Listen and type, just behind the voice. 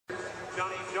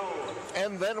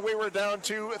And then we were down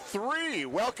to 3.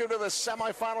 Welcome to the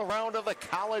semifinal round of the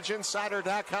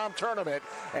CollegeInsider.com tournament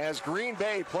as Green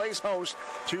Bay plays host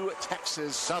to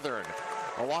Texas Southern.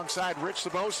 Alongside Rich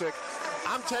Sabosic,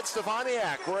 I'm Ted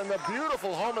Stefaniak. We're in the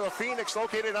beautiful home of the Phoenix,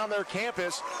 located on their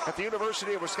campus at the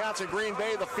University of Wisconsin-Green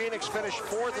Bay. The Phoenix finished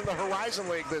 4th in the Horizon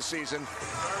League this season,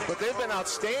 but they've been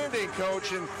outstanding,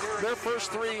 Coach, in their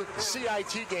first 3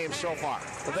 CIT games so far.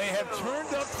 Well, they have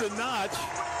turned up the notch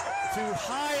to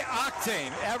high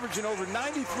octane, averaging over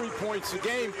 93 points a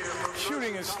game,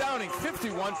 shooting astounding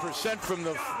 51% from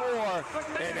the floor,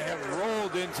 and have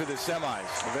rolled into the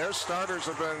semis. Their starters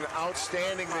have been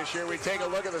outstanding this year. We take a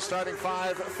look at the starting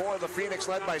 5 for the Phoenix,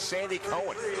 led by Sandy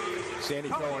Cohen. Sandy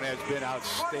Cohen has been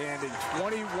outstanding,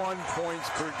 21 points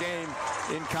per game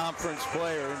in conference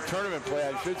play, or in tournament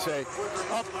play, I should say,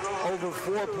 up over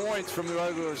 4 points from the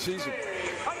regular season.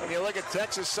 When you look at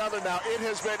Texas Southern now, it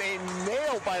has been a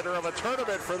nail-biter of a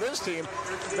tournament for this team.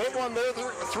 They've won their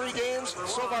 3 games.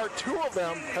 So far, 2 of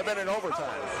them have been in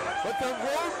overtime. But the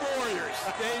Road Warriors,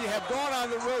 they have gone on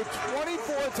the road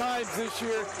 24 times this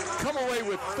year, come away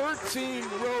with 13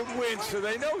 road wins, so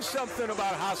they know something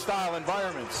about hostile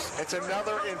environments. It's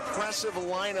another impressive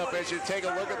lineup as you take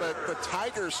a look at the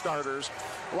Tigers starters.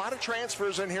 A lot of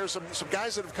transfers in here, some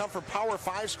guys that have come from Power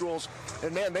 5 schools,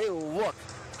 and man, they look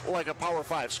like a Power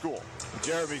 5 school.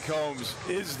 Jeremy Combs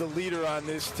is the leader on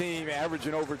this team,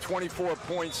 averaging over 24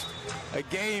 points a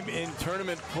game in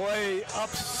tournament play, up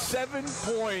 7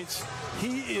 points.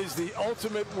 He is the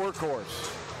ultimate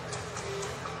workhorse.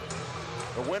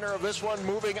 The winner of this one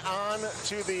moving on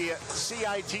to the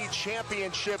CIT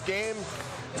championship game.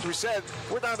 As we said,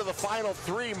 we're down to the final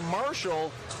 3.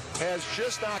 Marshall has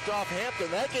just knocked off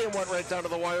Hampton. That game went right down to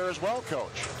the wire as well,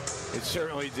 Coach. It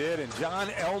certainly did, and John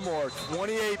Elmore,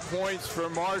 28 points for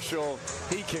Marshall.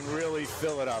 He can really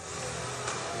fill it up.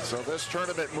 So this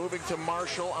tournament moving to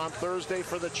Marshall on Thursday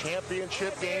for the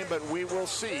championship game, but we will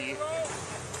see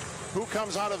who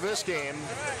comes out of this game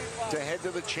to head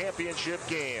to the championship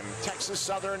game. Texas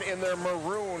Southern in their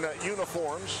maroon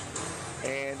uniforms,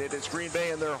 and it is Green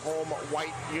Bay in their home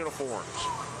white uniforms.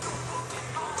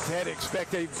 Ted,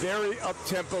 expect a very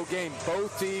up-tempo game.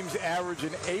 Both teams averaging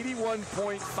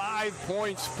 81.5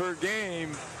 points per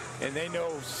game, and they know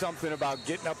something about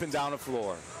getting up and down the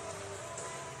floor.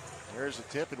 Here's a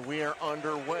tip, and we are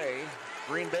underway.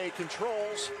 Green Bay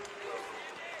controls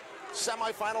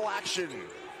semifinal action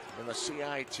in the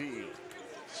CIT.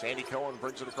 Sandy Cohen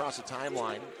brings it across the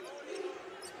timeline.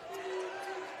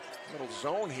 Little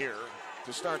zone here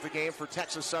to start the game for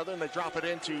Texas Southern. They drop it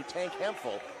into Tank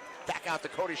Hemphill. Back out to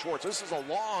Cody Schwartz. This is a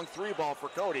long 3-ball for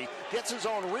Cody. Gets his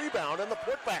own rebound and the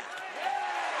putback.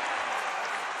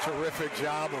 Terrific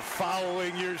job of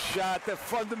following your shot. The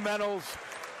fundamentals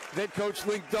that Coach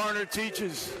Link Darner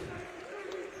teaches.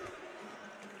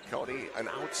 Cody, an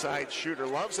outside shooter,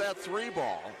 loves that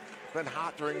 3-ball. Been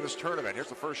hot during this tournament. Here's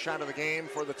the first shot of the game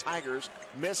for the Tigers.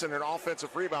 Missing an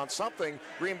offensive rebound. Something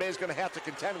Green Bay's going to have to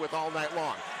contend with all night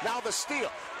long. Now the steal.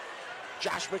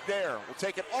 Josh McNair will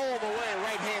take it all the way.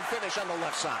 Right-hand finish on the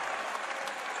left side.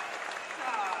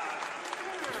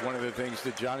 It's one of the things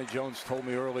that Johnny Jones told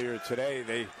me earlier today.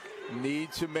 They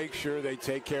need to make sure they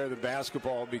take care of the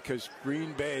basketball because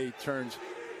Green Bay turns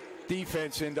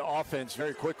defense into offense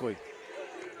very quickly.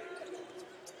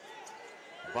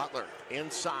 Butler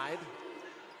inside.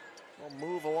 Will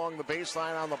move along the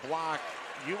baseline on the block.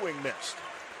 Ewing missed.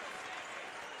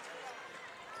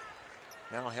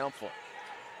 Now Hemphill.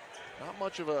 Not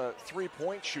much of a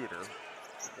three-point shooter.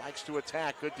 Likes to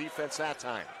attack. Good defense that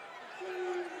time.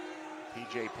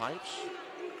 PJ Pipes.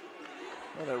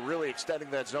 Well, they're really extending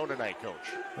that zone tonight, Coach.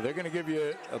 Well, they're going to give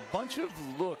you a bunch of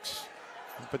looks,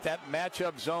 but that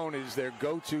matchup zone is their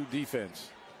go-to defense.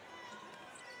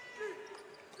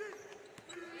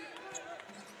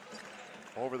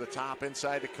 Over the top,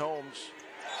 inside to Combs.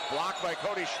 Blocked by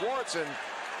Cody Schwartz, and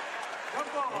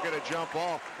we're going to jump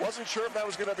ball. Wasn't sure if that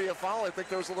was going to be a foul. I think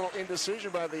there was a little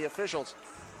indecision by the officials.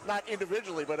 Not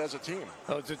individually, but as a team.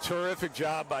 Oh, it's a terrific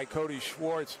job by Cody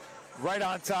Schwartz. Right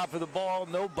on top of the ball,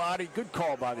 no body. Good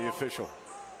call by the official.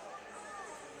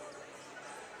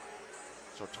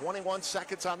 So 21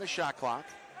 seconds on the shot clock.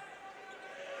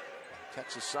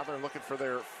 Texas Southern looking for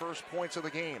their first points of the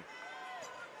game.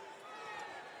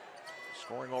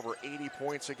 Scoring over 80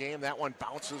 points a game. That one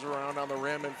bounces around on the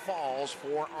rim and falls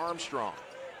for Armstrong.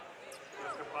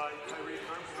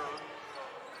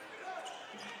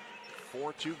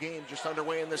 4-2 game just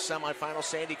underway in this semifinal.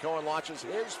 Sandy Cohen launches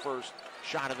his first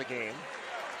shot of the game.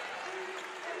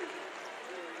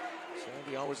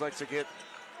 Sandy always likes to get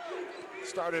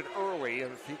started early,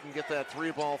 and if he can get that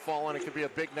 3-ball falling, it could be a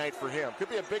big night for him. Could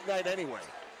be a big night anyway.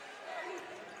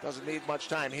 Doesn't need much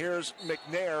time. Here's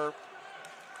McNair.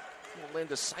 A little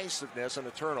indecisiveness and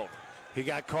a turnover. He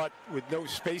got caught with no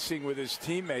spacing with his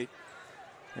teammate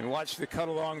and watched the cut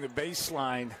along the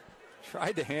baseline.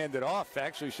 Tried to hand it off.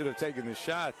 Actually should have taken the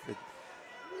shot. But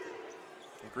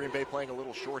Green Bay playing a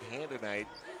little short-handed tonight.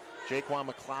 Jaquan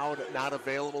McLeod not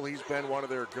available. He's been one of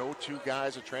their go-to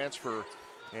guys at transfer,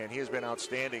 and he has been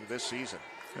outstanding this season.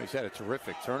 He's had a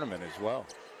terrific tournament as well.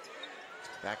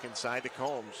 Back inside to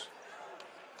Combs.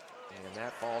 And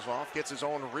that falls off, gets his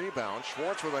own rebound.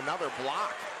 Schwartz with another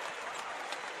block.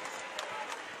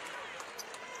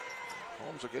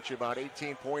 Combs will get you about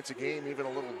 18 points a game, even a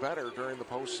little better during the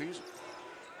postseason.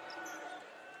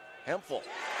 Hemphill,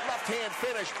 left-hand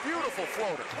finish, beautiful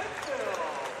floater.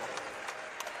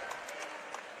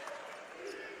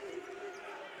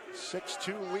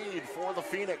 6-2 lead for the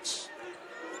Phoenix.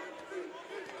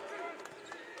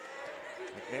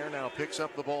 McNair now picks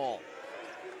up the ball.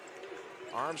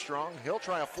 Armstrong, he'll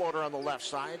try a floater on the left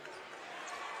side.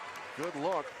 Good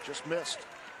look, just missed.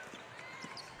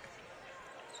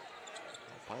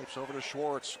 Pipes over to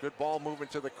Schwartz. Good ball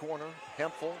movement to the corner.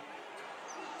 Hemphill.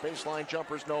 Baseline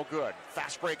jumper's no good.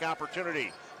 Fast break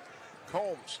opportunity.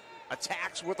 Combs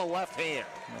attacks with the left hand.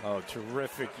 Oh,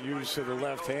 terrific use of the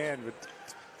left hand. But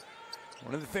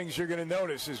one of the things you're going to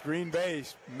notice is Green Bay,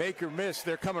 make or miss,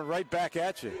 they're coming right back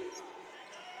at you.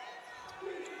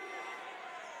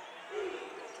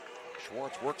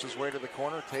 Schwartz works his way to the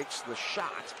corner, takes the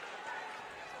shot.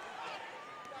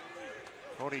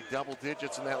 Cody double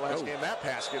digits in that last game. That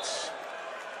pass gets,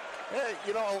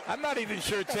 you know. I'm not even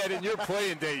sure, Ted, in your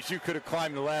playing days, you could have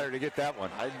climbed the ladder to get that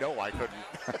one. I know I couldn't.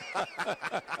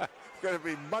 It's going to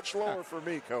be much lower for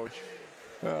me, Coach.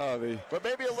 But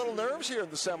maybe a little nerves here in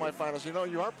the semifinals. You know,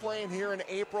 you are playing here in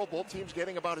April. Both teams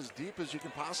getting about as deep as you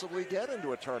can possibly get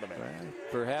into a tournament.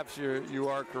 Perhaps you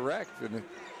are correct.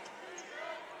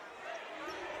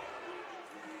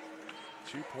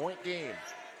 2-point game.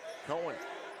 Cohen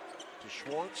to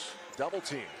Schwartz, double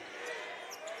team.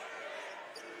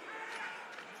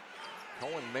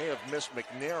 Cohen may have missed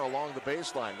McNair along the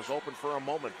baseline. Was open for a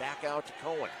moment. Back out to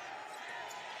Cohen.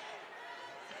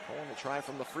 Cohen will try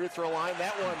from the free throw line.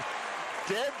 That one,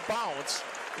 dead bounce.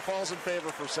 Falls in favor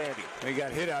for Sandy. He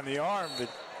got hit on the arm, but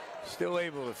still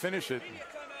able to finish it.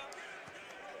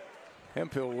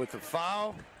 Hemphill with the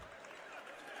foul.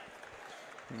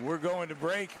 And we're going to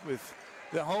break with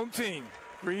the home team.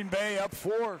 Green Bay up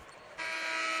 4.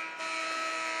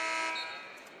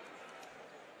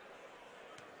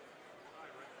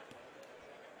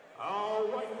 All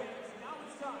right, fans, now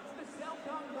it's time for the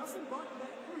Cellcom Nothing But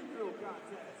Net Free Throw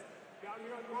Contest. Down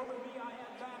here on Norman B, I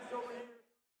have Bass over here.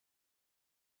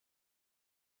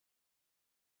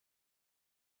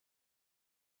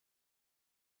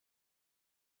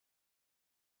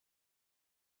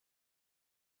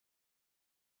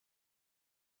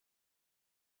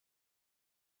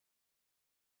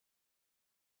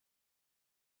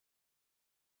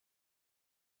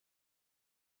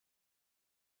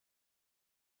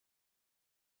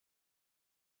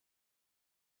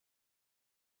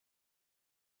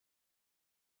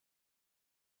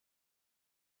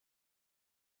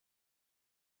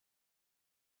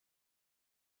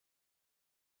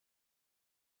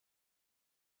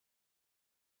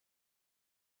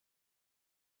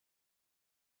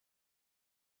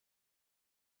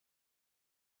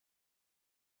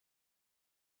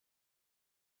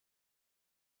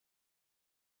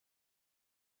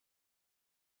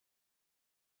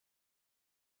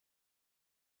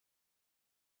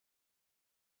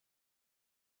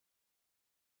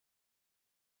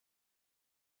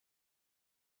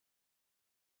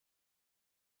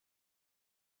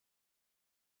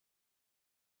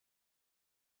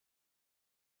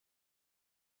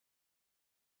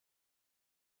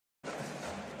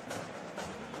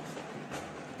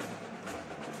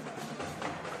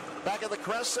 Back at the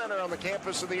Crest Center on the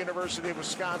campus of the University of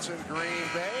Wisconsin, Green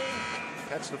Bay.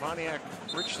 That's Stefaniak,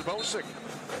 Rich Sabosic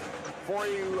for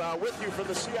you, with you for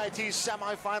the CIT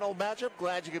semifinal matchup.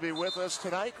 Glad you could be with us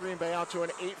tonight. Green Bay out to an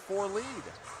 8-4 lead.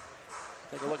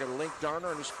 Take a look at Link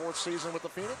Darner in his 4th season with the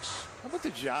Phoenix. How about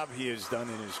the job he has done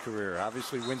in his career?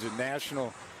 Obviously wins a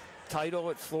national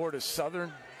title at Florida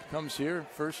Southern. Comes here,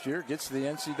 first year, gets to the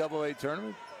NCAA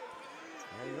tournament.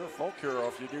 Yeah, you're a folk hero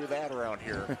if you do that around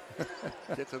here.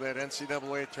 Get to that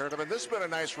NCAA tournament. This has been a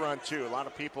nice run, too. A lot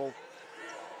of people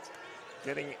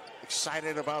getting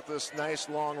excited about this nice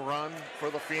long run for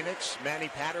the Phoenix. Manny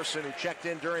Patterson, who checked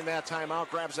in during that timeout,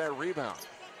 grabs that rebound.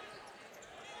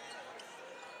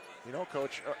 You know,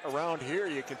 Coach, around here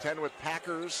you contend with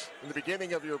Packers in the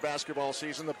beginning of your basketball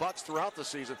season, the Bucks throughout the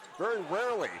season. Very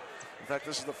rarely. In fact,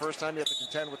 this is the first time you have to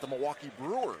contend with the Milwaukee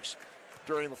Brewers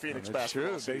during the Phoenix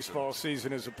basketball season. Baseball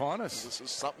season is upon us. This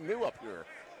is something new up here.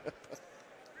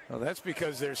 Well, that's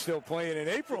because they're still playing in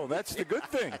April. That's the good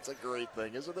thing. That's a great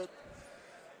thing, isn't it?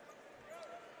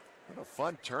 What a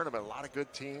fun tournament. A lot of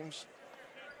good teams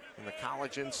in the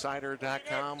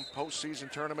collegeinsider.com postseason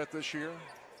tournament this year.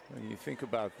 When you think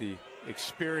about the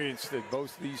experience that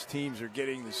both these teams are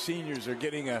getting, the seniors are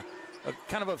getting a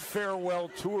kind of a farewell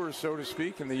tour, so to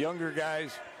speak, and the younger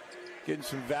guys getting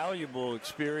some valuable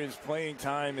experience, playing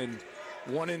time in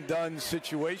one-and-done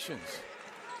situations.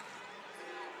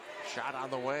 Shot on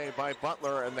the way by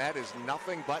Butler, and that is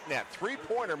nothing but net.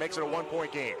 Three-pointer makes it a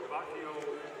one-point game.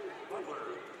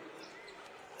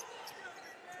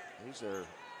 He's a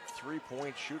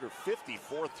three-point shooter,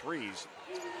 54 threes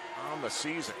on the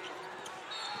season.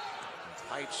 And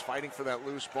Pipes fighting for that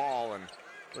loose ball, and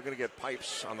we're going to get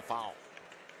Pipes on the foul.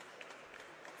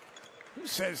 Who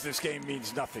says this game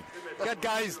means nothing? Got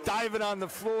guys diving on the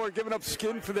floor, giving up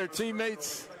skin for their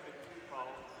teammates.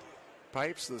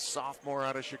 Pipes, the sophomore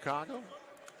out of Chicago,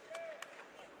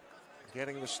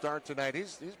 getting the start tonight.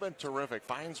 He's been terrific.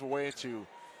 Finds a way to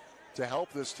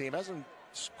help this team. Hasn't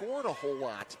scored a whole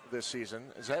lot this season.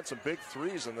 Has had some big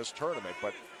threes in this tournament,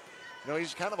 but you know,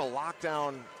 he's kind of a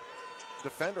lockdown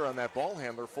defender on that ball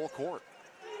handler full court.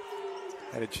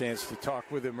 Had a chance to talk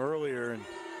with him earlier, and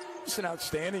he's an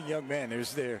outstanding young man.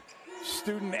 There's their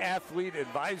student athlete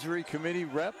advisory committee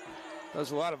rep.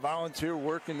 Does a lot of volunteer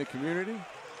work in the community. His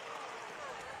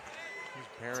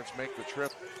parents make the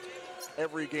trip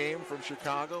every game from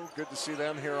Chicago. Good to see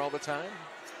them here all the time.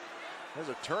 There's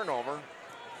a turnover.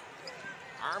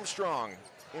 Armstrong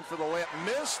in for the layup,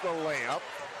 missed the layup.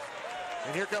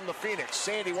 And here come the Phoenix.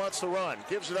 Sandy wants to run,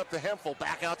 gives it up to Hemphill,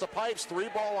 back out to Pipes, three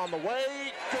ball on the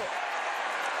way, good.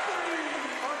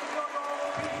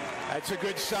 That's a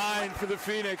good sign for the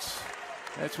Phoenix.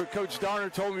 That's what Coach Darner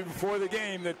told me before the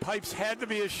game, that Pipes had to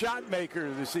be a shot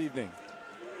maker this evening.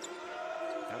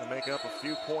 Got to make up a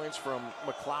few points from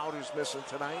McLeod, who's missing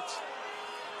tonight.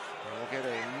 And we'll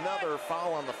get another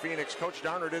foul on the Phoenix. Coach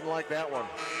Darner didn't like that one.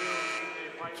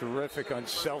 Terrific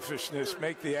unselfishness.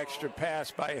 Make the extra pass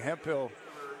by Hemphill,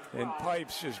 and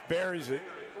Pipes just buries it.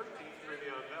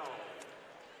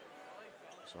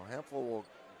 So Hemphill will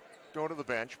go to the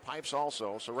bench. Pipes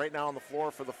also. So right now on the floor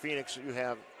for the Phoenix, you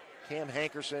have Cam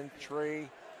Hankerson, Trey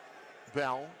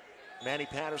Bell, Manny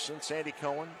Patterson, Sandy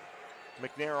Cohen,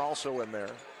 McNair also in there.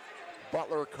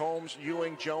 Butler, Combs,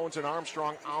 Ewing, Jones, and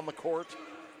Armstrong on the court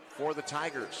for the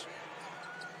Tigers.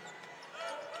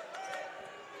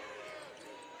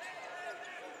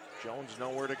 Jones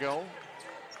nowhere to go.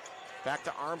 Back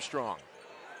to Armstrong.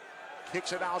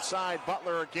 Kicks it outside.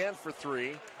 Butler again for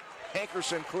three.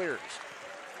 Hankerson clears.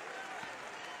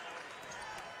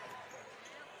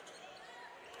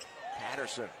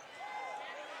 Patterson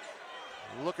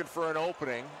looking for an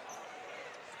opening.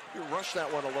 You rush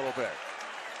that one a little bit.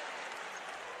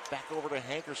 Back over to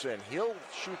Hankerson. He'll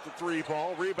shoot the three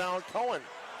ball. Rebound Cohen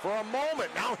for a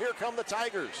moment. Now here come the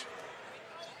Tigers.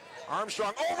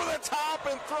 Armstrong over the top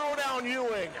and throw down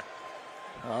Ewing.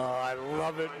 Oh, I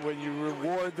love it when you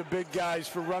reward the big guys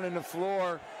for running the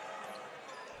floor.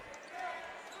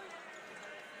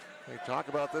 They talk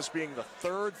about this being the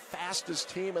third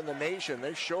fastest team in the nation.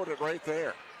 They showed it right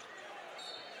there.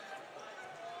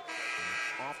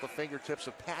 Off the fingertips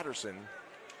of Patterson.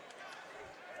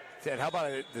 Ted, how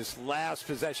about this last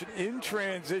possession in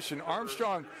transition?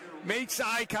 Armstrong makes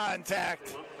eye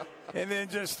contact and then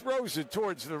just throws it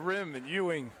towards the rim, and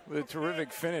Ewing with a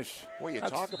terrific finish. Well, you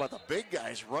talk about the big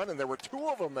guys running. There were two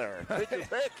of them there.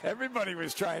 Pick. Everybody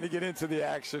was trying to get into the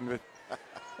action, but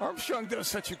Armstrong does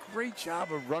such a great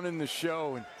job of running the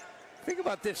show. And think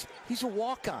about this. He's a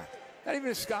walk-on, not even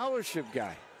a scholarship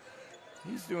guy.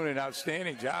 He's doing an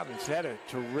outstanding job. He's had a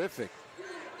terrific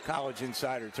College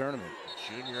Insider tournament.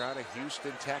 Junior out of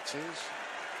Houston, Texas.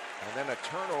 And then a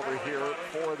turnover here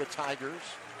for the Tigers.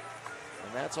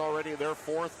 And that's already their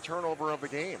fourth turnover of the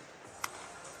game.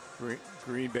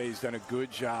 Green Bay's done a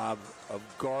good job of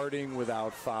guarding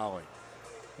without fouling.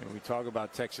 And we talk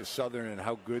about Texas Southern and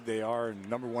how good they are, and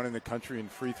number one in the country in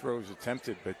free throws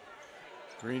attempted. But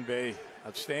Green Bay,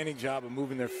 outstanding job of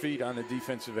moving their feet on the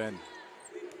defensive end.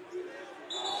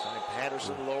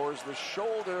 Patterson lowers the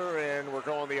shoulder, and we're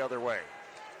going the other way.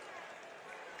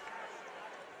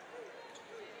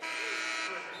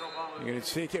 You're going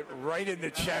to take it right in the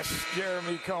chest,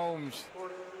 Jeremy Combs.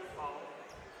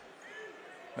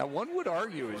 Now, one would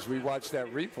argue as we watch that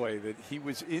replay that he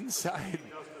was inside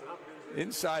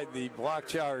the block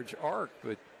charge arc,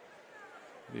 but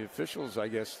The officials, I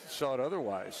guess, saw it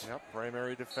otherwise. Yep,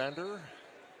 primary defender.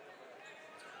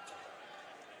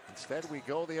 Instead, we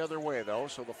go the other way, though,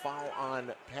 so the foul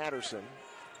on Patterson.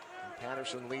 And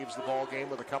Patterson leaves the ball game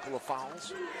with a couple of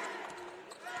fouls.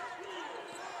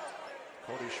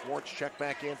 Cody Schwartz check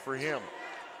back in for him.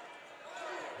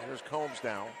 Here's Combs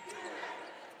now.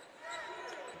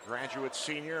 Graduate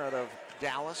senior out of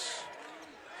Dallas.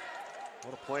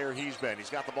 What a player he's been. He's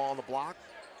got the ball on the block.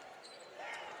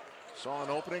 Saw an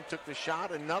opening, took the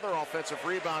shot, another offensive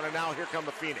rebound, and now here come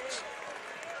the Phoenix.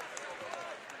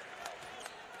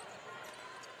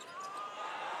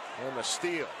 And the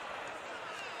steal.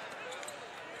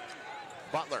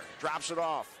 Butler drops it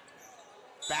off.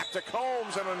 Back to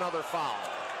Combs and another foul.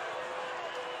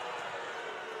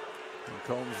 And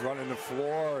Combs running the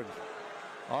floor. And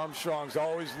Armstrong's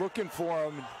always looking for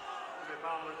him.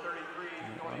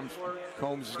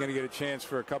 Combs is going to get a chance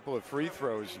for a couple of free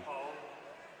throws.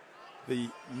 The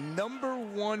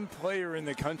 #1 player in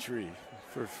the country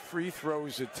for free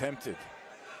throws attempted.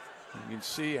 You can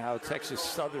see how Texas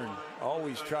Southern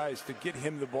always tries to get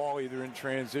him the ball either in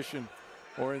transition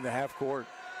or in the half court.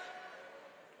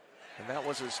 And that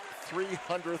was his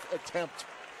 300th attempt.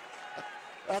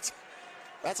 That's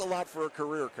a lot for a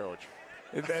career, Coach.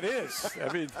 That is.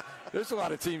 I mean, there's a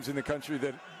lot of teams in the country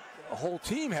that a whole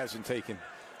team hasn't taken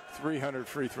 300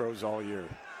 free throws all year.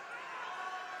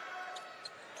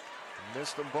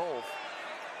 Missed them both,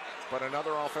 but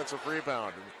another offensive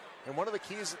rebound. And one of the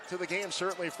keys to the game,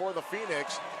 certainly for the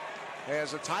Phoenix,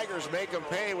 as the Tigers make them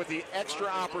pay with the extra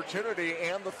opportunity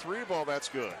and the three ball. That's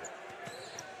good.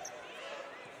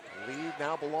 Lead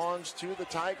now belongs to the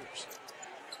Tigers.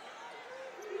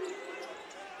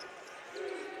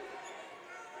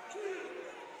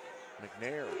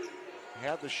 McNair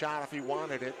had the shot if he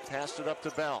wanted it, passed it up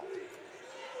to Bell.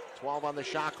 12 on the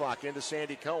shot clock, into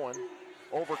Sandy Cohen.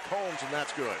 Over Combs, and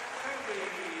that's good.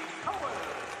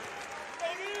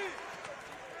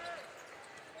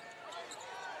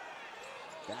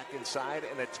 Back inside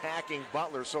and attacking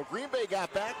Butler. So Green Bay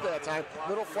got back that time.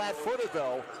 Little flat-footed,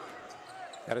 though.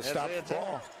 Got to stop the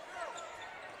ball.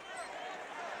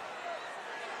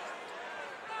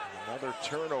 Another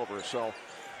turnover. So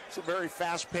it's a very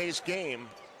fast-paced game.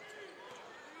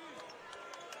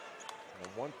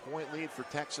 A 1-point lead for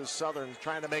Texas Southern,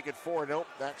 trying to make it 4. Nope,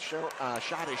 that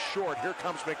shot is short. Here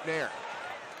comes McNair.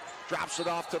 Drops it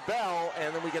off to Bell,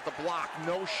 and then we get the block.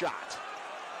 No shot.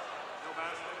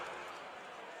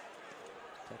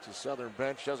 Texas Southern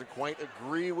bench doesn't quite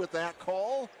agree with that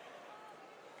call.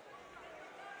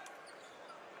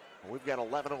 We've got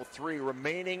 11:03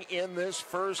 remaining in this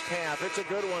first half. It's a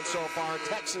good one so far.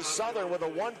 Texas Southern with a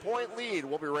 1-point lead.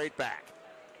 We'll be right back.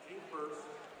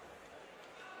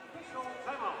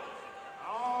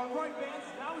 All right, fans,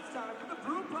 now it's time for the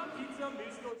Brew Pub Pizza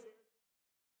musical chair.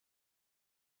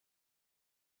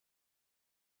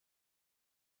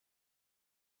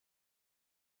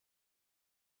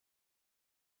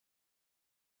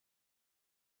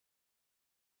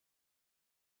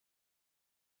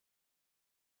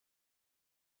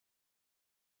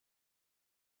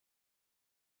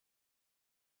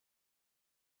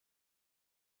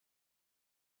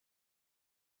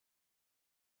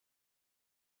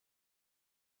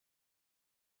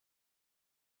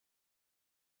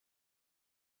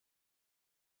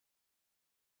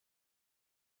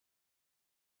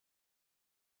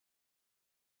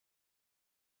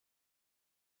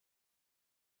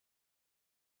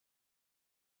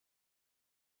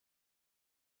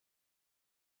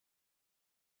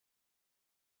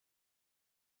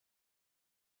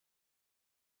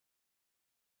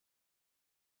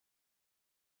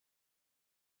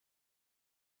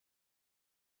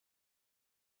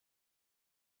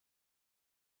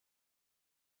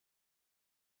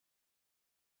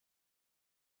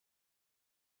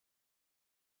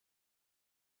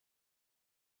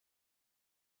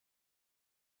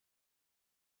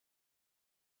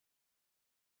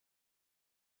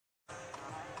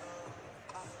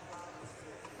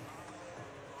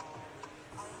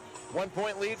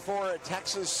 One-point lead for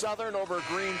Texas Southern over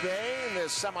Green Bay in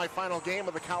this semifinal game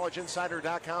of the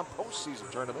CollegeInsider.com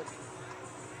postseason tournament.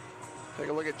 Take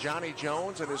a look at Johnny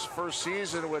Jones in his first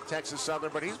season with Texas Southern,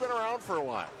 but he's been around for a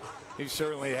while. He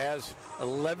certainly has.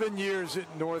 11 years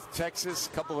at North Texas, a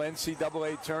couple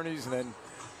NCAA tourneys, and then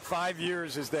 5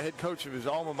 years as the head coach of his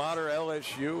alma mater,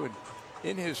 LSU. And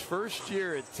in his first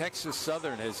year at Texas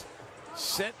Southern has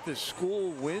set the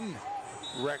school win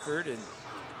record, and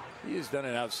he has done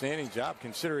an outstanding job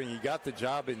considering he got the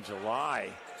job in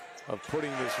July of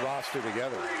putting this roster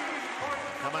together.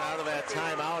 Coming out of that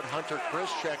timeout, Hunter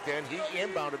Chris checked in. He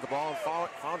inbounded the ball and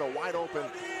found a wide open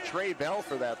Trey Bell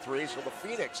for that three. So the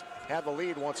Phoenix have the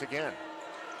lead once again.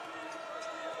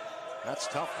 That's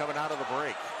tough coming out of the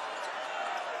break.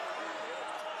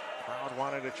 Crowd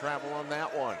wanted to travel on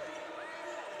that one.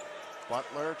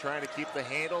 Butler trying to keep the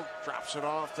handle, drops it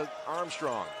off to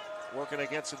Armstrong, working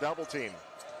against a double team.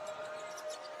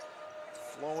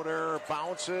 Floater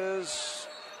bounces.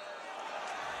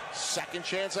 Second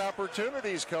chance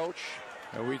opportunities, Coach.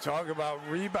 And we talk about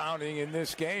rebounding in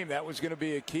this game. That was going to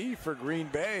be a key for Green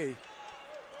Bay.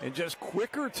 And just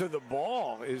quicker to the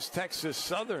ball is Texas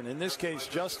Southern. In this case,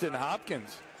 Justin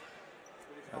Hopkins.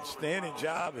 Outstanding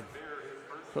job. And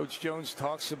Coach Jones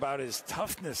talks about his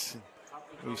toughness.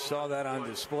 We saw that on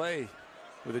display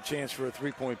with a chance for a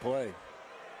three-point play.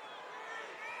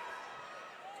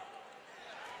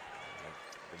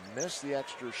 They missed the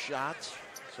extra shots,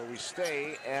 so we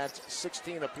stay at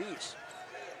 16 apiece.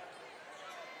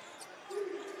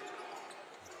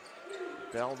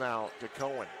 Bell now to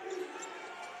Cohen.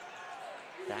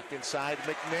 Back inside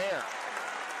McNair.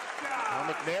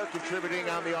 Now McNair contributing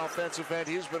on the offensive end.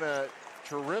 He's been a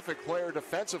terrific player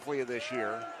defensively this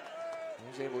year.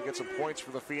 He's able to get some points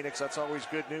for the Phoenix. That's always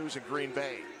good news in Green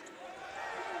Bay.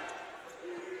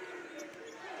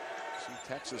 See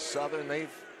Texas Southern, as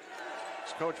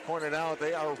Coach pointed out,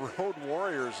 they are road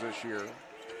warriors this year.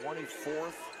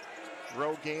 24th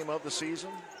road game of the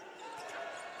season.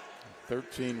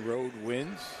 13 road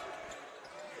wins,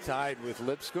 tied with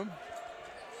Lipscomb.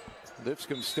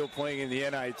 Lipscomb's still playing in the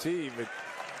NIT, but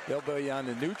they'll be on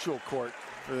the neutral court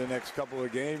for the next couple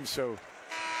of games, so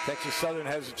Texas Southern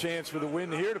has a chance for the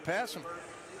win here to pass them.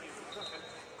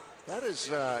 That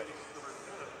is, I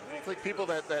think people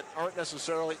that aren't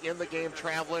necessarily in the game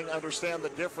traveling understand the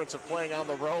difference of playing on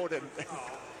the road and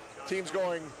teams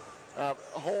going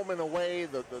home and away,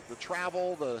 the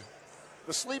travel, the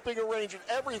sleeping arrangement,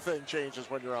 everything changes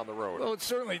when you're on the road. Well, it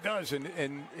certainly does. And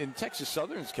in Texas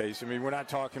Southern's case, I mean, we're not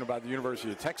talking about the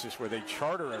University of Texas where they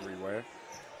charter everywhere.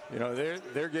 You know,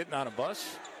 they're getting on a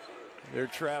bus. They're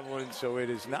traveling, so it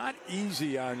is not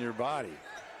easy on your body.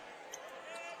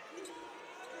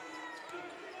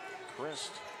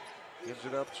 Christ gives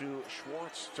it up to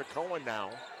Schwartz, to Cohen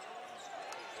now.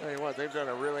 Tell you what, they've done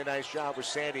a really nice job with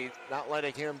Sandy, not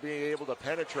letting him be able to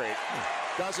penetrate.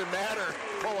 Doesn't matter.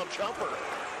 Pull-up jumper.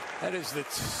 That is the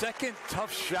second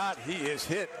tough shot he has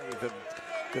hit with the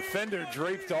defender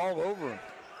draped all over him.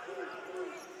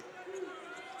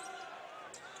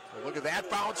 Well, look at that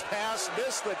bounce pass.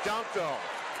 Missed the dunk, though.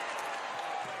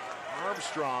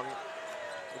 Armstrong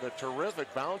with a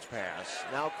terrific bounce pass.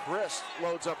 Now Chris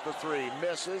loads up the three.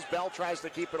 Misses. Bell tries to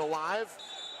keep it alive.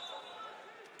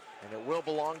 And it will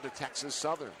belong to Texas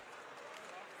Southern.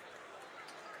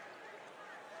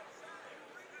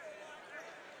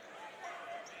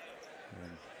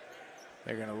 And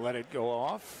they're going to let it go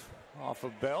off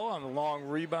of Bell on the long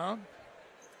rebound.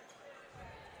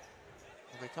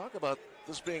 They talk about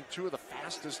this being two of the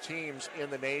fastest teams in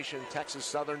the nation. Texas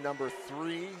Southern, number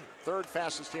 3, third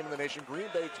fastest team in the nation. Green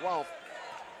Bay, 12th.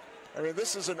 I mean,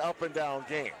 this is an up and down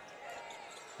game.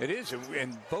 It is,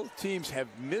 and both teams have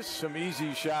missed some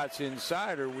easy shots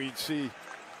inside, or we'd see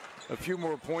a few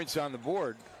more points on the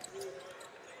board.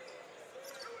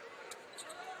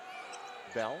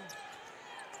 Bell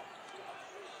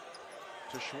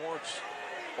to Schwartz.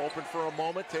 Open for a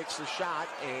moment, takes the shot,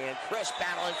 and Chris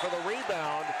battling for the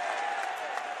rebound.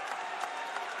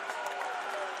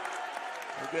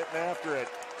 They're getting after it.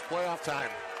 It's playoff time.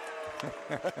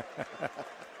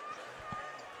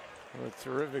 What a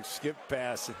terrific skip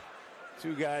pass.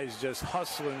 Two guys just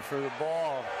hustling for the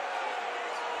ball.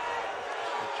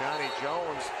 Johnny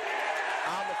Jones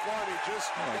on the floor. He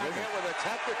just got hit with a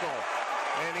technical.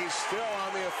 And he's still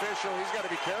on the official. He's got to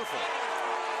be careful.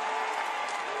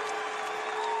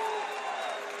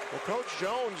 Well, Coach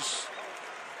Jones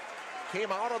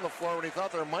came out on the floor when he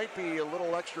thought there might be a little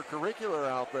extracurricular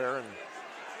out there. And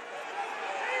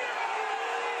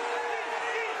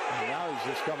now he's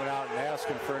just coming out and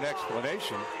asking for an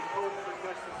explanation.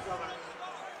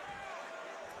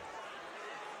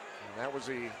 And that was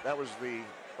the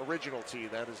original tee.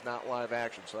 That is not live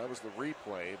action. So that was the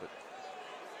replay. But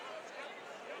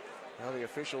now the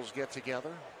officials get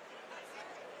together.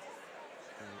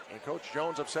 And Coach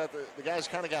Jones upset. The guys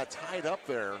kind of got tied up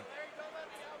there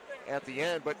at the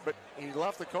end. But he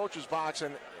left the coach's box.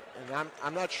 And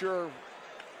I'm not sure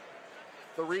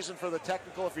the reason for the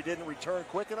technical, if he didn't return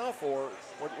quick enough, or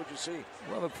what would you see?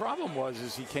 Well, the problem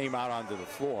was he came out onto the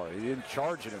floor. He didn't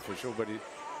charge an official, but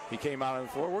he came out on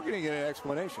the floor. We're going to get an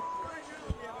explanation.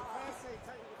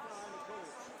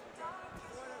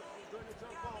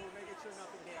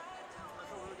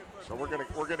 So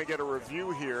we're gonna get a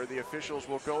review here. The officials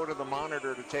will go to the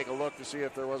monitor to take a look to see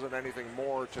if there wasn't anything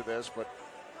more to this, but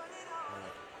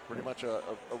pretty much a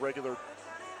regular.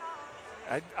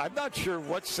 I'm not sure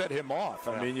what set him off.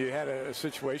 I mean, you had a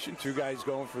situation, two guys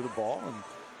going for the ball, and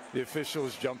the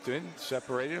officials jumped in,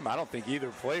 separated him. I don't think either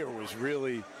player was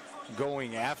really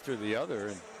going after the other.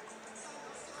 And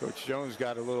Coach Jones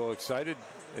got a little excited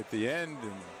at the end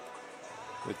and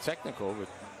the technical, but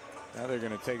now they're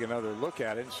going to take another look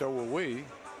at it, and so will we.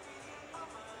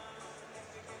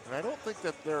 And I don't think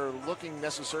that they're looking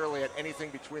necessarily at anything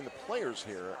between the players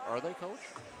here, are they, Coach?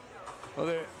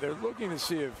 Well, they're looking to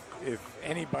see if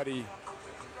anybody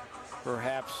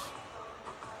perhaps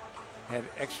had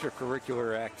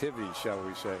extracurricular activities, shall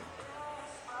we say.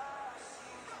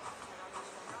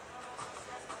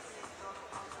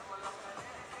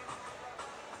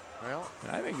 Well,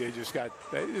 I think they just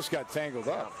got tangled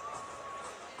up.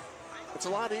 It's a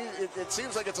lot. It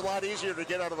seems like it's a lot easier to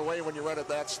get out of the way when you run it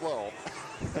that slow.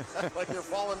 Like you're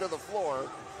falling to the floor,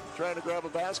 trying to grab a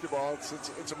basketball.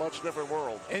 It's a much different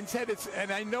world. And Ted,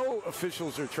 and I know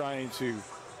officials are trying to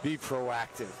be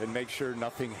proactive and make sure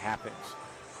nothing happens.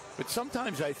 But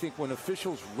sometimes I think when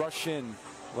officials rush in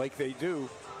like they do,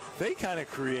 they kind of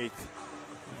create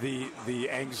the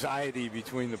anxiety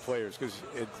between the players. Because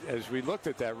as we looked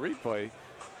at that replay,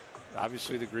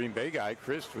 obviously the Green Bay guy,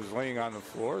 Christ, was laying on the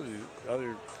floor. The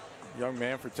other young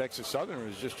man for Texas Southern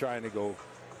was just trying to go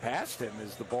past him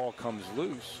as the ball comes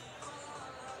loose.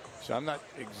 So I'm not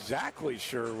exactly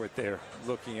sure what they're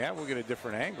looking at. We'll get a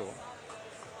different angle.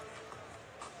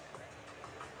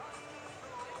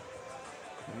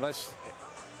 Unless,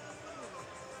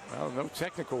 well, no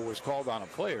technical was called on a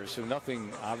player, so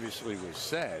nothing obviously was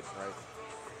said. Right.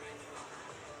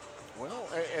 Well,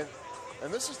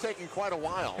 and this is taking quite a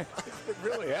while. It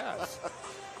really has.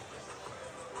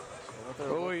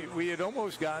 Well, we had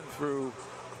almost gotten through,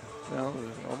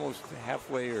 almost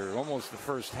halfway or almost the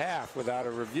first half without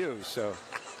a review, so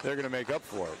they're going to make up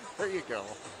for it. There you go.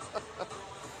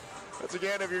 Once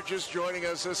again, if you're just joining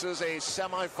us, this is a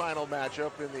semifinal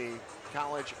matchup in the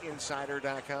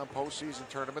CollegeInsider.com postseason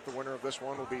tournament. The winner of this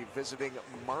one will be visiting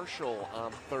Marshall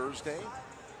on Thursday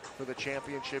for the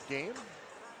championship game.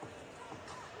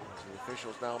 As the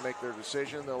officials now make their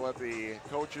decision, they'll let the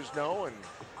coaches know and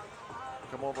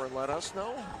come over and let us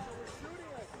know.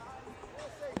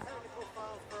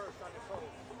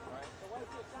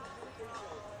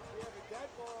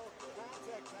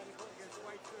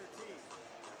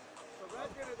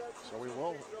 So we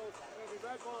will.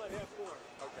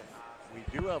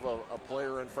 We do have a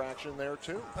player infraction there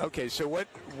too. Okay, so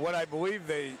what I believe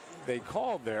they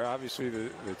called there, obviously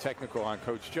the technical on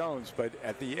Coach Jones, but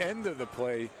at the end of the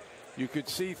play, you could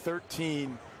see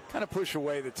 13 kind of push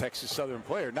away the Texas Southern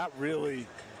player. Not really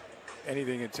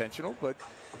anything intentional, but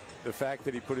the fact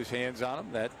that he put his hands on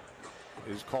him, that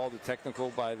is called a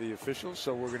technical by the officials.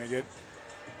 So we're going to get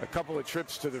a couple of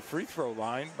trips to the free throw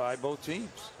line by both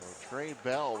teams. So Trey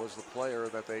Bell was the player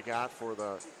that they got for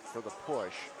the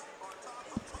push.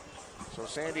 So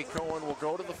Sandy Cohen will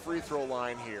go to the free throw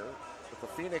line here, with the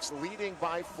Phoenix leading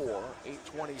by 4,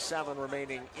 8:27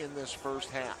 remaining in this first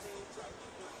half.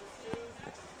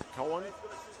 Cohen,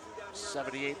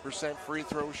 78% free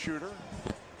throw shooter.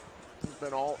 He's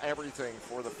been all everything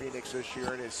for the Phoenix this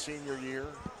year in his senior year.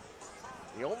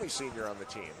 The only senior on the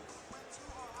team.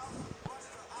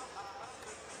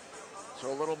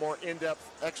 So a little more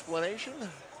in-depth explanation.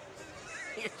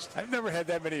 I've never had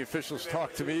that many officials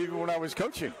talk to me, even when I was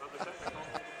coaching.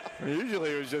 I mean,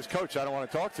 usually it was just, Coach, I don't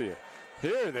want to talk to you.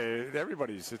 Here,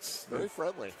 everybody's, it's very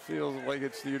friendly. Feels like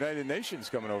it's the United Nations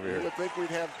coming over here. You would think we'd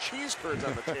have cheese curds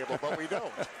on the table, but we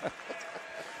don't.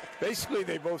 Basically,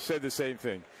 they both said the same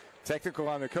thing. Technical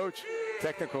on the coach,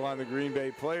 technical on the Green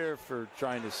Bay player for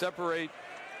trying to separate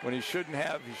when he shouldn't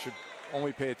have. He should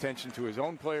only pay attention to his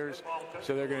own players.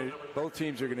 So both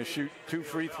teams are going to shoot 2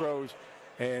 free throws,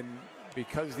 and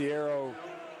because the arrow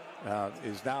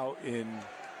is now in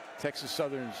Texas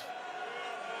Southern's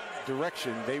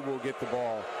direction, they will get the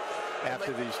ball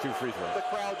after these 2 free throws. The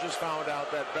crowd just found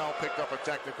out that Bell picked up a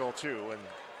technical too, and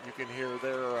you can hear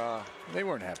their they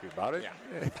weren't happy about it.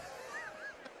 Yeah.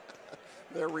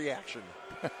 Their reaction.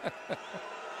 So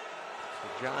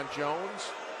John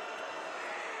Jones,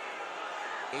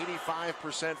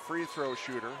 85% free throw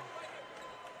shooter,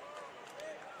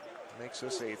 makes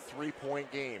this a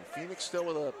 3-point game. Phoenix still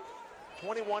with a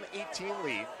 21-18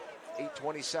 lead.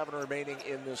 8:27 remaining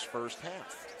in this first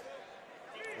half.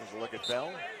 Here's a look at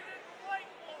Bell.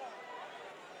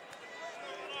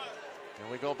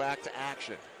 And we go back to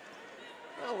action.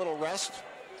 A little rest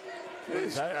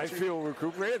I feel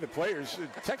recuperated. The players,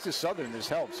 Texas Southern, this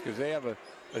helps because they have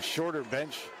a shorter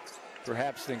bench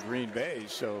perhaps than Green Bay,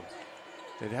 so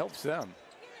it helps them.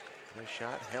 Nice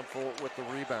shot. Hempel with the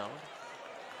rebound.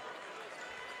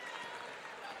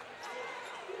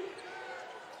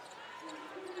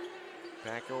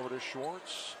 Back over to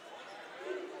Schwartz.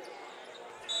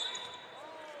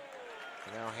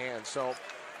 Now hands. So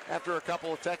after a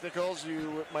couple of technicals,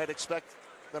 you might expect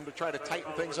them to try to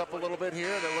tighten things up a little bit here,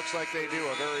 and it looks like they do.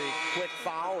 A very quick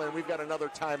foul, and we've got another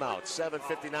timeout.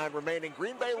 7:59 remaining.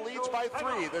 Green Bay leads by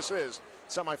 3. This is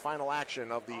semifinal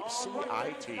action of the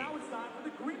CIT. Now it's time for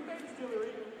the Green Bay Distillery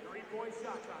 3-point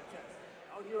shot contest.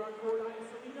 Out here on court, I am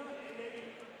Selena and Navy.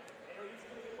 They are each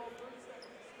going to get about 30 seconds.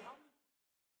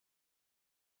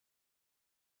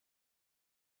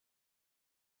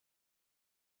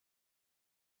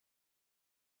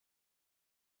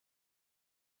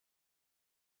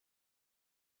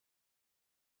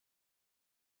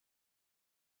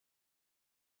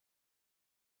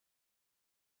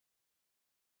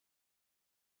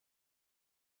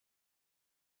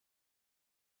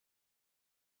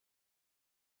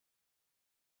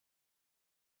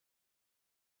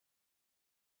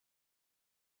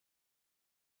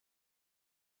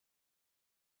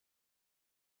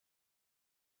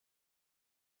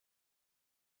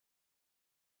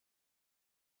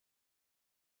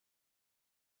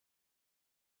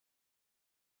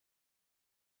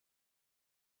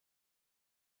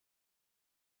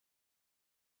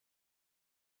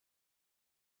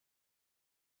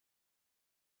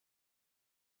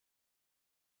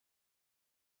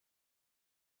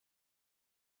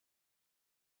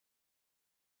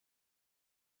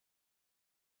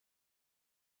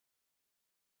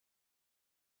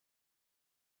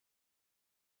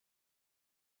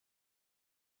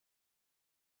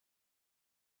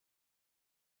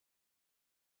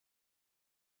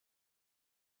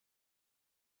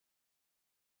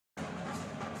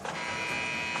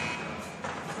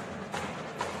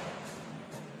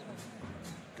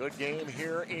 Good game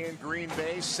here in Green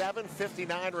Bay.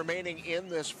 7:59 remaining in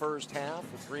this first half,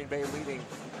 with Green Bay leading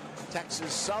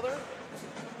Texas Southern.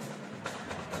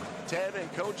 Ted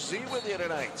and Coach Z with you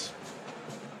tonight.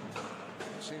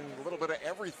 Seeing a little bit of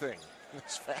everything in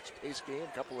this fast-paced game.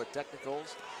 A couple of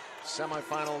technicals.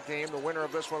 Semifinal game. The winner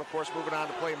of this one, of course, moving on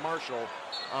to play Marshall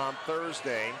on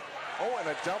Thursday. Oh, and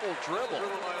a double dribble.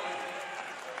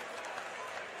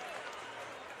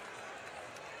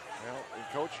 Well, and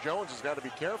Coach Jones has got to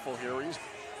be careful here.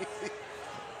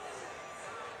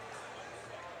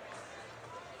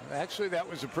 Actually, that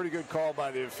was a pretty good call by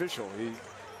the official.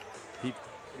 He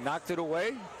knocked it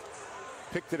away,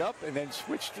 picked it up, and then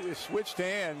switched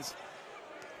hands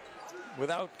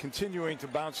without continuing to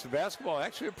bounce the basketball.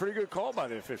 Actually, a pretty good call by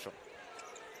the official.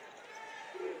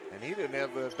 And he didn't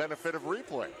have the benefit of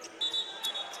replay.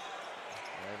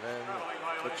 And then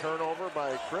the turnover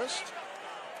by Christ.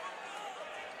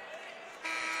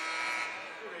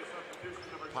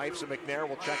 Pipes and McNair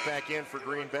will check back in for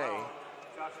Green Bay.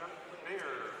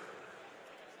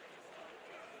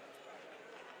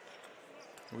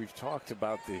 We've talked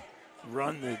about the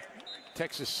run that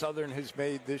Texas Southern has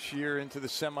made this year into the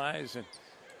semis, and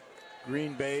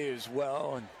Green Bay as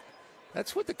well. And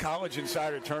that's what the College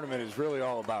Insider Tournament is really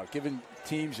all about, giving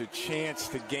teams a chance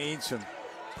to gain some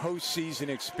postseason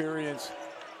experience.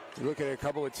 You look at a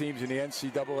couple of teams in the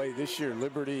NCAA this year,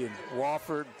 Liberty and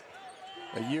Wofford.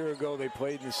 A year ago, they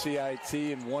played in the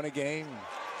CIT and won a game.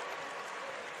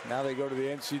 Now they go to the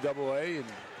NCAA, and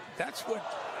that's what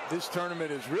this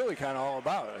tournament is really kind of all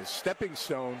about, a stepping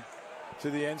stone to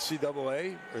the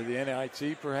NCAA or the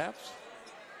NIT, perhaps.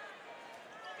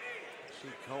 See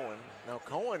Cohen. Now,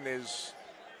 Cohen is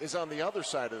on the other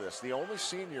side of this, the only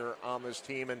senior on this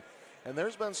team, and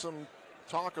there's been some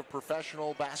talk of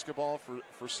professional basketball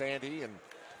for Sandy, and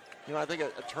I think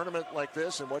a tournament like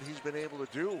this and what he's been able to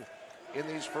do in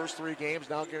these first 3 games,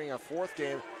 now getting a 4th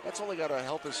game, that's only got to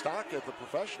help his stock at the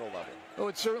professional level. Oh,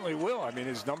 it certainly will. I mean,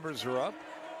 his numbers are up.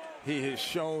 He has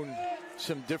shown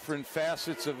some different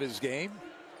facets of his game.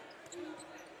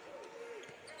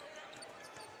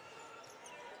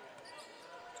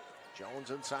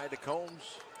 Jones inside to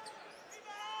Combs.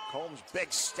 Combs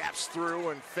big steps through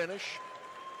and finish.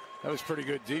 That was pretty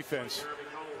good defense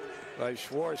by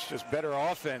Schwartz, just better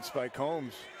offense by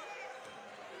Combs.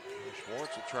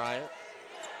 Schwartz will try it.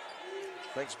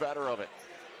 Thinks better of it.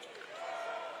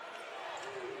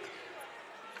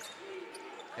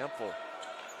 Hempel.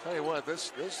 Tell you what,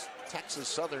 this Texas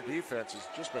Southern defense has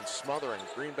just been smothering.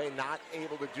 Green Bay not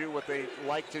able to do what they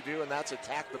like to do, and that's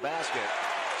attack the basket.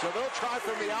 So they'll try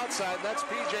from the outside, and that's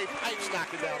P.J. Pipes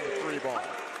knocking down the 3 ball.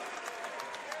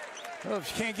 Well,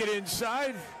 if you can't get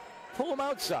inside, pull them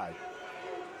outside.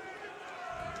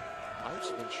 Pipes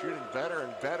have been shooting better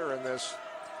and better in this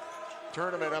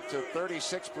tournament, up to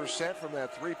 36% from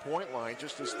that three-point line.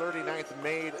 Just his 39th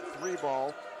made three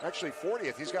ball. Actually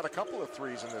 40th. He's got a couple of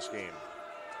threes in this game.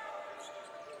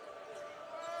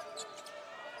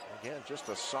 Again, just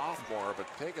a sophomore, but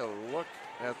take a look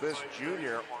at this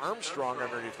junior. Armstrong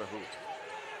underneath the hoop.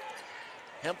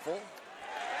 Hemphill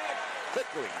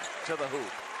quickly to the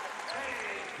hoop.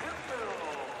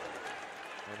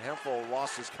 And Hemphill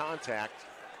lost his contact.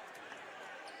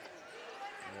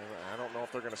 I don't know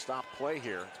if they're going to stop play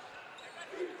here.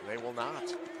 They will not.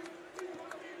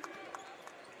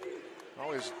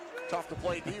 Always tough to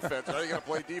play defense. Are you going to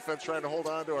play defense trying to hold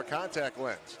on to a contact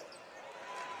lens?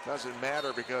 Doesn't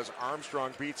matter because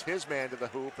Armstrong beats his man to the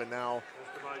hoop, and now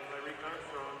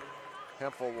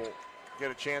Hemphill will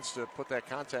get a chance to put that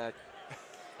contact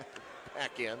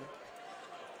back in.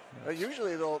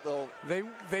 Usually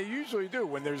they usually do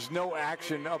when there's no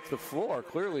action up the floor.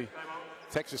 Clearly,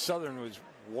 Texas Southern was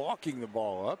walking the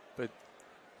ball up, but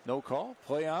no call.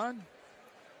 Play on.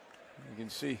 You can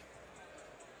see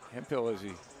Hemphill as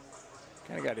he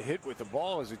kind of got hit with the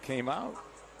ball as it came out.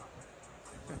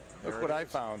 Look what I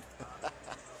found.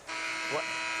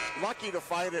 Lucky to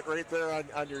find it right there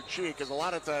on your cheek, because a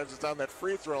lot of times it's on that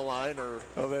free throw line.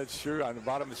 Oh, that's true. On the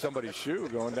bottom of somebody's shoe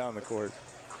going down the court.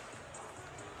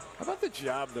 How about the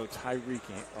job, though, Tyreek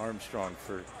Armstrong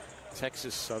for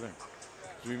Texas Southern?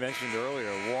 As we mentioned earlier,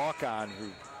 a walk-on who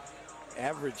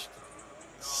averaged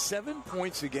 7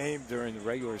 points a game during the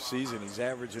regular season. He's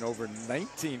averaging over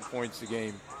 19 points a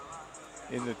game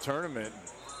in the tournament.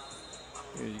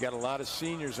 You got a lot of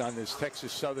seniors on this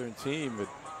Texas Southern team, but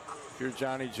if you're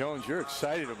Johnny Jones, you're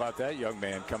excited about that young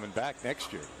man coming back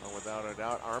next year. Oh, without a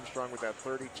doubt. Armstrong with that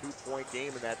 32-point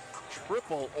game in that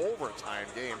triple overtime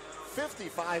game.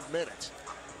 55 minutes.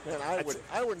 Man,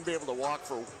 I wouldn't be able to walk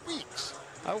for weeks.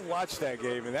 I watched that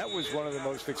game, and that was one of the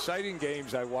most exciting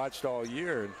games I watched all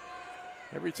year. And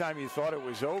every time you thought it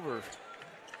was over,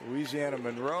 Louisiana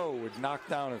Monroe would knock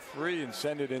down a three and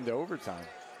send it into overtime.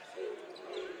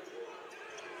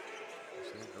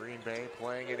 See Green Bay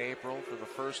playing in April for the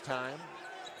first time.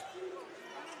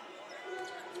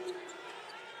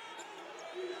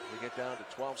 We get down to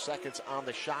 12 seconds on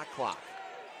the shot clock.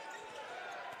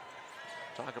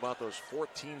 Talk about those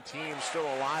 14 teams still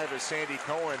alive as Sandy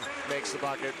Cohen makes the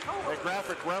bucket. That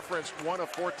graphic reference, one of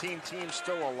 14 teams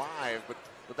still alive, but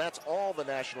that's all the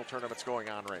national tournaments going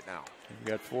on right now.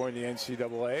 You got 4 in the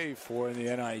NCAA, 4 in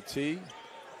the NIT.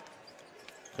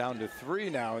 Down to 3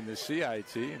 now in the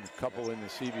CIT and a couple in the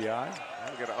CBI.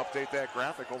 We've got to update that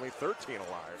graphic, only 13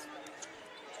 alive.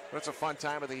 But it's a fun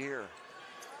time of the year.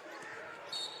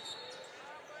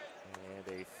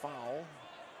 And a foul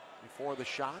before the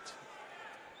shot.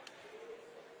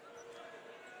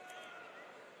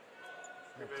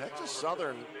 Texas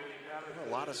Southern had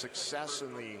a lot of success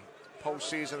in the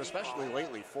postseason, especially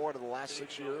lately. 4 out of the last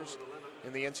 6 years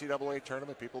in the NCAA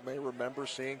tournament. People may remember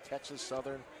seeing Texas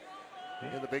Southern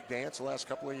in the big dance the last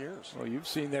couple of years. Well, you've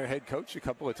seen their head coach a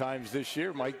couple of times this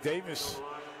year, Mike Davis,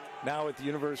 now at the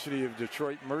University of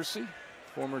Detroit Mercy,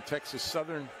 former Texas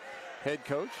Southern head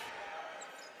coach.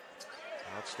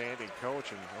 Outstanding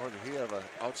coach, and did he have an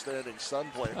outstanding son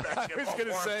playing basketball? I was going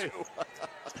to say.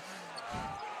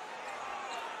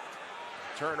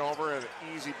 Turnover and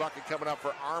an easy bucket coming up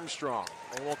for Armstrong.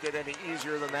 They won't get any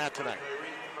easier than that tonight.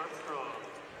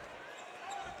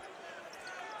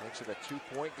 Makes it a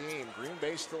 2-point game. Green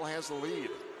Bay still has the lead.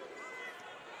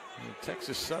 And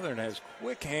Texas Southern has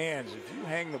quick hands. If you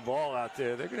hang the ball out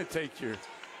there, they're going to take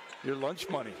your lunch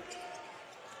money.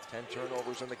 10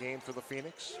 turnovers in the game for the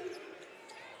Phoenix.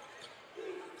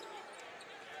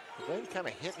 They've been kind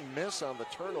of hit and miss on the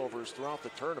turnovers throughout the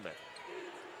tournament.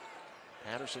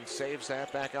 Patterson saves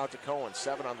that back out to Cohen.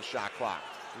 7 on the shot clock.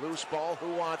 Loose ball.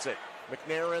 Who wants it?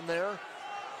 McNair in there.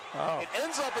 Oh. It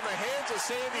ends up in the hands of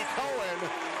Sandy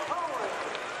Cohen.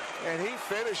 And he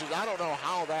finishes. I don't know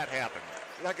how that happened.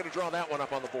 You're not going to draw that one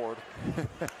up on the board.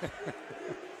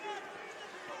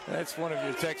 That's one of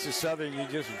your Texas Southern.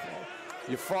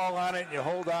 You fall on it and you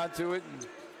hold on to it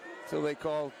until they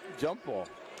call jump ball.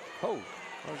 Oh.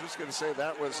 I was just going to say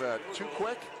that was too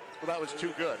quick. Well, that was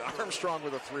too good. Armstrong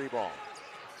with a 3 ball.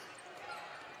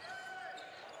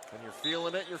 When you're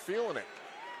feeling it, you're feeling it.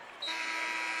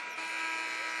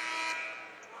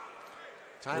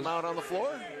 Timeout on the floor.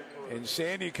 And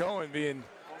Sandy Cohen being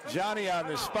Johnny on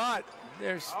the spot.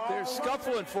 They're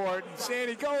scuffling for it. And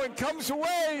Sandy Cohen comes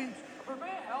away.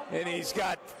 And he's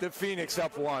got the Phoenix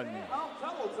up 1.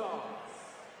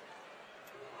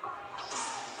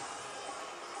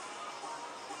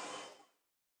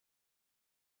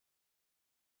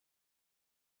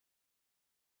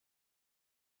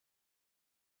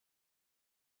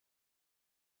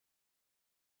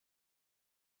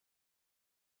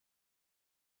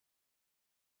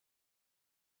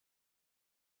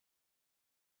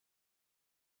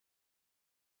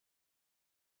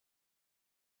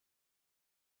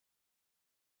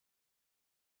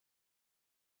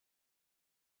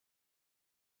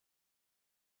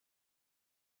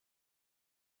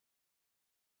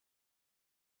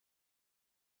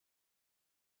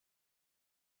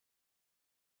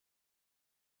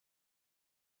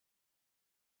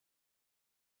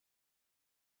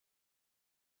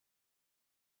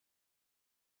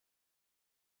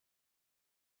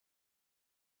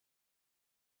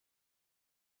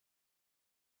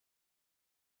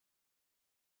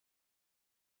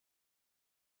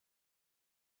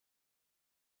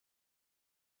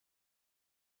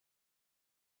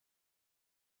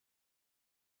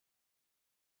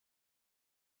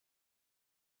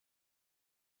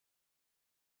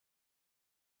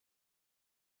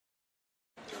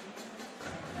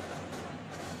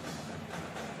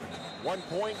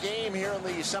 1-point game here in the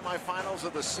semifinals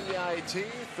of the CIT,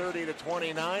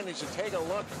 30-29. As you take a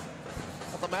look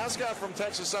at the mascot from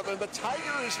Texas Southern, the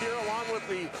Tiger is here along with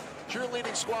the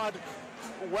cheerleading squad.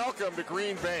 Welcome to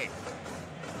Green Bay.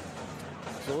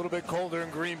 It's a little bit colder in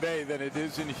Green Bay than it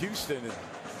is in Houston.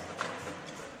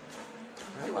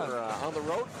 They were on the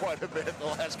road quite a bit the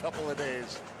last couple of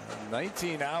days.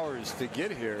 19 hours to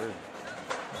get here.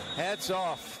 Hats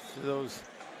off to those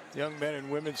young men and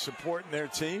women supporting their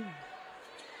team.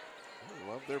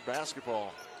 Love their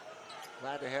basketball.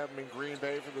 Glad to have them in Green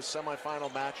Bay for the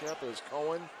semifinal matchup as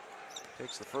Cohen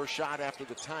takes the first shot after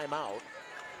the timeout.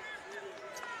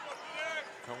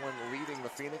 Cohen leading the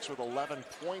Phoenix with 11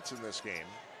 points in this game.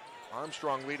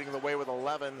 Armstrong leading the way with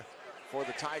 11 for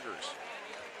the Tigers.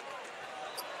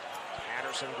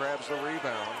 Patterson grabs the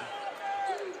rebound.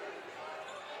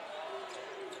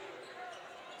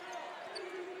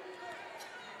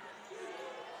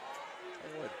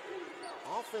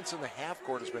 Offense in the half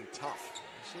court has been tough.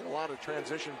 We've seen a lot of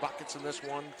transition buckets in this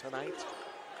one tonight.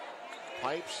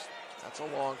 Pipes, that's a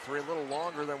long three, a little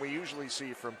longer than we usually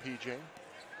see from PJ.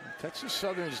 Texas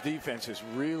Southern's defense has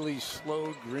really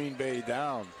slowed Green Bay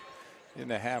down in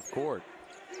the half court.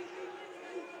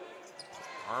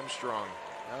 Armstrong,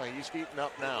 well, he's heating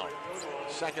up now.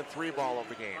 Second three ball of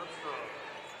the game.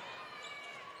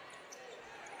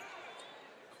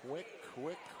 Quick.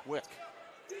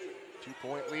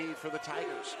 2-point lead for the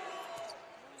Tigers.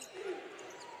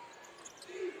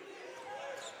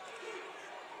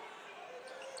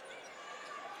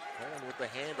 And with the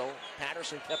handle,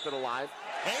 Patterson kept it alive.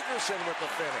 Hankerson with the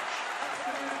finish.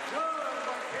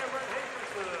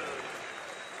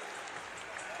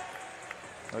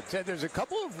 Well, Ted, there's a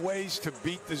couple of ways to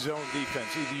beat the zone defense.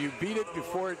 Either you beat it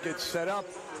before it gets set up,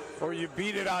 or you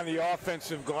beat it on the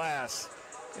offensive glass.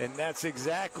 And that's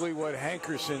exactly what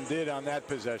Hankerson did on that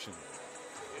possession.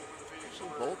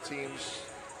 Both teams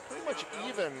pretty much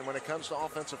even when it comes to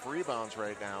offensive rebounds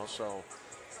right now. So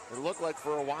it looked like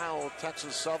for a while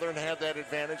Texas Southern had that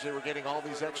advantage. They were getting all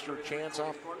these extra chance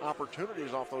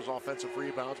opportunities off those offensive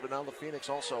rebounds, but now the Phoenix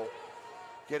also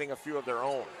getting a few of their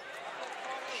own.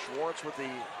 Schwartz with the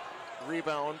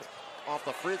rebound off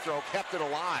the free throw, kept it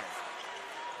alive.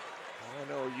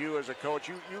 I know you as a coach,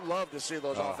 you love to see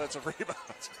those offensive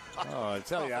rebounds. I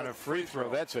tell you, on a free throw,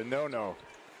 that's a no-no.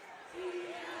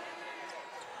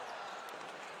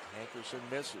 Hankerson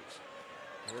misses.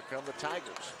 Here come the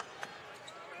Tigers.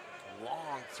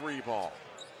 Long three ball.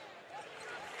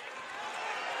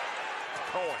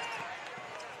 Cohen.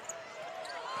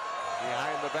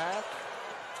 Behind the back.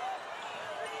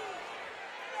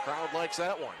 Crowd likes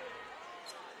that one.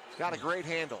 He's got a great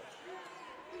handle.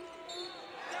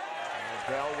 And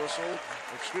Bell whistled.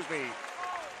 Excuse me,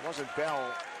 it wasn't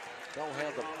Bell. Bell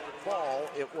had the ball.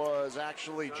 It was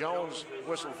actually Jones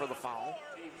whistled for the foul.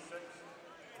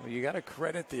 Well, you got to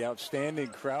credit the outstanding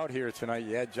crowd here tonight.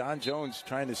 You had John Jones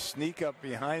trying to sneak up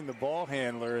behind the ball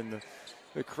handler, and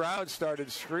the crowd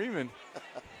started screaming.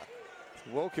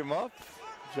 Woke him up.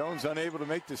 Jones unable to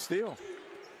make the steal.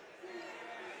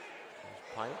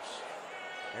 Pipes.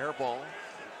 Air ball.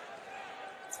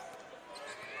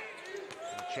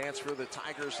 A chance for the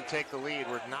Tigers to take the lead.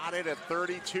 We're knotted at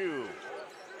 32.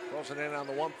 Closing in on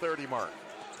the 130 mark.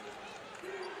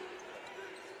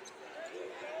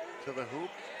 To the hoop.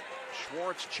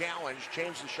 Schwartz challenge,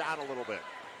 changed the shot a little bit.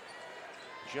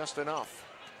 Just enough.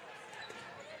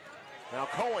 Now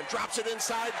Cohen drops it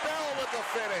inside. Bell with the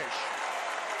finish.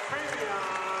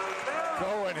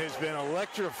 Cohen has been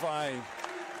electrifying.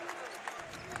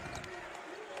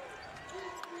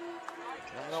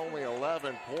 Not only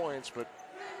 11 points, but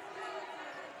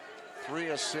 3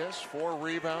 assists, 4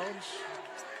 rebounds.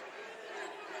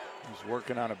 He's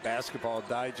working on a Basketball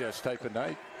Digest type of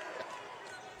night.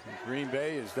 And Green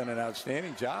Bay has done an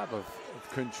outstanding job of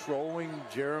controlling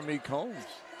Jeremy Combs.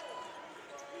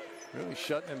 Really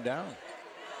shutting him down.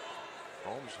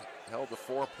 Combs held the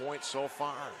 4 points so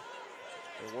far.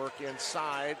 They work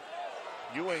inside.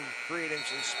 Ewing creating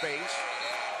some space.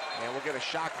 And we'll get a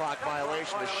shot clock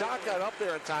violation. The shot got up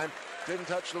there in time, didn't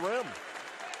touch the rim.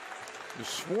 The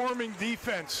swarming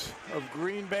defense of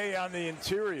Green Bay on the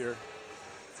interior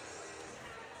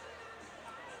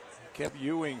kept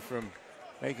Ewing from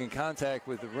making contact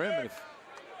with the rim.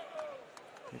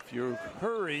 If you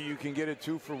hurry, you can get a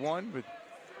 2-for-1, but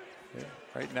yeah,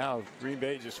 right now Green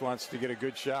Bay just wants to get a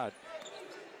good shot.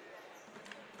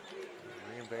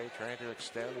 Green Bay trying to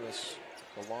extend this,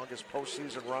 the longest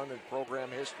postseason run in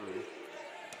program history.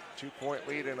 2-point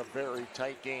lead in a very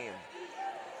tight game.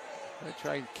 They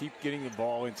try and keep getting the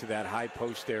ball into that high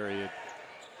post area. It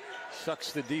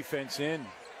sucks the defense in.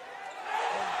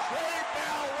 Trey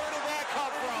Bell, where did that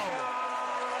come from?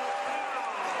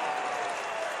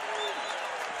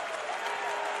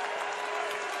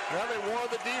 Well, they wore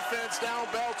the defense down.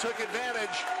 Bell took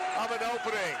advantage of an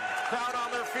opening. Crowd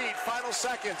on their feet. Final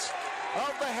seconds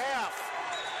of the half.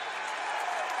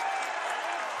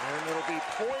 And it'll be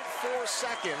 0.4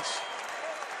 seconds.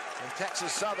 And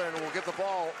Texas Southern will get the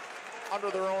ball under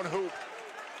their own hoop.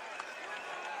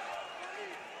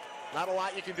 Not a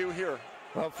lot you can do here.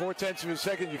 Well, 0.4 of a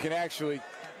second, you can actually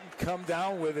come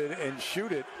down with it and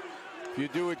shoot it. If you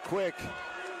do it quick,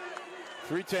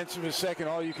 0.3 of a second,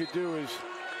 all you could do is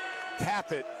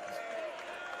tap it.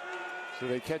 So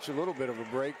they catch a little bit of a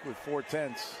break with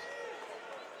 0.4.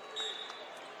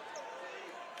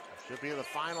 Should be the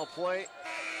final play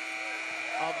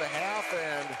of the half,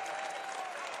 and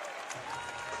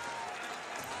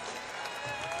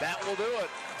that will do it.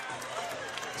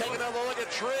 Take another look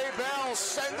at Trey Bell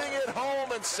sending it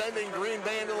home and sending Green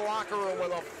Bay into the locker room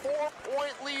with a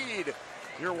 4-point lead.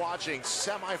 You're watching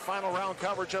semifinal round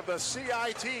coverage of the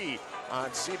CIT on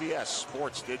CBS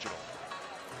Sports Digital.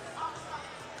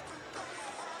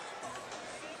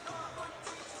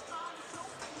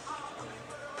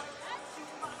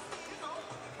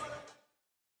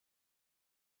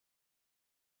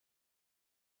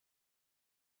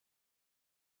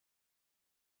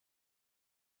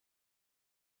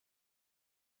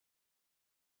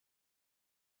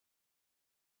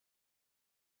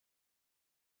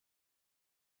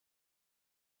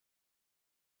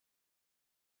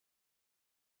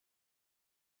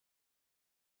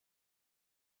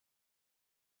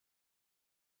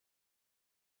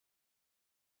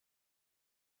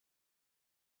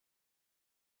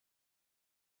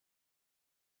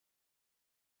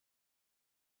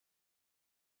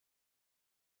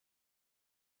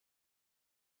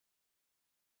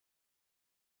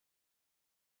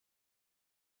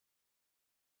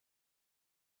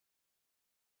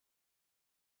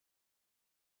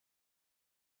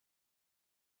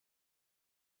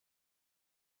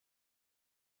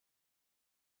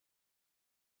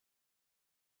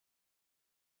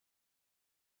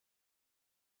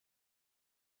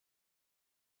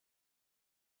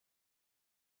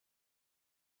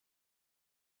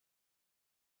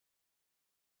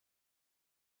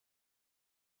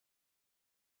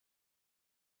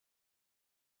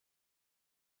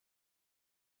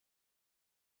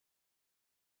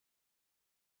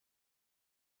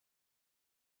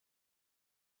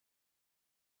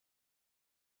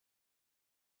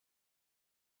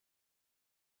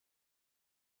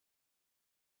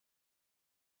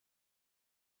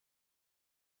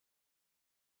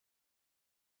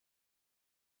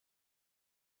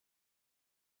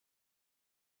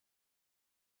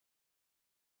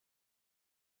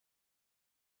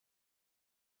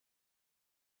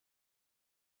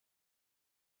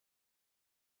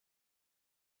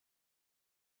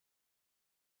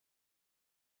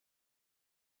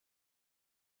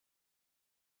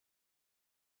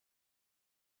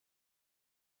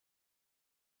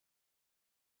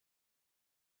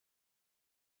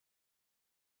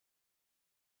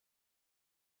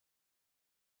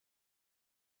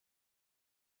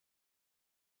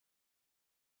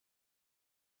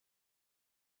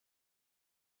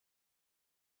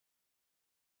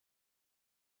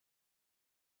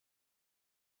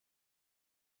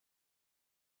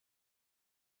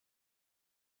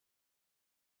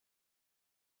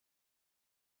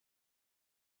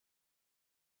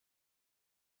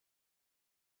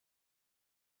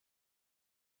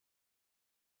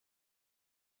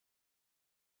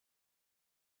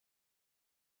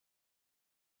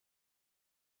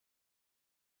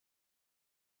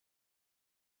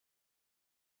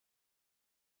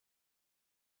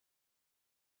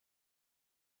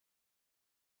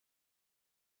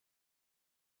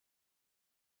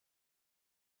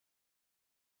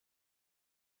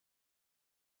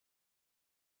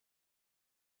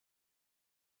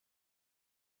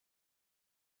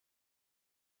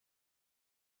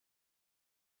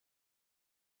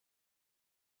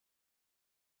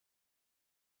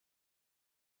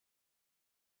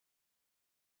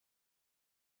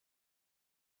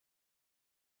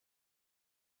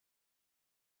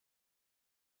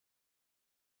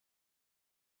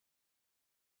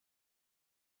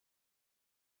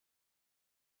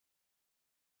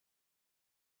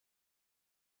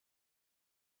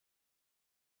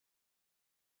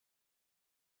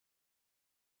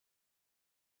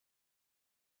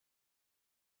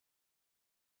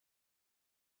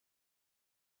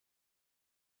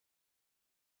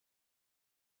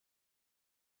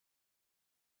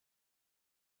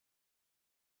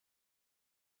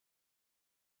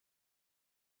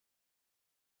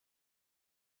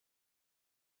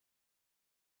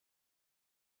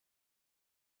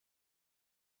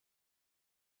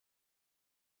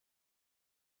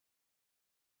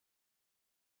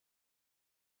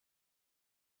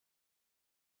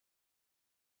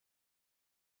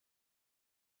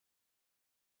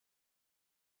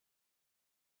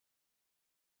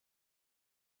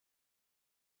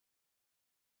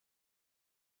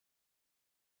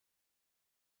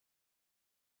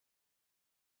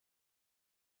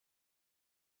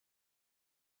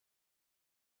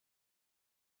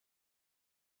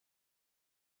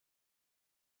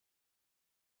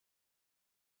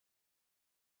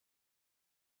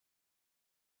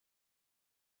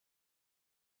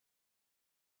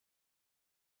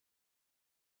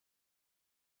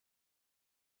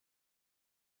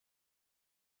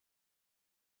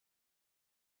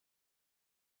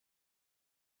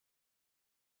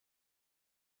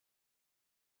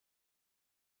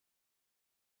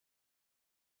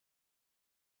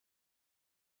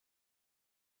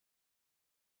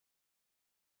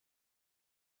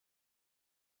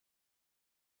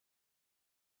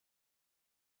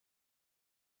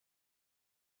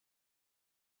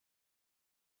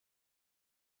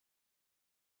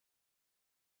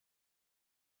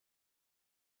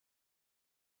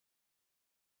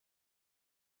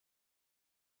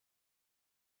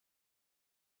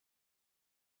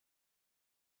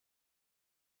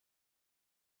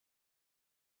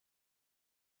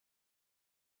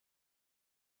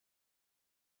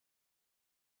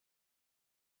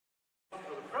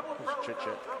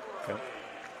 chit-chat. Yep.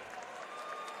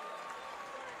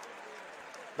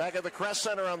 Back at the Crest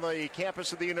Center on the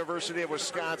campus of the University of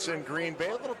Wisconsin, Green Bay.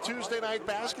 A little Tuesday night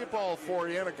basketball for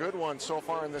you, and a good one so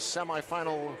far in the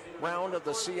semifinal round of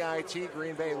the CIT.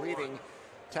 Green Bay leading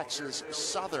Texas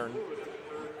Southern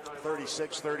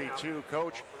 36-32.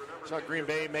 Coach, saw Green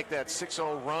Bay make that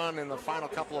 6-0 run in the final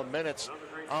couple of minutes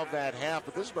of that half,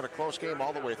 but this has been a close game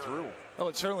all the way through. Oh,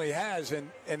 it certainly has,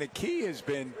 and the key has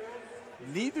been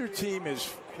neither team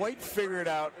has quite figured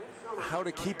out how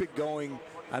to keep it going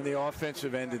on the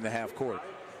offensive end in the half court.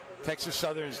 Texas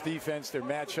Southern's defense, their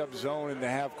matchup zone in the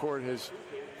half court has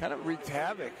kind of wreaked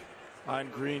havoc on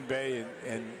Green Bay,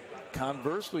 and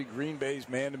conversely, Green Bay's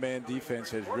man-to-man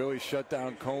defense has really shut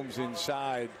down Combs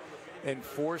inside and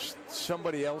forced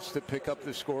somebody else to pick up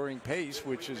the scoring pace,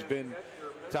 which has been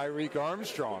Tyreek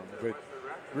Armstrong. But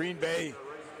Green Bay,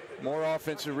 more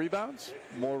offensive rebounds,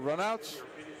 more runouts,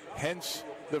 hence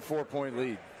the 4-point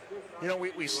lead. You know,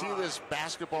 we see this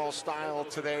basketball style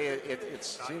today. It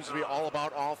seems to be all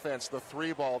about offense, the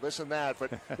three ball, this and that.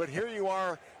 But here you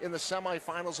are in the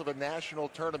semifinals of a national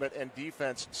tournament, and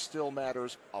defense still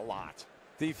matters a lot.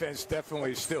 Defense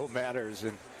definitely still matters,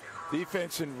 and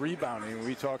defense and rebounding.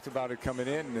 We talked about it coming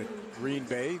in. At Green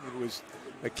Bay, it was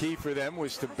a key for them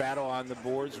was to battle on the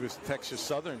boards with Texas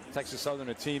Southern. Texas Southern,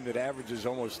 a team that averages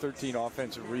almost 13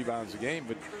 offensive rebounds a game,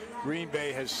 but Green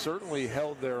Bay has certainly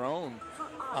held their own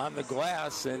on the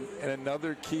glass, and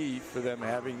another key for them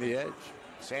having the edge.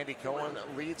 Sandy Cohen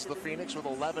leads the Phoenix with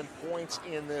 11 points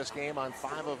in this game on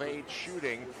 5 of 8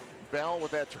 shooting. Bell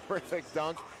with that terrific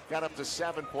dunk got up to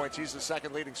 7 points. He's the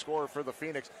second leading scorer for the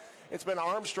Phoenix. It's been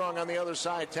Armstrong on the other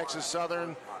side. Texas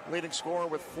Southern leading scorer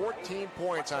with 14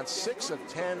 points on 6 of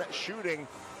 10 shooting.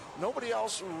 Nobody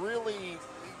else really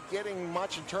getting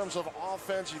much in terms of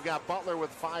offense. You've got Butler with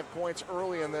 5 points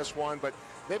early in this one, but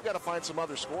they've got to find some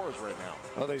other scorers right now.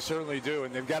 Well, they certainly do,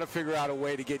 and they've got to figure out a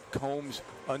way to get Combs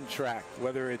untracked,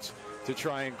 whether it's to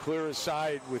try and clear a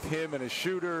side with him and a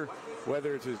shooter,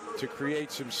 whether to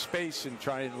create some space and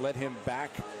try and let him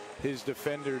back his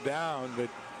defender down. But,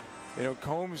 you know,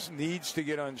 Combs needs to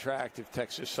get untracked if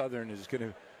Texas Southern is going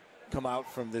to come out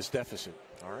from this deficit.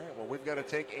 All right, well, we've got to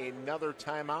take another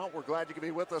timeout. We're glad you could be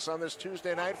with us on this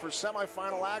Tuesday night for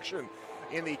semifinal action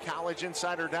in the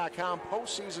CollegeInsider.com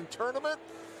postseason tournament.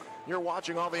 You're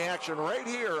watching all the action right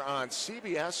here on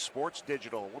CBS Sports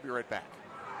Digital. We'll be right back.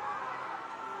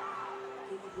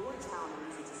 Your town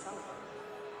needs to celebrate,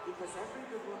 because every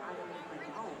Goodwill item you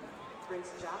bring home brings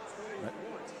jobs and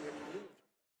more to your community.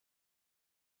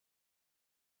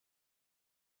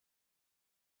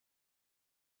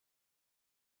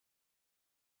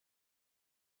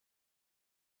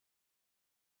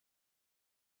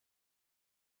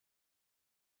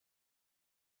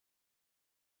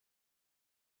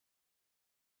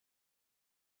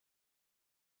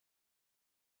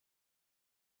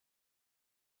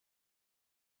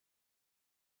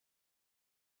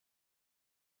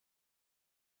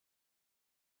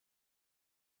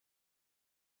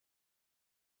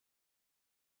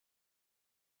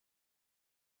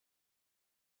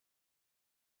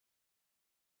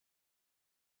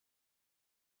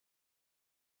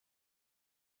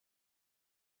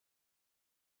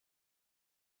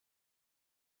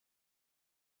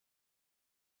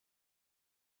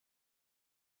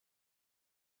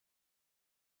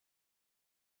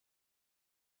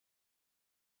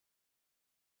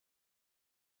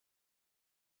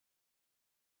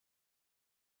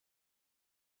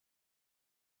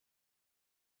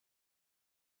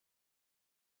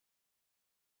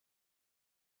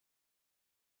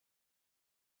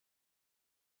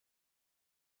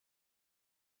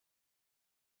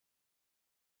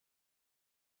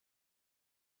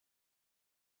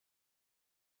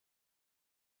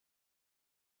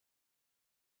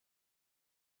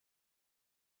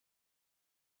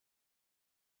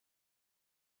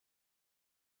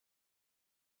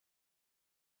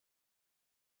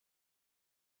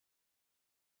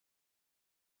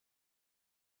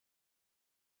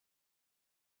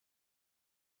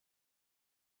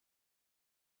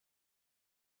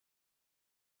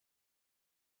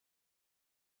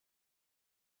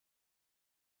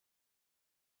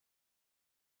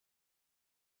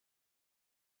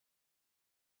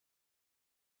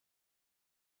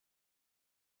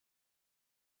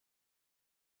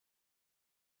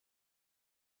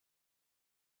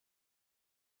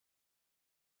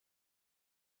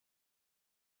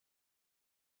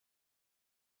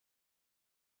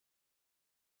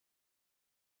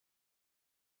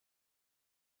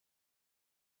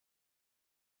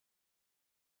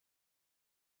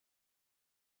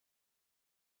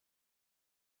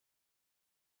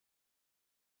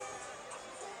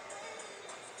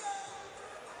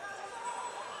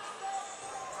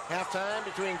 Halftime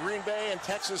between Green Bay and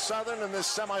Texas Southern in this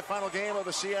semifinal game of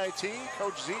the CIT.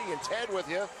 Coach Z and Ted with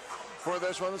you for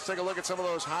this one. Let's take a look at some of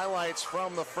those highlights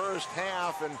from the first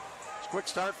half. And it's a quick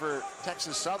start for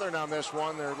Texas Southern on this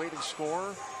one. Their leading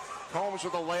scorer, Combs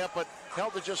with a layup, but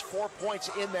held to just 4 points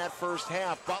in that first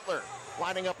half. Butler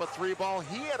lining up a three ball.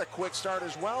 He had a quick start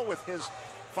as well with his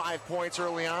 5 points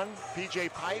early on.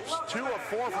 PJ Pipes, 2 of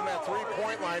 4 from that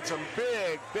three-point line. Some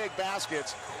big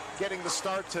baskets getting the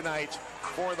start tonight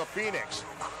for the Phoenix.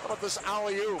 How about this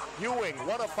alley-oop? Ewing,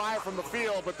 1 of 5 from the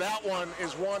field, but that one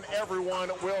is one everyone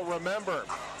will remember.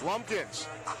 Lumpkins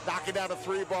knocking down a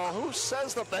three ball. Who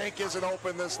says the bank isn't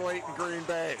open this late in Green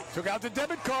Bay? Took out the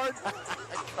debit card.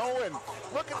 Cohen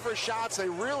looking for shots. They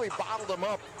really bottled him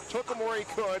up. Took him where he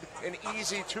could. An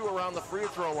easy 2 around the free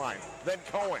throw line. Then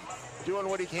Cohen doing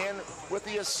what he can with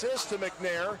the assist to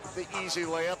McNair, the easy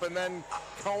layup, and then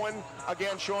Cohen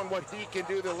again showing what he can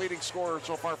do, the leading scorer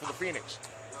so far for the Phoenix.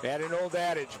 They had an old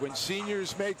adage, when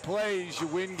seniors make plays, you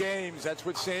win games. That's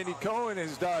what Sandy Cohen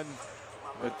has done.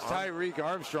 But Tyreek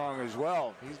Armstrong as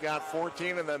well. He's got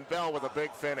 14, and then Bell with a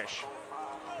big finish.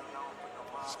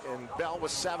 And Bell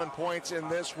with 7 points in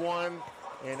this one,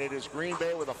 and it is Green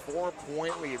Bay with a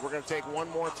 4-point lead. We're going to take one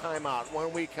more timeout.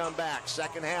 When we come back,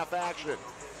 second half action.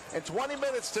 And 20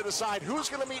 minutes to decide who's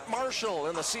going to meet Marshall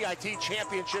in the CIT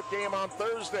championship game on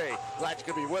Thursday. Glad you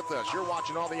could be with us. You're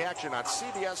watching all the action on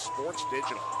CBS Sports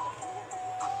Digital.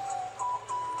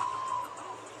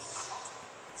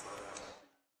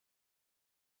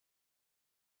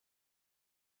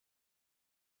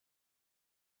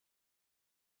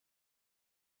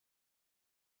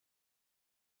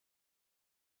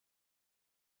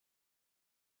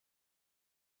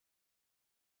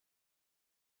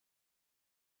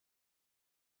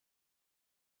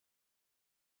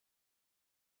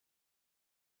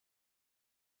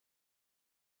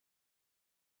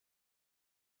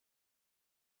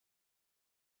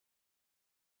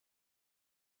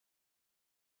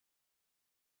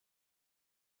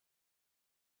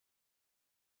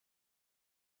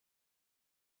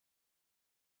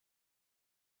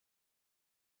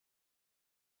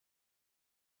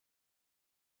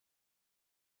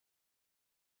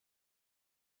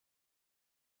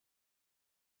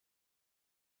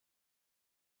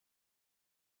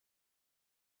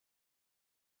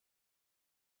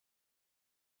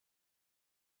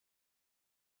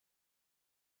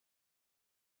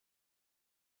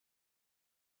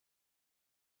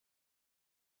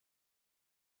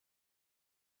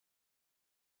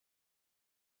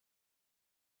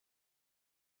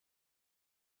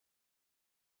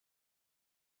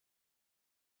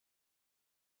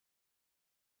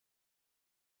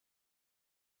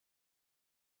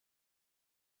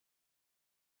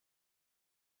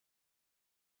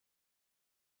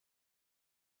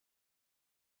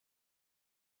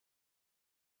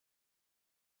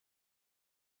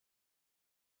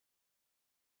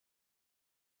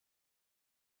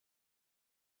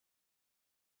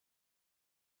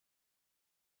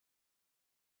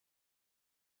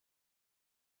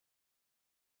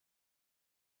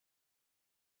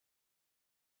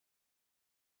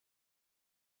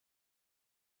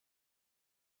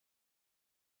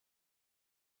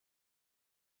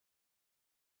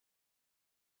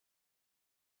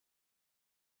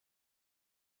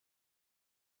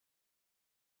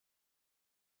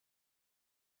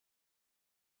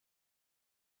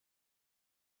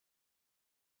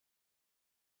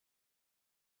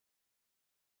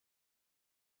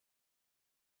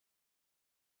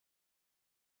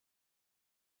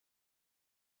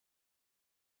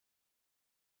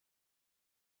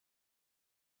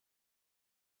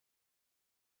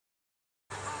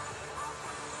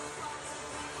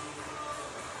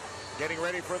 Getting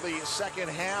ready for the second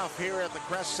half here at the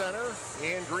Crest Center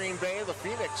in Green Bay. The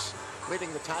Phoenix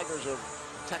leading the Tigers of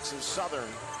Texas Southern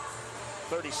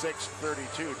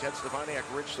 36-32. Ted Stefaniak,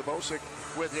 Rich Sabosic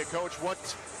with you. Coach, what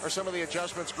are some of the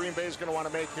adjustments Green Bay is going to want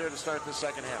to make here to start the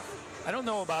second half? I don't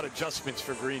know about adjustments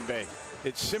for Green Bay.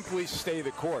 It's simply stay the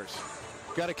course.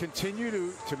 Got to continue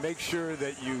to make sure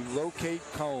that you locate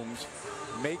Combs,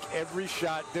 make every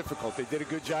shot difficult. They did a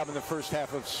good job in the first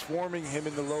half of swarming him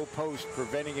in the low post,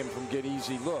 preventing him from getting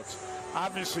easy looks.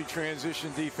 Obviously,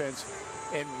 transition defense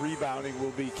and rebounding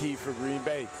will be key for Green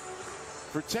Bay.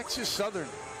 For Texas Southern,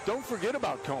 don't forget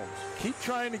about Combs. Keep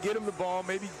trying to get him the ball,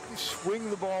 maybe swing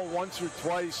the ball once or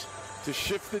twice to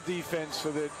shift the defense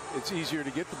so that it's easier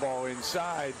to get the ball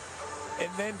inside. And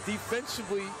then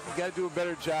defensively, you got to do a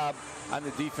better job on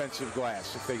the defensive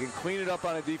glass. If they can clean it up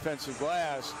on a defensive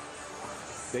glass,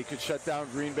 they could shut down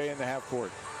Green Bay in the half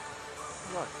court.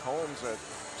 Look, Holmes, a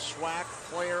SWAC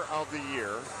Player of the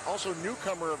Year, also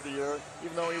Newcomer of the Year,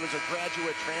 even though he was a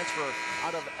graduate transfer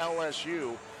out of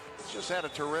LSU. He's just had a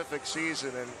terrific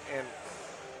season, and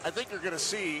I think you're going to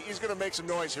see he's going to make some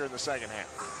noise here in the second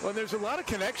half. Well, there's a lot of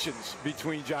connections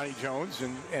between Johnny Jones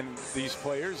and these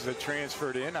players that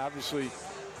transferred in. Obviously,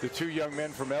 the two young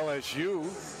men from LSU,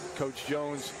 Coach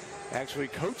Jones actually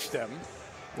coached them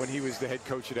when he was the head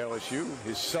coach at LSU.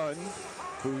 His son,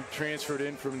 who transferred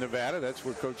in from Nevada, that's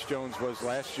where Coach Jones was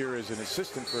last year as an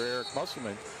assistant for Eric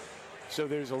Musselman. So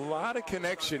there's a lot of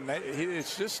connection.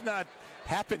 It's just not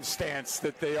happenstance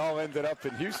that they all ended up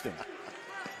in Houston.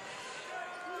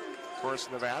 Of course,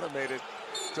 Nevada made it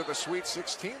to the Sweet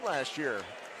 16 last year.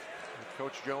 With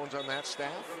Coach Jones on that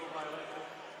staff.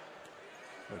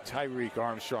 Well, Tyreek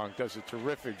Armstrong does a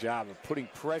terrific job of putting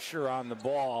pressure on the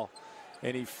ball,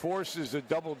 and he forces a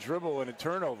double dribble and a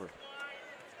turnover.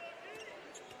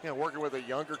 Yeah, working with the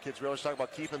younger kids, we always talk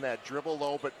about keeping that dribble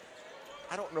low, but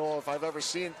I don't know if I've ever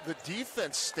seen the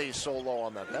defense stay so low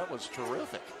on that. That was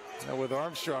terrific. Now with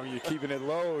Armstrong, you're keeping it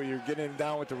low, you're getting it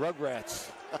down with the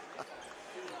Rugrats.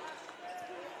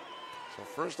 So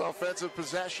first offensive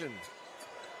possession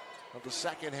of the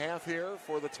second half here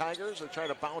for the Tigers. They try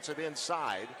to bounce it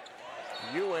inside.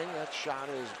 Ewing, that shot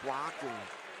is blocked, and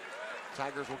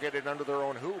Tigers will get it under their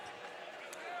own hoop.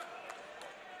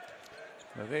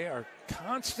 Now they are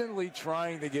constantly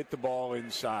trying to get the ball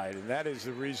inside, and that is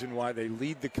the reason why they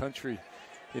lead the country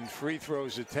in free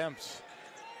throws attempts.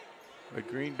 But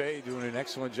Green Bay doing an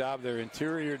excellent job. Their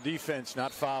interior defense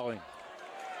not fouling.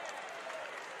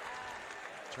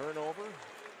 Turnover.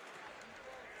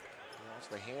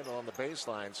 Lost the handle on the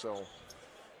baseline, so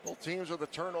both teams with a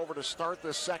turnover to start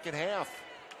the second half.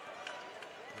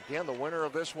 Again, the winner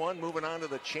of this one moving on to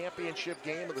the championship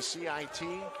game of the CIT,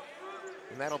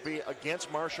 and that'll be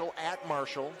against Marshall at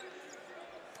Marshall.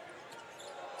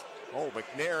 Oh,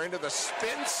 McNair into the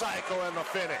spin cycle and the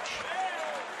finish.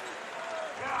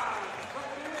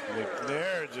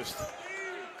 McNair just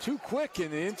too quick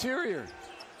in the interior.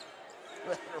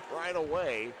 Right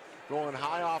away, going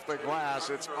high off the glass,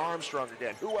 it's Armstrong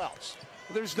again. Who else?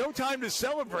 There's no time to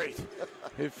celebrate.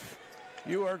 If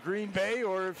you are Green Bay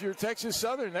or if you're Texas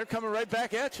Southern, they're coming right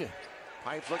back at you.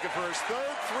 Pipes looking for his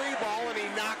third three ball, and he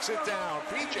knocks it down.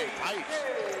 PJ Pipes.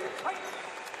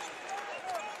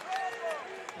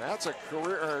 That's a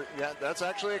career, that's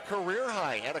actually a career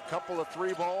high. Had a couple of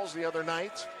three balls the other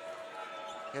night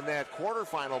in that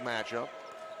quarterfinal matchup.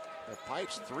 The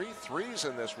Pipes 3 threes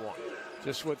in this one.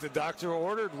 Just what the doctor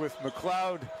ordered with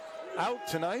McLeod out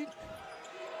tonight.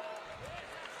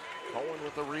 Cohen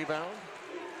with the rebound.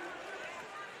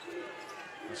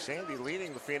 Sandy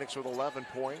leading the Phoenix with 11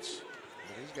 points.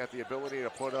 And he's got the ability to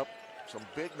put up some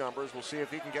big numbers. We'll see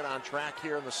if he can get on track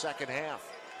here in the second half.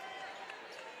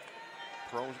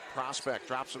 Prospect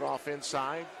drops it off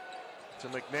inside to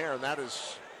McNair, and that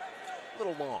is a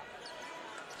little long.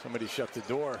 Somebody shut the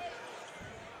door.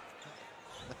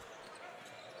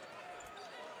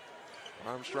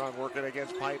 Armstrong working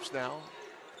against Pipes now.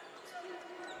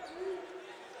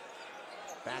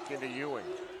 Back into Ewing.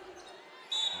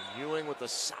 And Ewing with the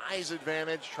size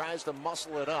advantage tries to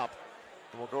muscle it up,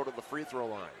 and will go to the free throw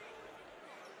line.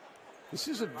 This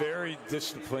is a very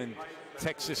disciplined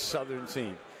Texas Southern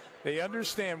team. They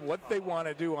understand what they want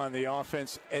to do on the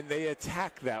offense, and they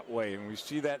attack that way. And we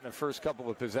see that in the first couple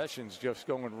of possessions, just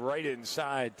going right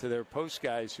inside to their post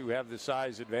guys who have the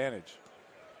size advantage.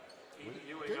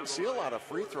 We didn't see a lot of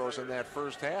free throws in that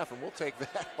first half, and we'll take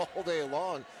that all day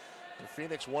long. The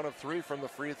Phoenix 1 of 3 from the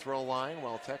free throw line,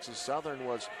 while Texas Southern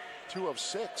was 2 of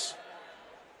 6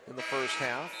 in the first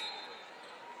half.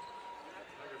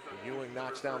 Ewing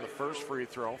knocks down the first free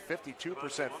throw,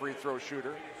 52% free throw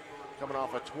shooter, coming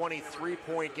off a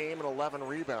 23-point game and 11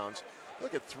 rebounds.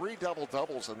 Look at 3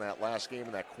 double-doubles in that last game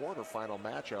in that quarterfinal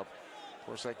matchup. Of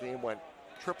course, that game went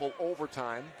triple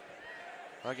overtime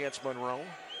against Monroe.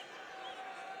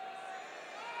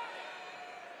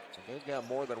 They've got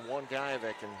more than one guy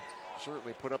that can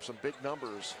certainly put up some big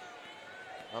numbers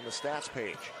on the stats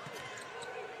page.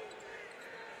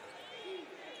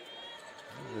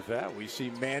 With that, we see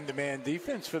man-to-man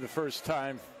defense for the first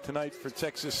time tonight for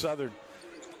Texas Southern.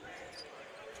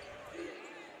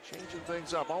 Changing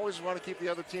things up. Always want to keep the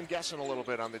other team guessing a little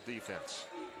bit on the defense.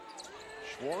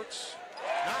 Schwartz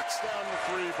knocks down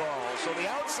the 3 ball. So the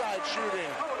outside shooting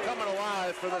coming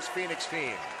alive for this Phoenix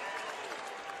team.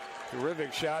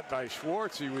 Terrific shot by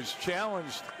Schwartz. He was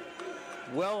challenged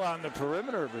well on the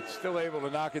perimeter, but still able to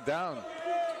knock it down.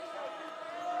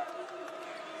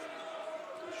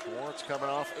 Schwartz coming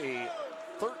off a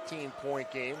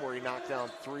 13-point game where he knocked down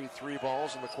 3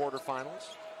 balls in the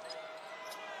quarterfinals.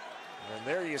 And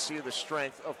there you see the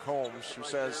strength of Combs, who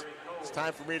says, it's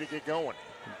time for me to get going.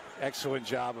 Excellent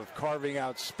job of carving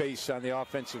out space on the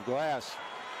offensive glass.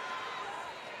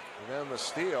 And then the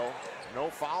steal. No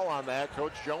foul on that.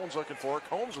 Coach Jones looking for it.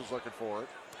 Combs was looking for it.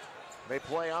 They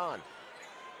play on.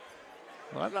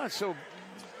 Well, I'm not so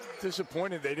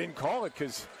disappointed they didn't call it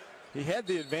because he had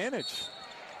the advantage.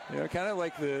 You know, kind of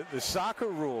like the soccer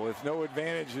rule. If no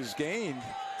advantage is gained.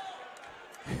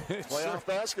 Playoff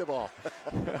basketball.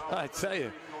 I tell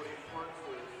you.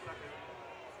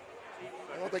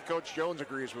 I don't think Coach Jones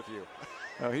agrees with you.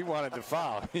 No, he wanted to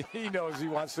foul. He knows he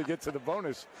wants to get to the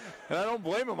bonus. And I don't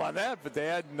blame him on that, but they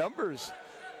had numbers.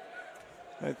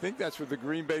 I think that's what the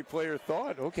Green Bay player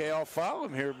thought. Okay, I'll foul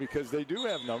him here because they do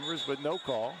have numbers, but no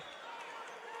call.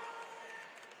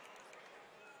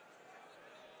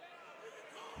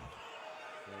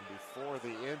 And before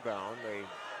the inbound, they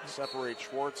separate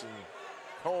Schwartz and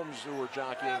Combs, who were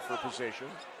jockeying for position.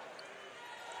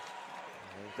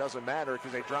 It doesn't matter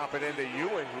because they drop it into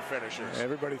Ewing, who finishes.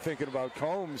 Everybody thinking about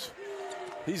Combs.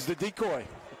 He's the decoy.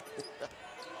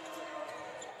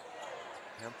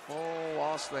 Hemphill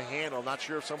lost the handle. Not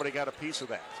sure if somebody got a piece of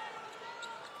that.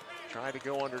 Tried to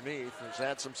go underneath. He's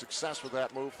had some success with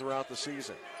that move throughout the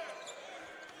season.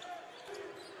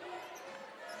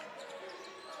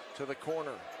 To the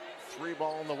corner. 3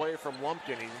 ball on the way from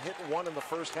Lumpkin. He hit 1 in the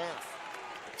first half.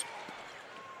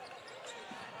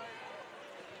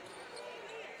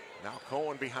 Now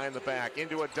Cohen behind the back,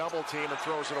 into a double team and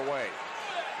throws it away.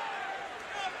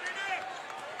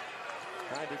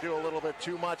 Tried to do a little bit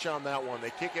too much on that one. They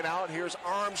kick it out. Here's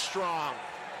Armstrong.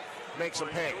 Makes him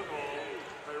pay.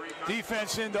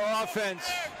 Defense into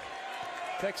offense.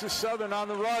 Texas Southern on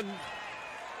the run.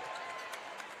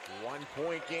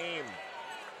 1-point game.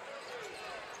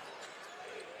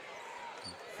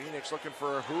 Phoenix looking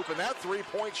for a hoop, and that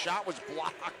 3-point shot was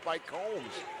blocked by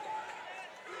Combs.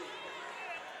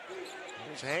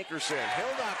 Here's Hankerson.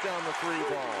 He'll knock down the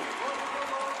 3-ball.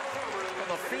 And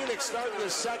the Phoenix start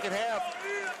this second half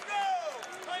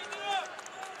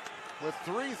with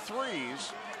 3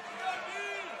 threes.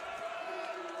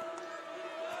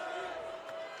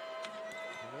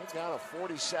 And they've got a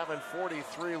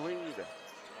 47-43 lead.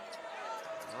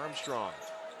 Armstrong.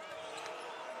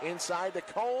 Inside to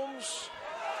Combs.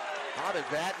 How did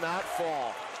that not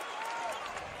fall?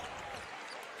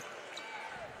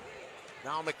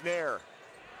 Now McNair.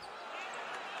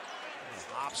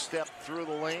 Hop step through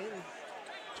the lane.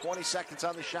 20 seconds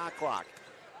on the shot clock.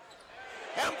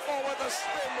 Hemphill with a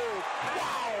spin move.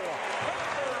 Wow!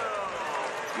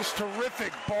 Just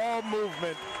terrific ball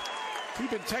movement.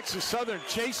 Keeping Texas Southern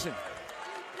chasing.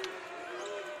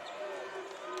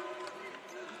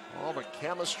 Oh, but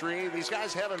chemistry. These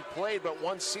guys haven't played but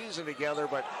 1 season together,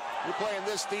 but you're playing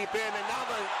this deep in, and now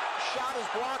the shot is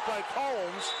blocked by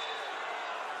Combs.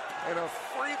 And a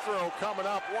free throw coming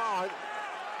up. Wow,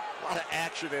 a lot of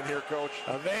action in here, Coach.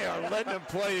 They are letting them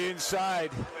play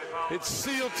inside. It's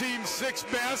SEAL Team 6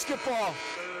 basketball.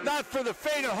 Not for the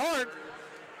faint of heart.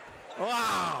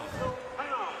 Wow.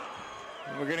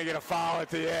 We're going to get a foul at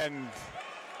the end.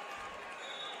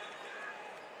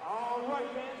 All right,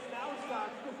 fans, now it's time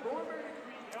for the Thornberry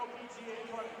Creek LPGA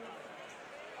tournament.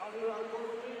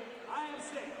 I am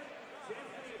safe. Chance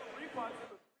to get 3 punts.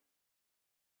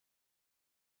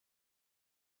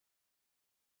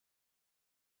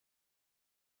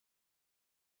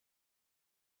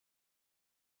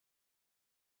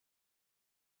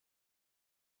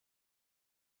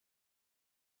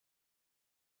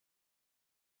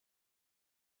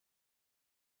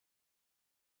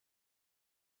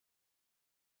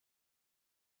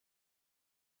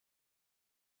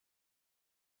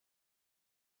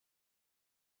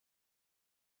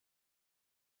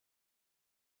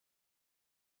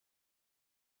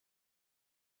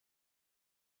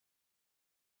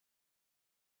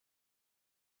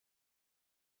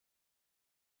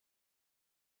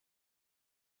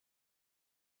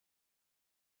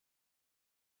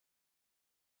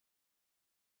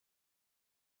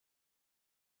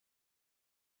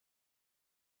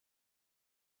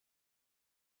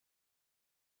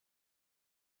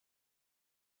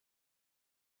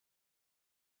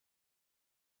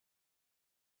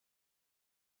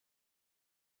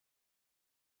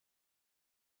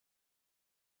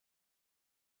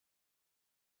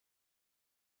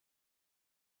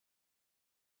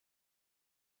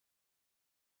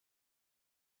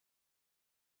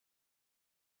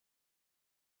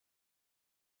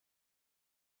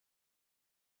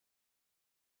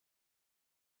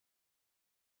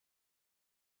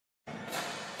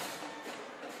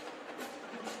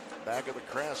 back of the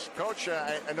crest. Coach,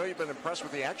 I know you've been impressed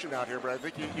with the action out here, but I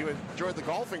think you enjoyed the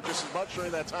golfing just as much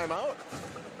during that timeout.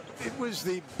 It was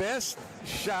the best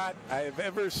shot I have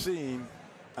ever seen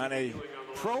on a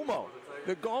promo.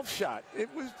 The golf shot. It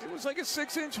was like a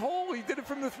 6-inch hole. He did it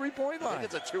from the 3-point line. I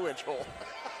think it's a 2-inch hole.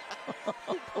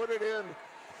 He put it in.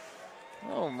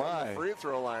 Oh my! The free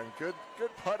throw line. Good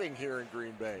putting here in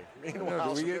Green Bay.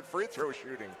 Meanwhile, we get free throw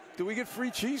shooting. Do we get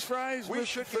free cheese fries? We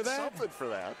should get something for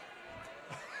that.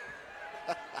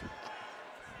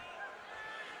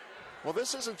 Well,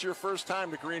 this isn't your first time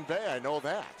to Green Bay. I know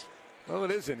that. Well, it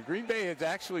isn't. Green Bay has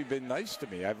actually been nice to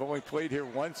me. I've only played here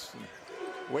once,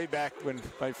 way back when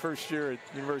my first year at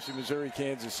University of Missouri,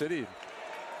 Kansas City.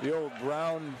 The old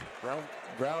Brown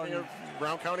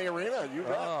County Arena. You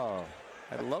bet. Oh,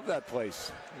 I love that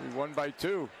place. We won by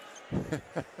 2.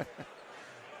 Of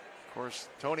course,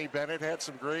 Tony Bennett had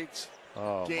some great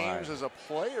games as a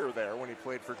player there when he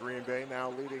played for Green Bay,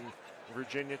 now leading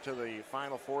Virginia to the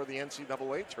Final Four of the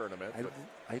NCAA tournament.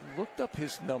 I looked up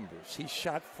his numbers. He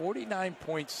shot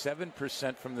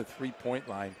 49.7% from the 3-point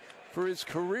line for his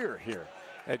career here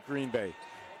at Green Bay.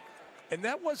 And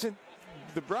that wasn't,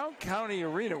 the Brown County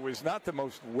Arena was not the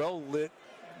most well-lit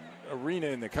arena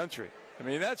in the country. I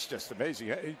mean, that's just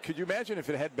amazing. Could you imagine if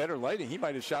it had better lighting? He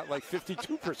might have shot like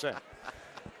 52%.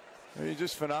 I mean,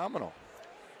 just phenomenal.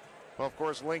 Well, of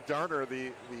course, Link Darner,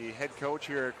 the head coach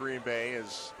here at Green Bay,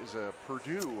 is a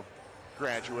Purdue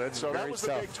graduate. So that was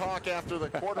the big talk after the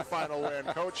quarterfinal win.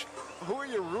 Coach, who are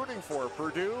you rooting for,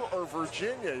 Purdue or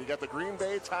Virginia? You got the Green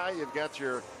Bay tie. You've got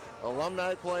your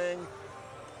alumni playing.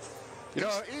 You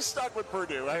know, he's stuck with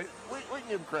Purdue. We can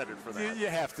give him credit for that. You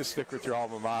have to stick with your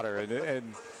alma mater.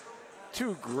 And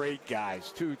two great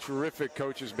guys, two terrific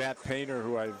coaches, Matt Painter,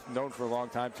 who I've known for a long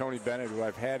time, Tony Bennett, who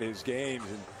I've had his games,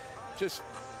 and just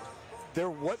they're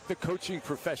what the coaching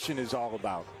profession is all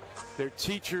about. They're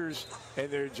teachers, and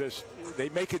they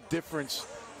make a difference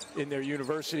in their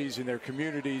universities, in their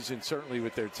communities, and certainly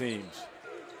with their teams.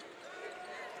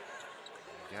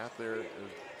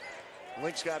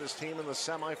 Link's got his team in the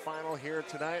semifinal here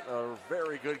tonight. A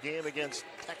very good game against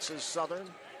Texas Southern.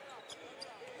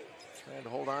 Trying to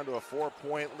hold on to a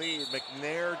 4-point lead.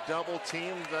 McNair double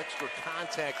teamed, extra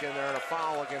contact in there, and a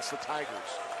foul against the Tigers.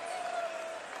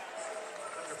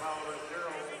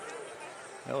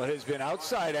 Well, it has been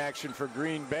outside action for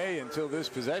Green Bay until this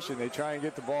possession. They try and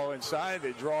get the ball inside.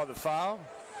 They draw the foul.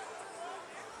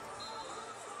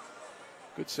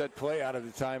 Good set play out of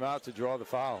the timeout to draw the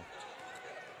foul.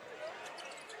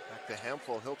 Back to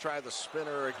Hemphill. He'll try the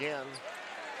spinner again.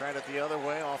 Tried it the other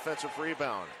way. Offensive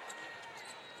rebound.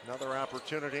 Another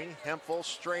opportunity. Hemphill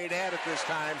straight at it this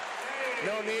time.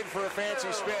 No need for a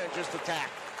fancy spin. Just attack.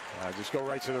 Just go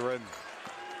right to the rim.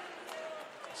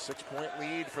 6-point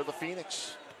lead for the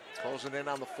Phoenix. Closing in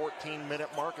on the 14-minute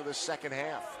mark of the second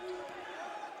half.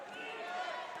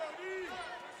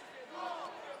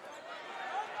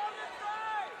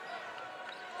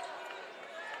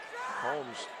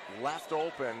 Holmes left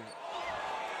open.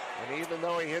 And even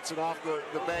though he hits it off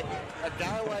the bank, a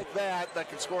guy like that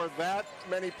can score that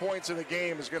many points in a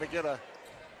game is going to get a...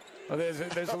 Well,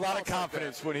 there's a lot of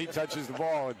confidence when he touches the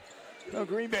ball. And,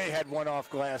 Green Bay had one off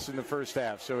glass in the first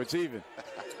half, so it's even.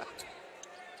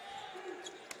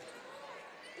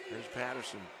 Here's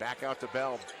Patterson. Back out to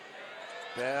Bell.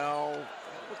 Bell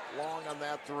long on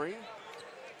that three.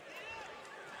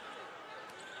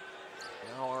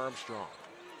 Now Armstrong.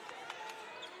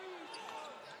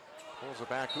 Pulls it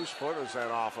back. Whose foot is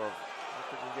that off of?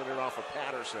 If we can get it off of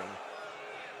Patterson.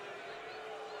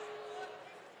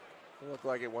 It looked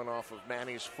like it went off of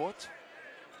Manny's foot.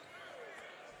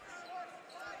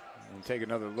 And take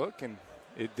another look, and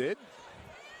it did.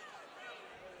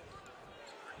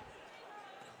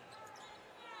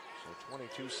 So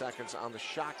 22 seconds on the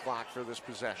shot clock for this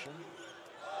possession.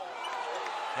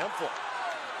 Hemphill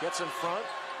gets in front.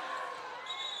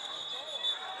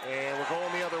 And we're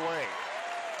going the other way.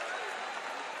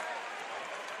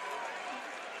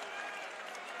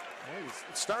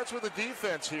 It starts with the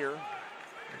defense here.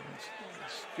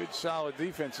 It's good, solid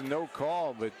defense and no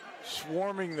call, but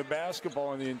swarming the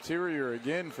basketball in the interior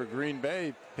again for Green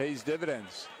Bay pays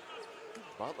dividends.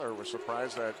 Butler was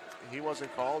surprised that he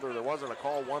wasn't called, or there wasn't a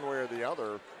call one way or the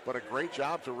other, but a great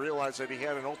job to realize that he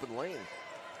had an open lane.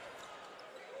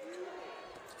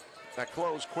 That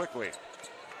closed quickly.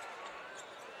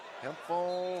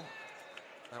 Hemphill,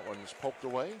 that one's poked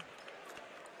away.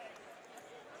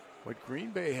 What Green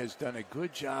Bay has done a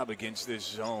good job against this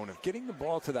zone of getting the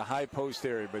ball to the high post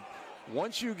area, but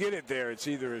once you get it there, it's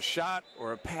either a shot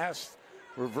or a pass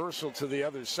reversal to the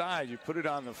other side. You put it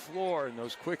on the floor, and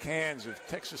those quick hands of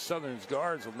Texas Southern's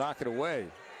guards will knock it away.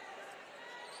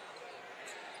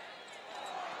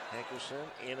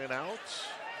 Hankerson in and out.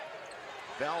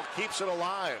 Bell keeps it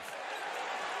alive.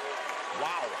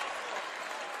 Wow.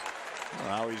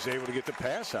 Now he's able to get the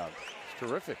pass out. It's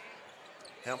terrific.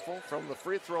 Hemphill from the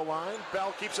free throw line.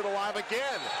 Bell keeps it alive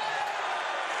again.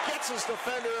 Gets his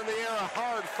defender in the air, a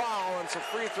hard foul, and some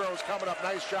free throws coming up.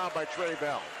 Nice job by Trey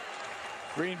Bell.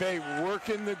 Green Bay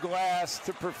working the glass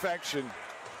to perfection.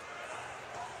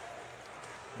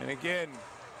 And again,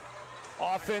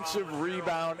 offensive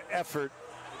rebound effort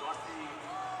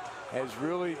has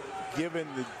really given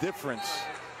the difference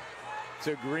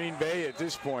to Green Bay at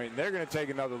this point. They're going to take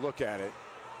another look at it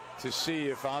to see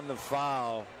if on the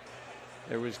foul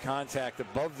there was contact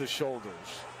above the shoulders.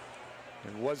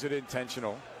 And was it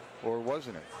intentional or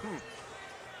wasn't it?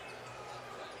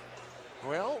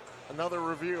 Well, another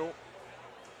review.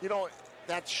 You know,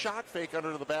 that shot fake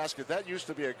under the basket, that used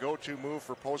to be a go-to move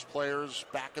for post players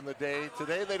back in the day.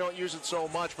 Today they don't use it so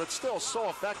much, but still so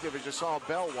effective, as you saw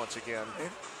Bell once again.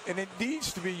 And it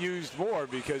needs to be used more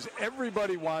because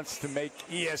everybody wants to make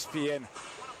ESPN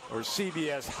or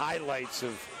CBS highlights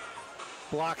of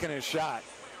blocking a shot.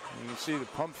 You can see the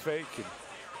pump fake.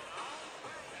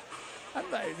 And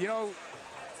you know,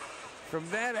 from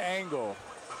that angle,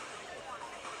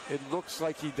 it looks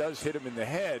like he does hit him in the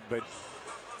head, but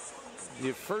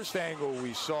the first angle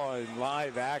we saw in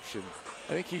live action,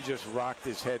 I think he just rocked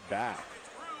his head back.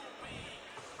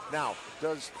 Now,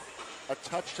 does a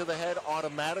touch to the head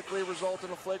automatically result in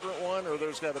a flagrant one, or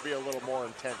there's got to be a little more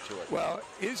intent to it? Well,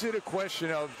 is it a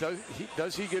question of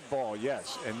does he get ball?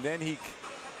 Yes. And then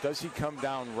does he come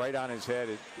down right on his head?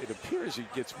 It appears he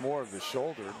gets more of the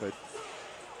shoulder, but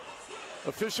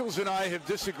officials and I have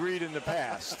disagreed in the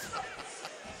past.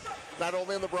 Not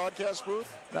only in the broadcast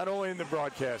booth? Not only in the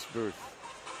broadcast booth.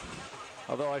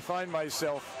 Although I find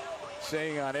myself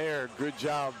saying on air, good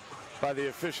job by the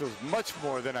officials, much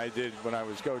more than I did when I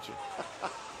was coaching.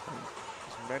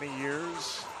 Many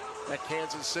years at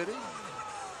Kansas City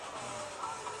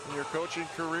in your coaching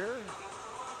career.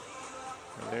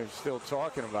 And they're still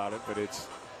talking about it, but and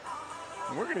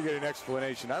we're going to get an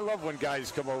explanation. I love when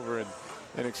guys come over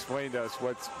and explain to us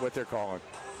what they're calling.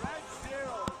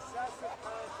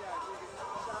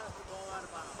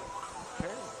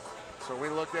 So we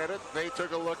looked at it, they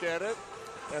took a look at it,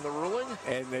 and the ruling?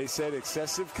 And they said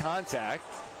excessive contact.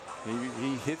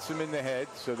 He hits him in the head,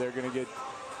 so they're going to get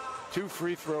 2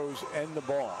 free throws and the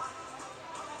ball.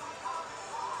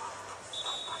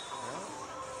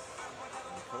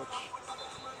 Well,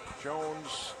 Coach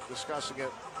Jones discussing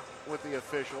it with the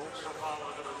officials.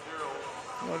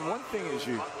 You know, and one thing is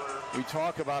we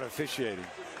talk about officiating.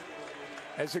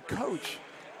 As a coach,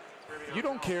 you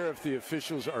don't care if the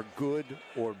officials are good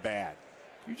or bad.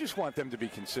 You just want them to be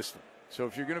consistent. So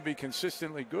if you're going to be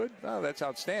consistently good, well, that's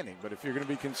outstanding. But if you're going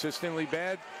to be consistently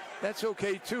bad, that's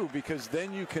okay too, because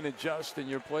then you can adjust and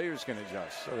your players can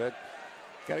adjust. So that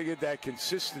got to get that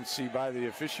consistency by the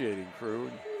officiating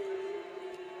crew.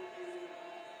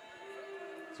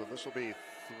 So this will be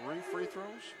 3 free throws?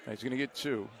 He's going to get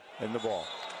 2 and the ball.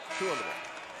 2 on the ball.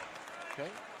 Okay.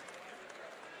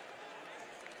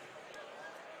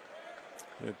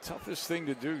 The toughest thing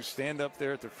to do, stand up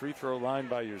there at the free throw line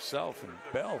by yourself. And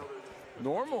Bell,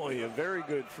 normally a very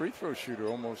good free throw shooter,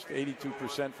 almost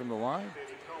 82% from the line.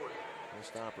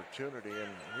 Missed opportunity, and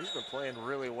he's been playing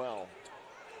really well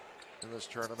in this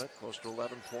tournament. Close to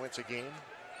 11 points a game.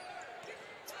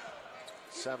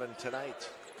 7 tonight.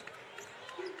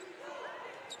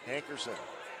 Hankerson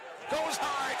goes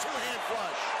high, 2-hand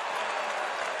flush.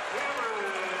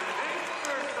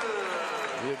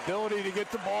 The ability to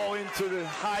get the ball into the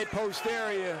high post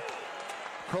area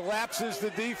collapses the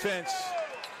defense,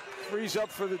 frees up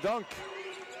for the dunk.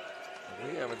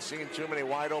 We haven't seen too many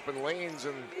wide open lanes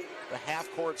in the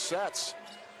half-court sets.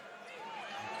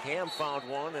 Cam found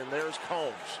one, and there's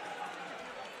Combs.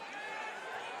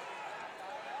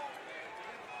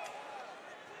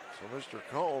 So Mr.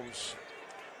 Combs,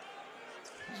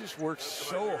 he just works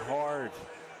so hard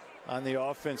on the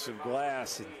offensive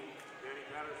glass. And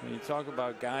when you talk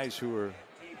about guys who are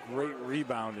great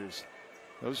rebounders,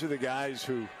 those are the guys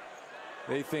who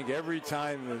they think every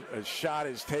time a shot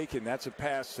is taken, that's a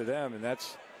pass to them, and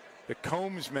that's the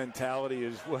Combs mentality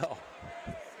as well.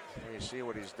 You see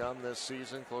what he's done this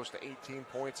season, close to 18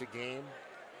 points a game,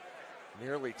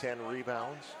 nearly 10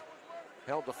 rebounds.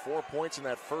 Held to 4 points in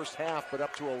that first half, but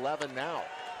up to 11 now.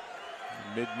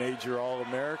 Mid-major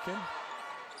All-American.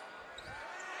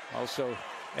 Also,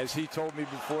 as he told me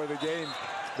before the game,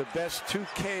 the best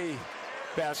 2K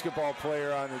basketball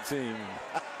player on the team.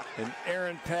 An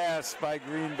errant pass by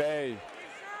Green Bay.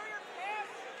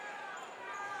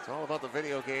 It's all about the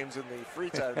video games in the free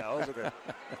time now, isn't it?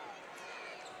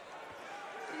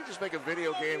 just make a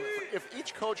video game? If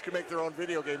each coach could make their own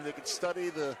video game, they could study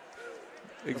the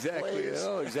exactly. plays.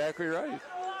 Oh, exactly right.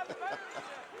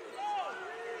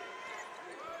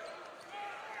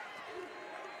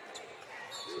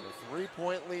 So a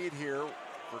 3-point lead here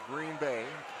for Green Bay.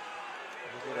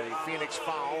 We get a Phoenix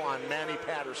foul on Manny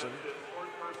Patterson.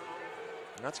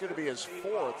 And that's going to be his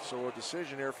 4th, so a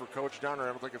decision here for Coach Dunner. I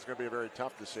don't think it's going to be a very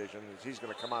tough decision, as he's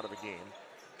going to come out of the game.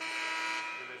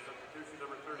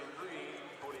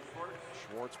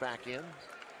 Schwartz back in.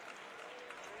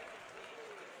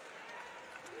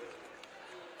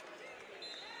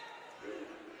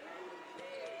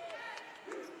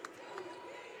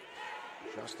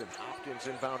 Justin Hopkins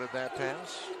inbounded that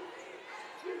pass.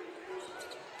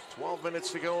 12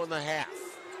 minutes to go in the half.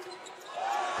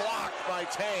 Blocked by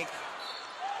Tank.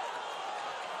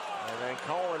 And then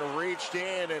Cohen reached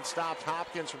in and stopped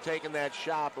Hopkins from taking that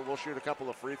shot, but we'll shoot a couple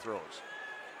of free throws.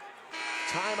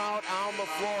 Timeout on the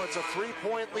floor. It's a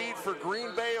 3-point lead for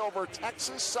Green Bay over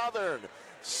Texas Southern.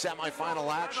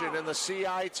 Semifinal action in the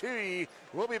CIT.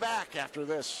 We'll be back after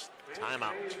this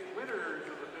timeout. Winners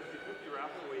of the 50-50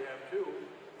 raffle, we have 2,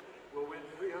 will win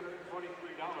 $323.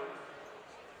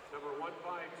 Number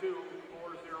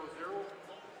 152400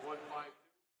 152.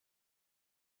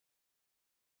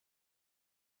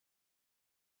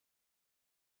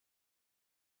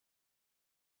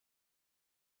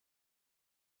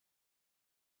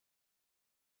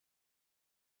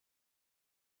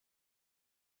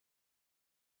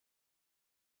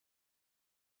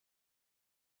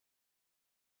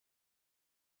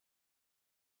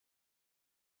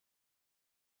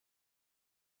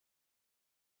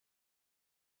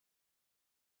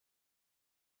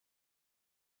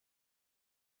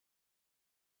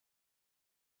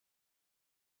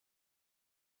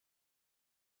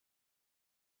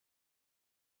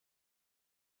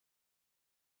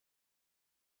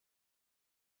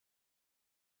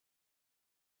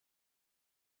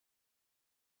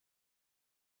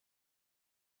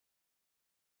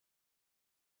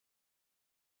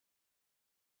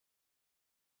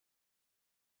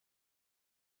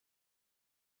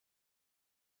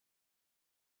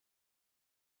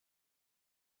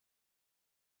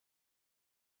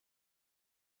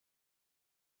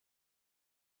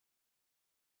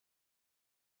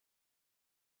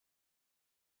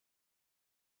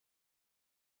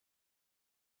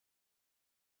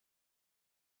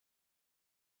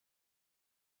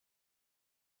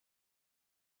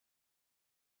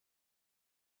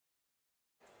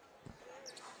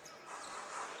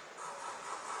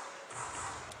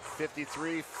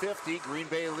 .53-50. Green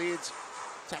Bay leads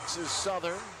Texas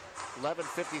Southern.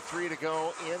 11:53 to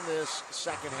go in this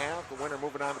second half. The winner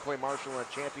moving on to play Marshall in a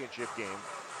championship game.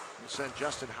 We'll send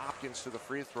Justin Hopkins to the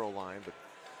free throw line. But,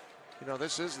 you know,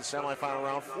 this is the semifinal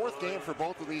round. 4th game for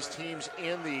both of these teams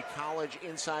in the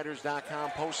collegeinsiders.com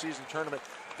postseason tournament.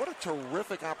 What a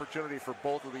terrific opportunity for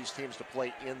both of these teams to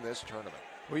play in this tournament.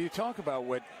 Well, you talk about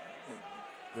what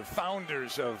the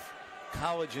founders of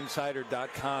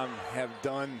collegeinsider.com have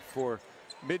done for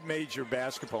mid-major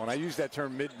basketball, and I use that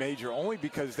term mid-major only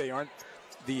because they aren't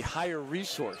the higher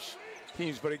resource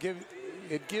teams, but it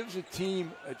gives a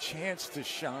team a chance to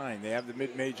shine. They have the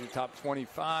mid-major top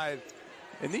 25,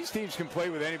 and these teams can play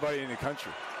with anybody in the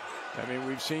country. I mean,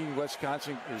 we've seen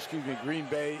Green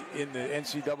Bay in the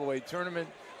NCAA tournament,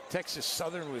 Texas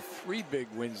Southern with 3 big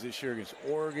wins this year against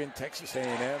Oregon, Texas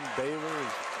A&M, Baylor.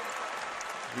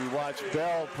 We watch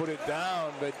Bell put it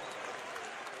down, but,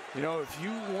 you know, if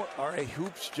you are a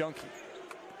hoops junkie,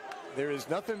 there is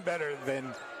nothing better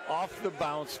than Off the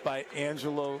Bounce by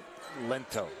Angelo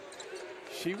Lento.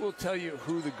 She will tell you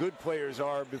who the good players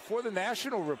are before the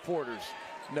national reporters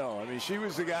know. I mean, she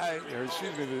was the guy, or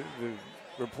excuse me, the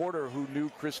reporter who knew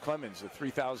Chris Clemens, the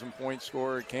 3,000-point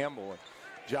scorer at Campbell, and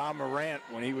John Morant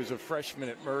when he was a freshman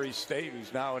at Murray State,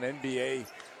 who's now an NBA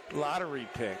lottery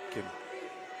pick. And,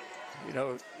 you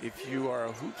know, if you are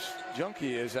a hoops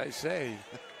junkie, as I say,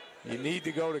 you need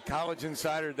to go to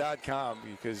collegeinsider.com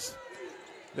because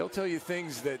they'll tell you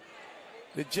things that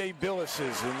Jay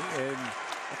Billises and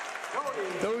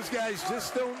those guys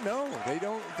just don't know. They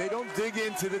don't dig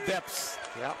into the depths.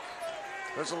 Yep.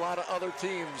 There's a lot of other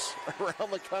teams around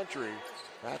the country,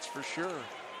 that's for sure.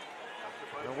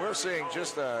 And we're seeing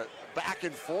just a back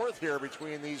and forth here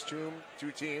between these two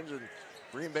teams, and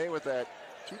Green Bay with that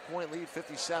 2-point lead,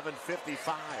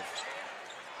 57-55.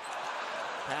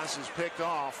 Pass is picked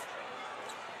off.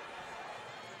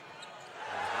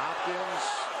 And Hopkins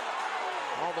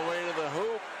all the way to the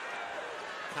hoop.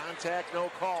 Contact, no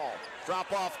call.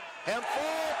 Drop off. Hemphill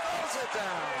throws it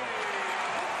down.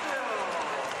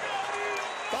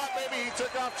 Thought maybe he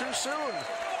took off too soon.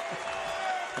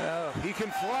 Oh, he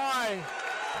can fly.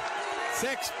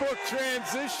 Textbook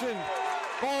transition.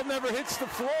 Ball never hits the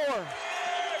floor.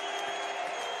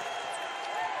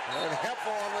 And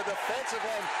Hemphill on the defensive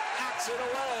end hacks it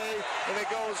away, and it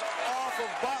goes off of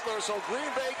Butler, so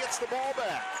Green Bay gets the ball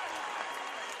back.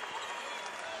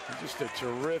 Just a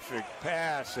terrific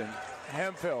pass, and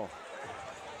Hemphill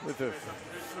with a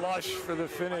flush for the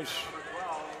finish.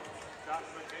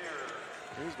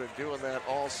 He's been doing that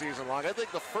all season long. I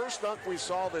think the first dunk we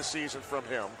saw this season from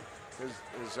him,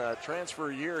 his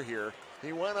transfer year here,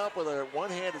 he went up with a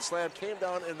one-handed slam, came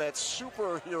down in that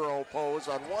superhero pose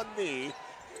on one knee.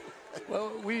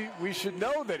 Well, we should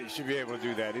know that he should be able to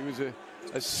do that. He was a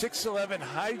 6'11"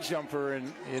 high jumper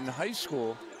in high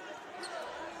school.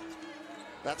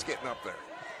 That's getting up there.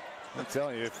 I'm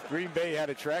telling you, if Green Bay had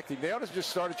a track team, they ought to just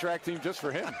start a track team just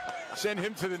for him. Send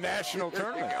him to the national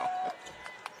tournament.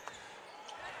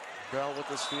 Bell with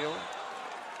the steal,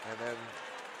 and then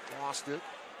lost it.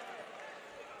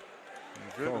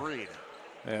 Good read.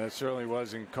 Yeah, it certainly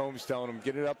was. And Combs telling him,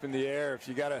 get it up in the air. If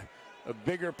you got a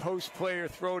bigger post player,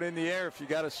 throw it in the air. If you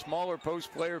got a smaller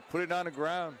post player, put it on the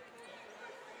ground.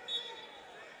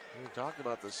 We talked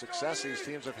about the success these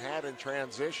teams have had in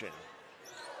transition.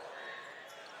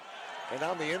 And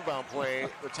on the inbound play,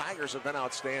 the Tigers have been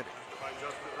outstanding.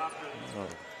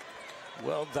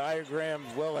 Well diagrammed,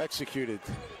 well executed.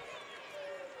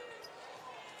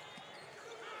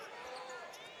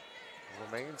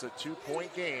 Remains a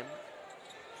 2-point game.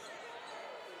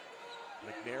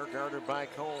 McNair guarded by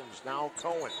Combs. Now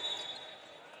Cohen.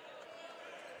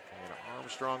 And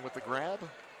Armstrong with the grab.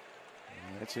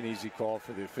 That's an easy call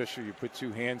for the official. You put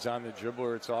two hands on the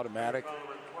dribbler, it's automatic.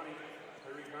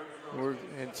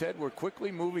 Ted, we're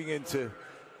quickly moving into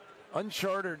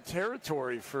uncharted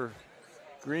territory for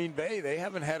Green Bay. They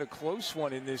haven't had a close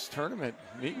one in this tournament.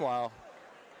 Meanwhile,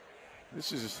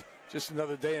 this is just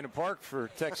another day in the park for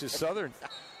Texas Southern.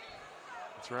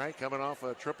 That's right, coming off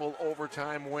a triple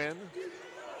overtime win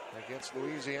against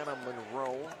Louisiana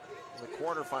Monroe in the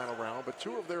quarterfinal round. But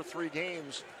 2 of their 3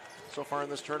 games so far in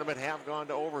this tournament have gone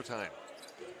to overtime.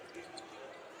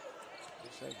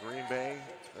 Green Bay,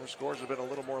 their scores have been a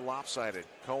little more lopsided.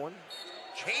 Cohen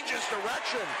changes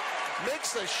direction,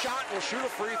 makes the shot, will shoot a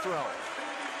free throw.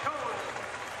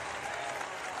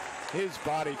 His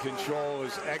body control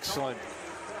is excellent,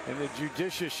 and the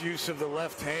judicious use of the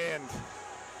left hand.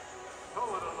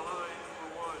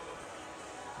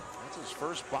 That's his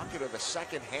first bucket of the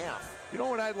second half. You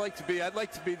know what I'd like to be? I'd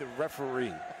like to be the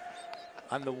referee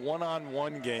on the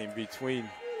one-on-one game between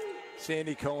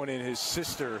Sandy Cohen and his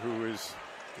sister, who is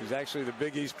actually the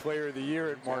Big East Player of the Year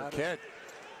at Marquette.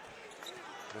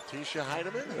 Letitia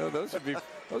Heidemann. You know, those would be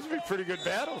pretty good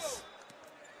battles.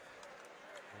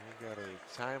 We got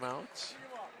a timeout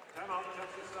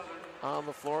on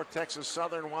the floor. Texas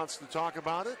Southern wants to talk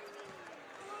about it,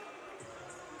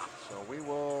 so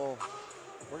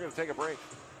we're going to take a break.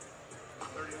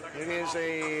 It is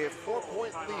a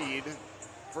 4-point lead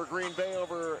for Green Bay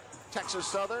over Texas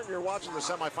Southern. You're watching the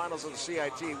semifinals of the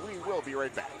CIT. We will be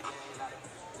right back.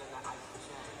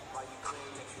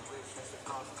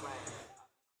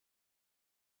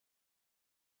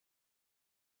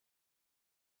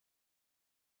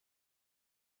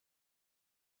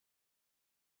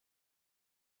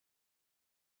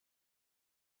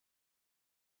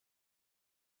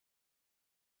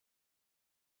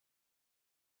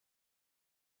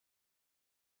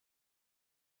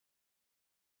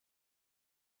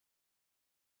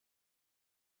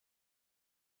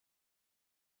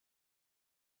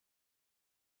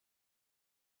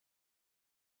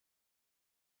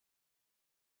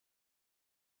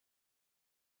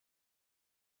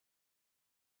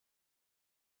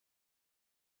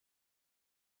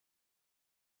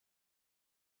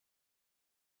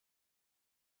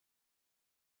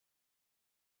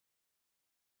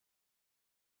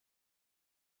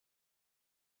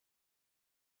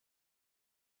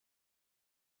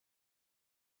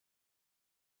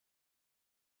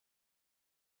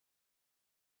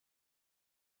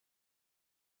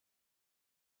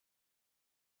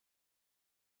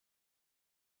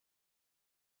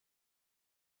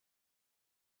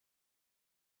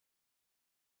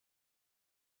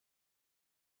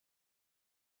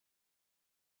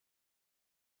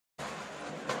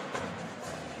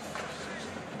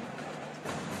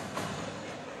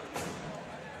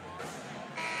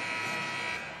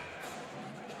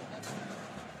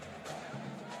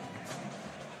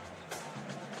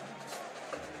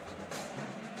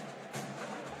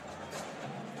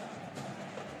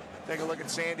 Take a look at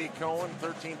Sandy Cohen,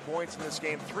 13 points in this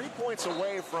game, 3 points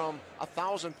away from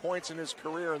 1,000 points in his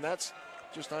career, and that's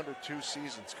just under 2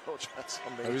 seasons, Coach. That's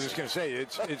amazing. I was just going to say,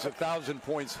 it's 1,000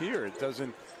 points here. It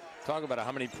doesn't talk about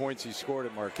how many points he scored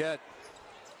at Marquette.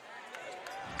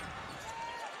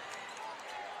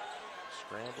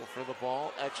 Scramble for the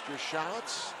ball, extra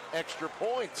shots, extra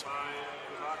point.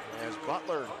 As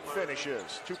Butler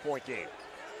finishes, 2-point game.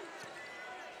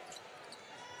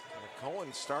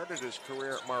 Cohen started his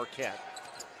career at Marquette.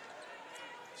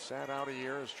 Sat out a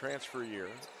year, his transfer year.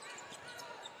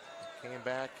 Came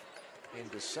back in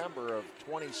December of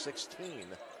 2016.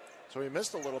 So he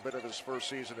missed a little bit of his first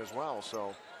season as well.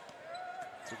 So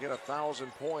to get 1,000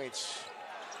 points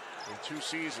in 2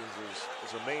 seasons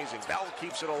is amazing. Bell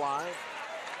keeps it alive.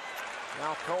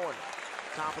 Now Cohen,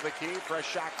 top of the key, fresh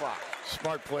shot clock.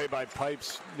 Smart play by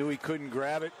Pipes. Knew he couldn't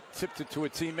grab it. Tipped it to a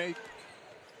teammate.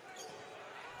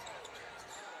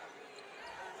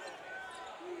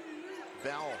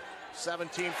 Bell,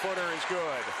 17-footer is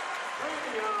good.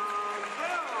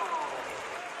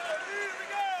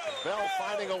 Bell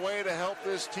finding a way to help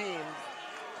this team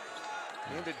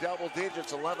into double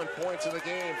digits, 11 points in the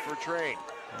game for Trey.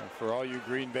 For all you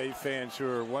Green Bay fans who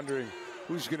are wondering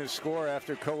who's going to score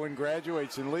after Cohen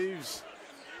graduates and leaves,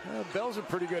 Bell's a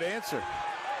pretty good answer.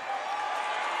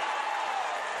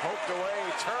 Poked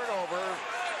away, turnover.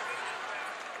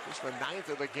 Just the 9th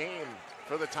of the game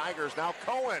for the Tigers. Now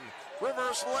Cohen,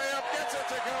 reverse layup, gets it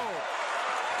to go.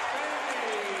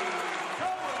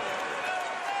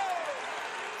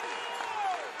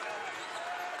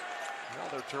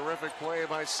 Another terrific play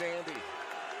by Sandy.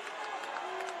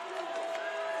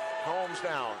 Holmes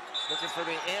down, looking for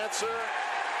the answer.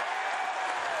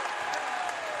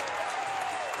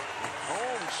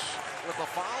 Holmes with a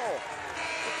foul.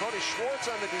 Cody Schwartz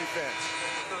on the defense.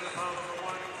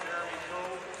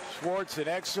 Schwartz, an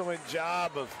excellent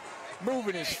job of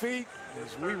moving his feet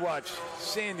as we watch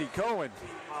Sandy Cohen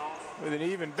with an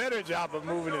even better job of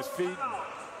moving his feet.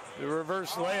 The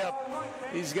reverse layup.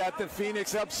 He's got the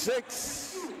Phoenix up 6.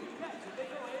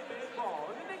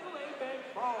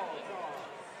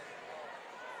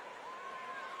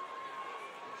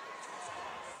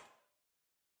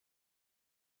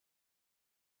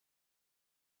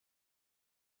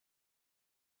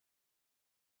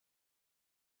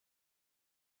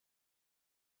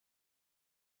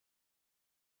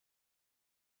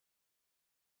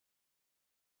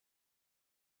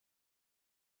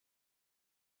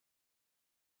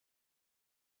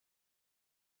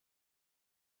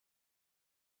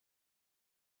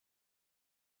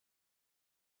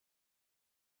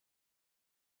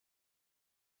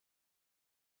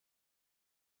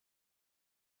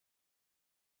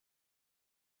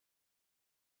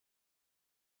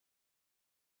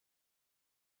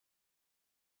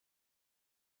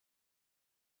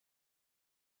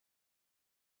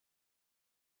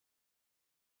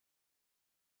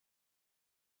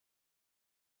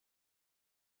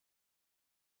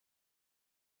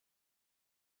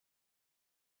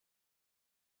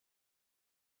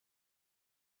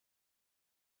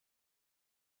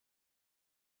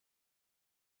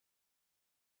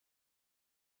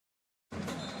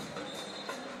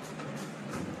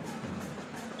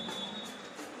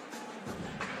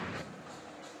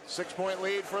 Six-point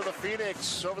lead for the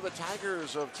Phoenix over the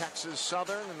Tigers of Texas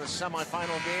Southern in the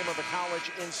semifinal game of the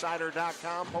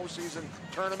CollegeInsider.com postseason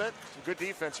tournament. Some good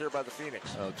defense here by the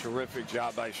Phoenix. Oh, terrific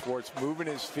job by Schwartz moving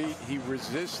his feet. He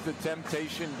resists the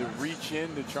temptation to reach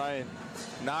in to try and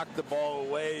knock the ball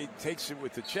away. Takes it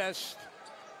with the chest.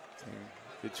 And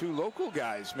the 2 local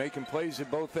guys making plays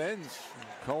at both ends.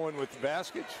 Cohen with the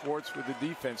basket, Schwartz with the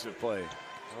defensive play.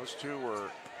 Those 2 were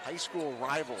high school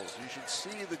rivals. You should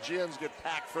see the gyms get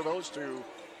packed for those 2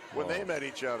 when they met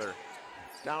each other.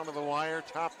 Down to the wire,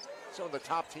 some of the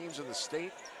top teams in the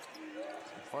state.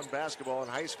 Some fun basketball in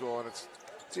high school, and it's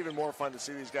even more fun to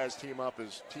see these guys team up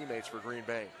as teammates for Green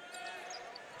Bay.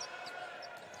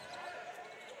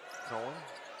 Cohen,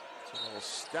 it's a little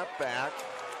step back,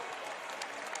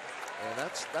 and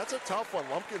that's a tough one.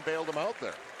 Lumpkin bailed him out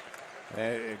there.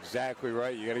 Exactly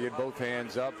right. You got to get both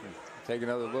hands up and take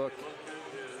another look.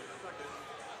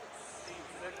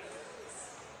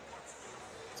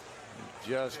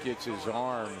 Just gets his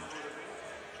arm.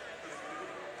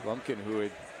 Lumpkin, who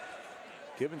had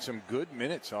given some good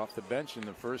minutes off the bench in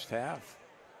the first half.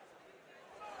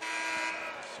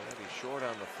 Sandy short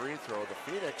on the free throw.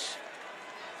 The Phoenix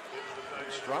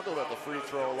struggled at the free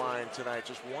throw line tonight.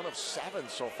 Just 1 of 7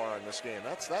 so far in this game.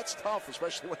 That's tough,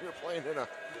 especially when you're playing in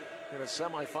a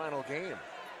semifinal game.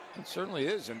 It certainly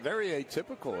is, and very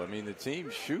atypical. I mean, the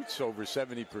team shoots over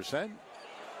 70%.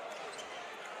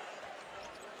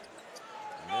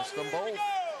 Missed them both.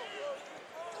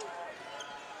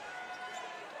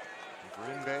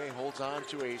 Green Bay holds on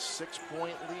to a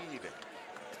 6-point lead.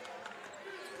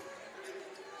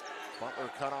 Butler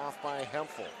cut off by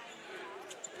Hemphill.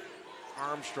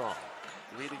 Armstrong,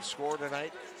 leading scorer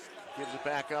tonight, gives it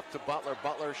back up to Butler.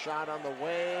 Butler shot on the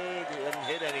way, didn't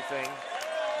hit anything.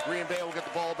 Green Bay will get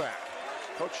the ball back.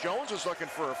 Coach Jones is looking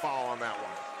for a foul on that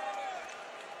one.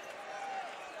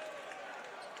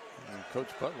 And Coach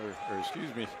Butler, or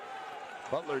excuse me,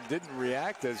 Butler didn't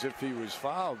react as if he was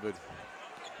fouled, but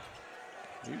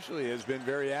usually has been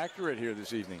very accurate here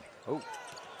this evening. Oh.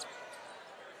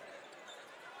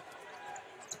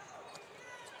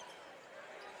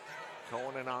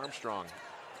 Cohen and Armstrong,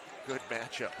 good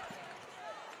matchup.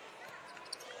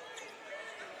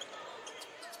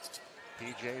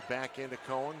 PJ back into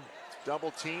Cohen,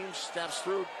 double team, steps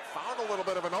through, found a little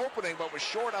bit of an opening, but was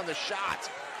short on the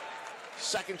shot.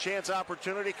 Second chance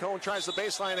opportunity. Cohen tries the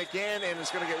baseline again and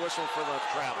is going to get whistled for the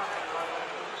travel.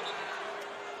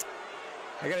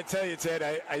 I got to tell you,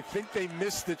 Ted, I think they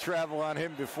missed the travel on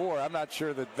him before. I'm not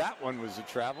sure that that one was a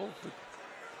travel. But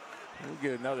we'll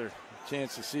get another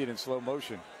chance to see it in slow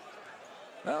motion.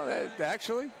 No,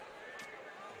 actually.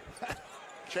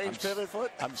 Change pivot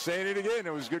foot. I'm saying it again.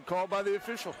 It was a good call by the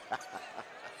official.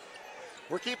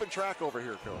 We're keeping track over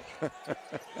here, Coach.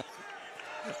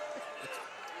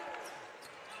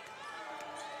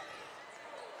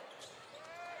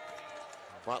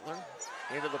 Butler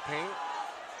into the paint.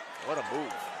 What a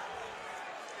move.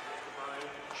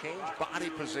 Change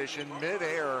body position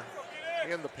midair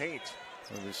in the paint.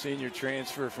 Well, the senior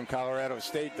transfer from Colorado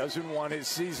State doesn't want his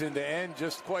season to end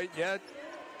just quite yet.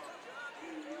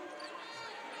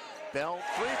 Bell,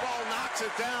 three ball, knocks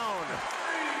it down.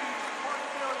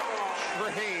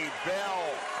 Trey Bell,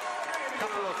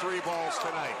 couple of three balls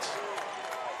tonight.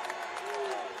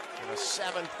 And a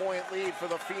 7-point lead for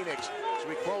the Phoenix as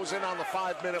we close in on the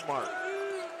 5-minute mark.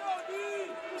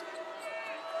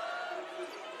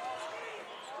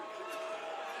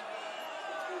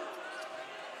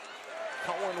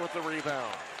 Cohen with the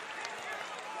rebound.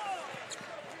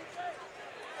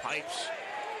 Pipes.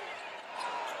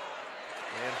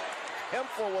 And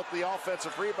Hemphill with the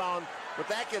offensive rebound, but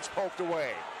that gets poked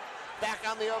away. Back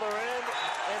on the other end,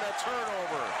 and a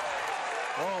turnover.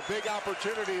 Oh, big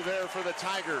opportunity there for the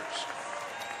Tigers.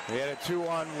 They had a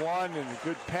 2-on-1 and a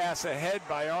good pass ahead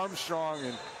by Armstrong,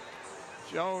 and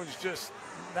Jones just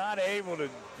not able to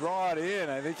draw it in.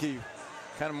 I think he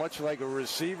kind of much like a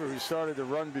receiver who started to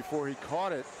run before he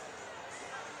caught it.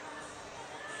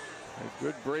 A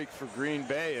good break for Green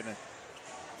Bay and a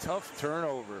tough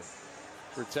turnover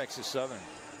for Texas Southern.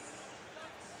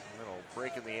 A little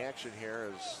break in the action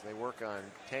here as they work on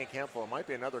Tank Hemphill. It might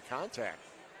be another contact.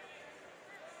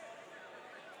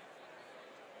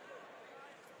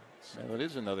 Well, it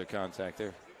is another contact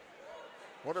there.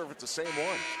 Wonder if it's the same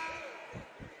one.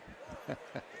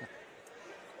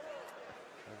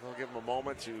 They'll give him a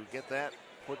moment to get that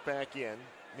put back in.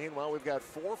 Meanwhile, we've got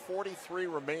 4:43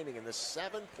 remaining in this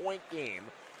 7-point game.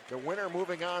 The winner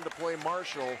moving on to play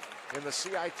Marshall in the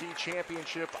CIT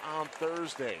Championship on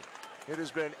Thursday. It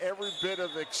has been every bit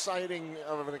of an exciting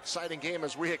game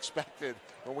as we expected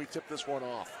when we tipped this one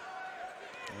off.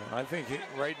 I think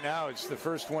right now it's the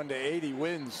first one to 80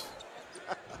 wins.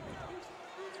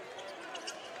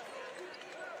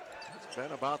 It's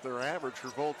been about their average for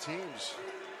both teams.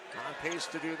 On pace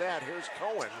to do that. Here's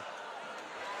Cohen.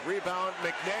 Rebound,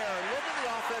 McNair. And look at the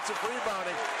offensive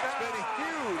rebounding. It's been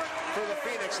huge for the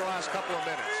Phoenix the last couple of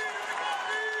minutes.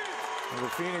 The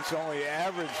Phoenix only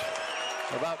averaged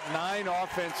about 9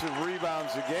 offensive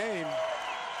rebounds a game.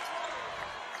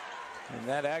 And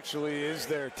that actually is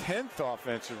their 10th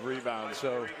offensive rebound.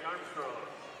 So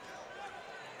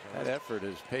that effort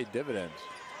has paid dividends.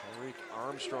 Tariq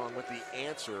Armstrong with the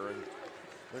answer. And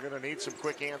they're going to need some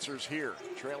quick answers here.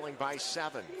 Trailing by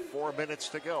 7. 4 minutes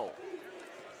to go.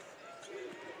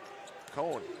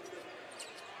 Cohen.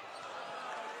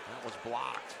 That was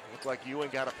blocked. Looked like Ewing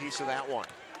got a piece of that one.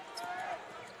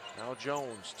 Now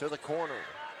Jones to the corner.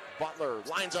 Butler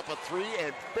lines up a 3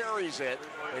 and buries it.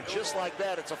 And just like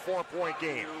that, it's a 4-point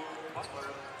game.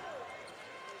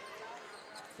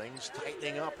 Things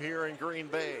tightening up here in Green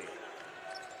Bay.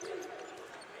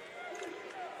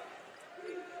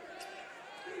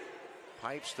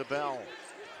 Pipes to Bell.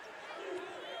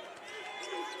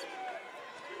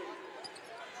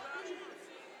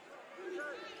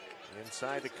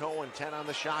 Inside to Cohen, 10 on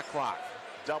the shot clock.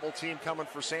 Double team coming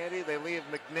for Sandy. They leave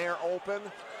McNair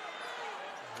open.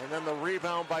 And then the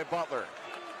rebound by Butler.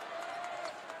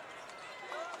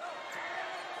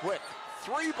 Quick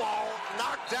 3-ball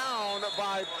knocked down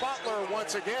by Butler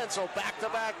once again. So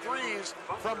back-to-back threes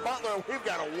from Butler. We've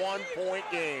got a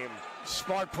 1-point game.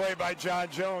 Smart play by John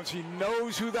Jones. He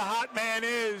knows who the hot man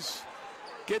is.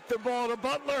 Get the ball to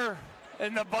Butler,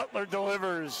 and the Butler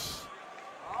delivers.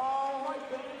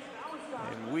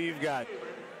 And we've got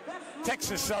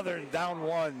Texas Southern down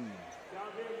 1.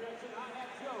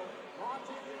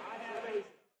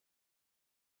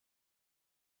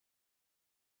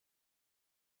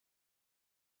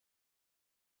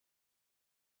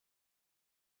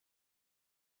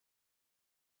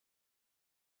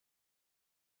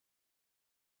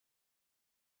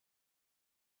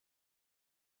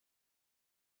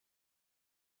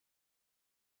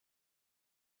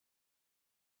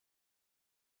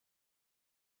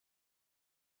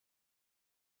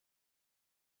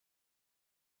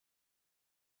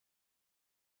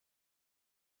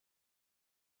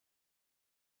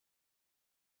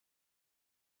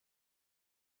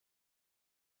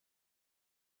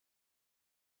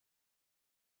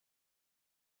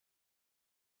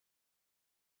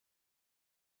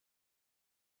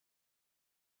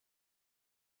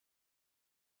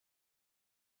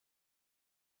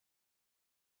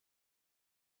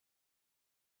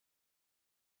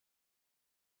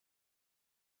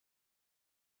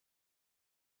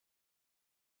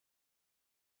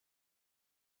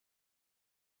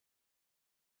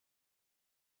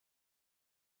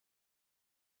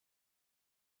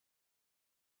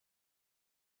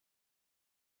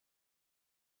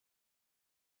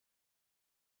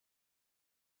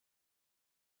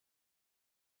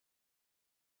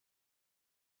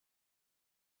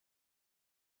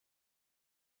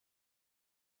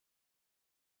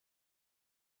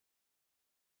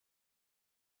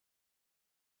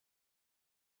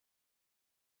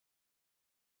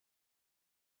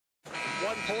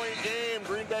 One-point game.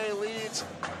 Green Bay leads.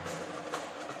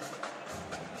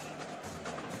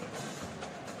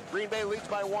 Green Bay leads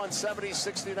by 1,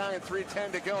 70-69,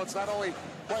 3:10 to go. It's not only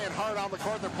playing hard on the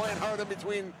court, they're playing hard in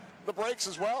between the breaks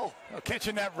as well.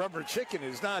 Catching that rubber chicken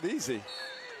is not easy.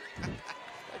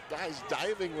 That guy's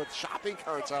diving with shopping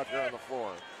carts out here on the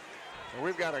floor. And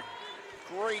we've got a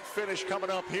great finish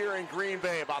coming up here in Green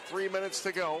Bay. About 3 minutes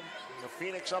to go. The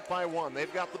Phoenix up by 1.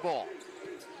 They've got the ball.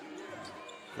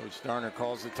 Coach Darner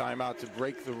calls the timeout to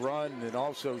break the run and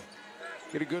also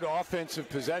get a good offensive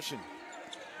possession.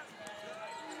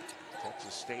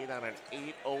 Texas State on an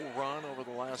 8-0 run over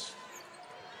the last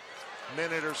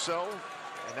minute or so.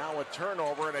 And now a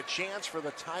turnover and a chance for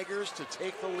the Tigers to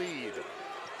take the lead.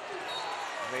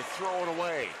 And they throw it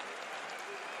away.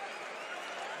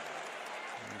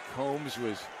 And Combs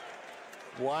was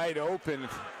wide open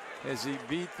as he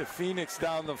beat the Phoenix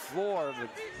down the floor, but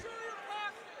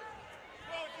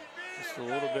just a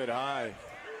little bit high.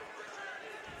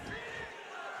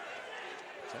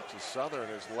 Texas Southern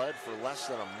has led for less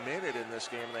than a minute in this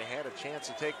game, and they had a chance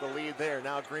to take the lead there.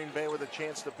 Now Green Bay with a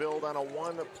chance to build on a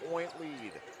 1-point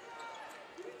lead.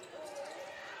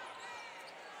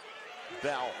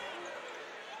 Bell.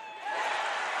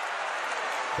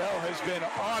 Bell has been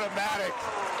automatic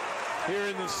here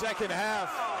in the second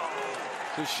half.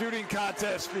 The shooting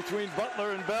contest between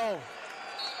Butler and Bell.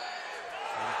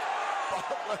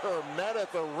 Butler met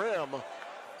at the rim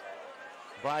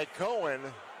by Cohen.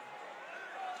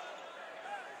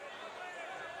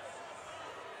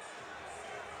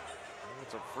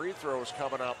 Some free throws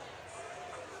coming up.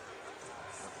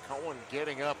 Cohen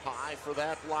getting up high for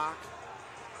that block.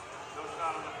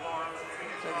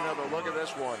 Take another look at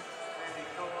this one.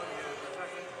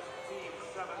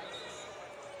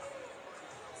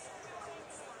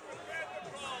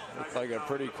 Looked like a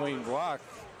pretty clean block.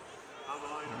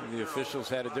 And the officials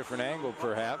had a different angle,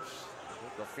 perhaps. I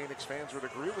think the Phoenix fans would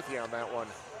agree with you on that one.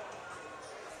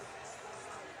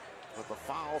 But the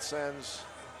foul sends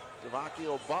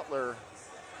Devakio Butler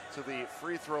to the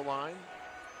free throw line.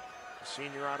 A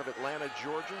senior out of Atlanta,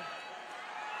 Georgia.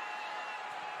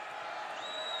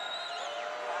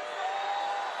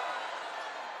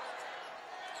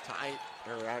 Tight,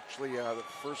 or actually the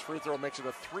first free throw makes it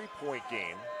a 3-point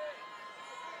game.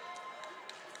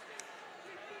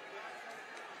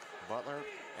 Butler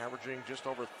averaging just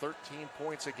over 13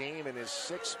 points a game in his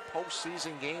 6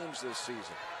 postseason games this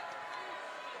season.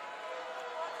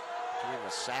 Between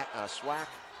the SWAC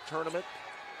tournament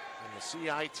and the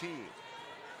CIT.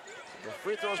 The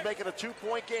free throws make it a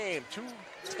 2-point game.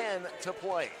 2:10 to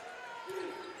play.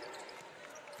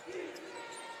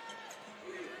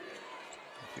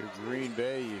 If you're Green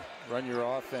Bay, you run your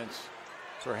offense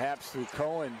perhaps through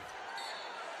Cohen.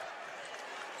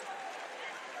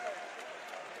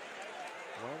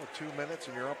 Well, with 2 minutes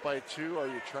and you're up by 2, are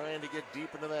you trying to get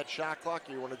deep into that shot clock,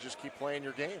 or you want to just keep playing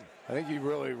your game? I think you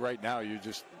really, right now, you're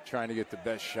just trying to get the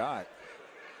best shot.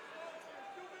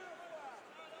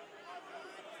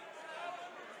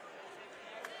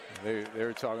 They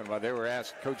were talking about,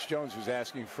 Coach Jones was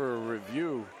asking for a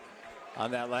review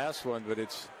on that last one, but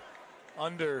it's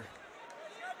under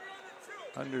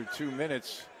 2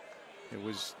 minutes. It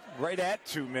was right at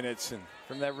 2 minutes, and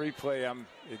from that replay,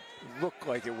 it looked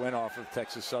like it went off of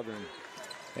Texas Southern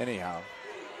anyhow.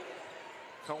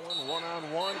 Cohen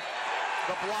one-on-one.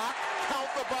 The block, count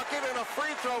the bucket, and a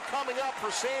free throw coming up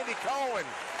for Sandy Cohen.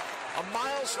 A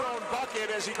milestone bucket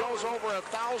as he goes over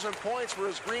 1,000 points for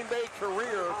his Green Bay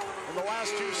career in the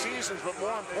last 2 seasons, but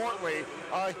more importantly,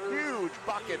 a huge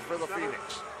bucket for the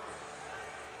Phoenix.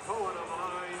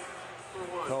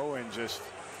 Cohen just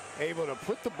able to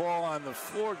put the ball on the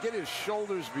floor, get his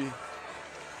shoulders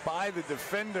by the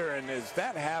defender, and as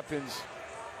that happens,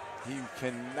 he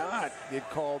cannot get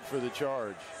called for the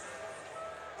charge.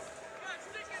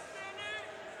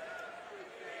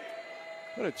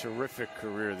 What a terrific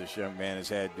career this young man has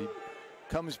had. He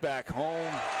comes back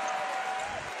home.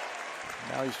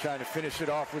 Now he's trying to finish it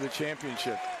off with a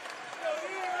championship.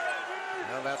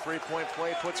 Now that three-point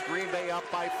play puts Green Bay up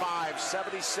by 5,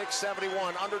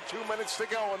 76-71. Under 2 minutes to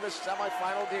go in this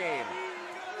semifinal game.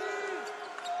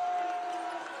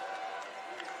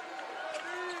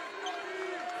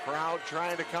 Crowd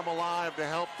trying to come alive to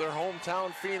help their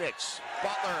hometown Phoenix.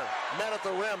 Butler met at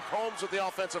the rim. Combs with the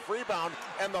offensive rebound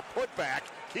and the putback.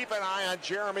 Keep an eye on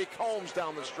Jeremy Combs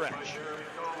down the stretch.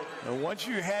 And once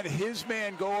you had his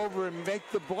man go over and make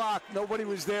the block, nobody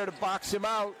was there to box him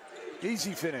out.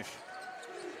 Easy finish.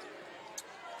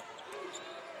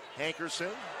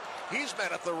 Hankerson, he's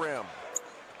met at the rim.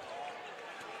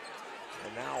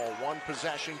 And now a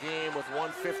one-possession game with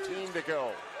 1:15 to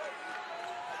go.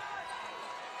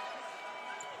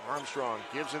 Armstrong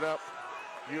gives it up.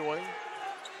 Ewing.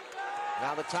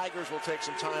 Now the Tigers will take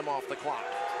some time off the clock.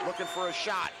 Looking for a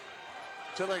shot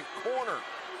to the corner.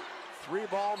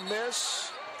 3-ball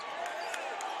miss.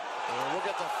 And we'll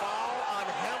get the foul on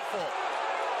Hemphill.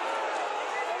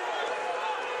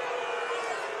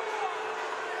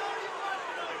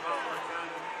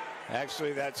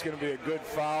 Actually, that's going to be a good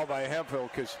foul by Hemphill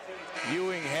because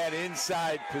Ewing had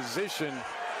inside position.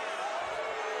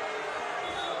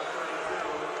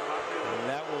 And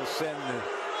that will send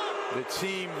the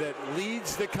team that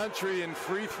leads the country in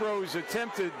free throws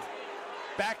attempted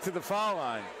back to the foul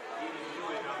line.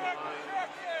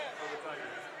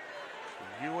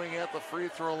 Ewing at the free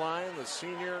throw line, the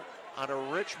senior out of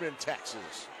Richmond,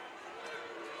 Texas.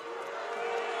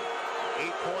 8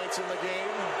 points in the game.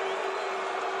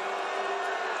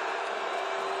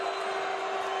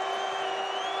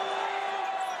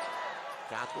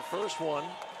 Got the first one.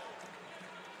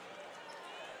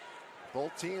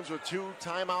 Both teams with 2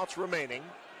 timeouts remaining.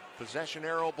 Possession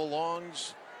arrow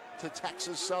belongs to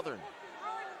Texas Southern.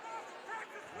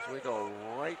 As we go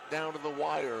right down to the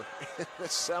wire in the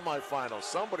semifinals.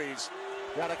 Somebody's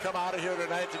got to come out of here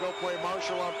tonight to go play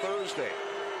Marshall on Thursday.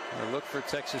 And look for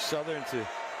Texas Southern to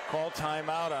call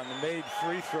timeout on the made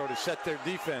free throw to set their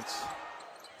defense.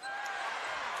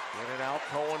 In and out,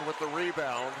 Cohen with the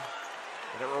rebound.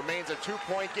 And it remains a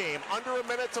 2-point game. Under a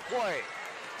minute to play.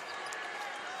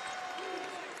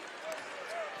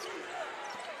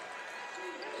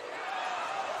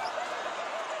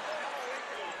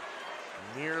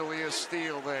 Nearly a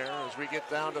steal there as we get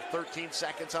down to 13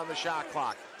 seconds on the shot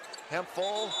clock.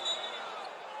 Hemphill.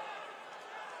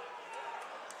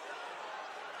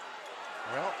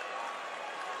 Well,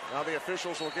 now the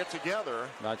officials will get together.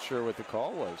 Not sure what the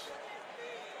call was.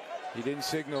 He didn't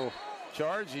signal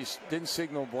charge. He didn't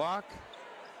signal block.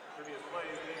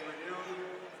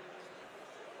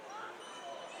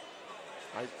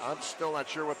 I'm still not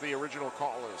sure what the original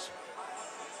call is.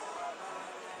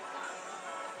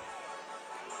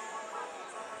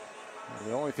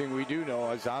 The only thing we do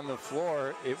know is on the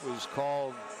floor it was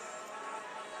called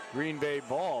Green Bay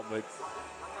ball, but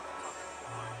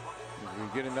we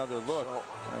get another look.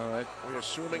 So, we're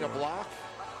assuming a block?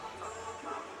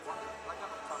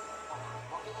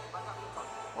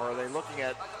 Or are they looking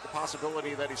at the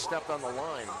possibility that he stepped on the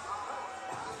line?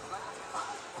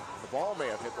 The ball may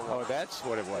have hit the line. Oh, that's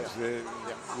what it was. Yeah.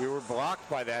 We were blocked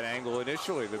by that angle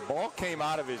initially. The ball came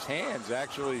out of his hands,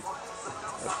 actually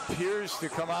appears to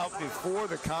come out before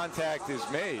the contact is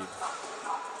made.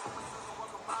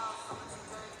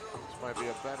 This might be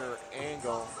a better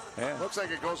angle. Yeah. Looks like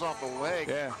it goes off the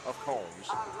leg of Combs.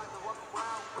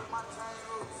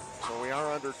 So we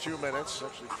are under 2 minutes,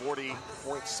 actually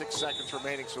 40.6 seconds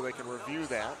remaining, so they can review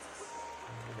that.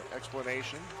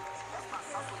 Explanation.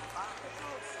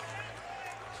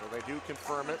 So they do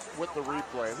confirm it with the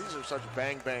replay. These are such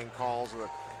bang-bang calls.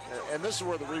 And this is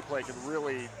where the replay can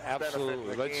really benefit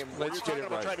the game. Let's get it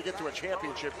right. Trying to get to a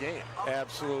championship game.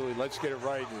 Absolutely. Let's get it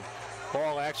right.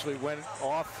 Ball actually went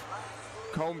off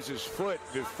Combs' foot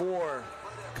before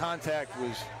contact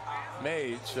was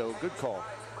made, so good call.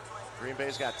 Green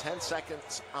Bay's got 10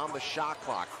 seconds on the shot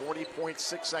clock,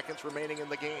 40.6 seconds remaining in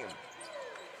the game. And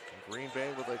Green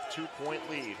Bay with a 2-point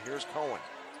lead. Here's Cohen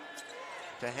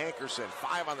to Hankerson,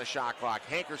 5 on the shot clock.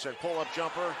 Hankerson, pull-up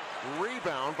jumper,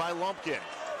 rebound by Lumpkin.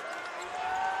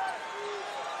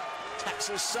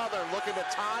 Texas Southern looking to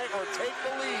tie or take the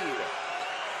lead.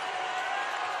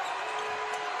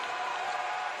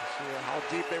 See how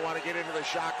deep they want to get into the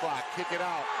shot clock. Kick it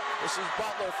out. This is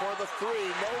Butler for the 3.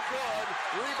 No good.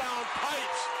 Rebound,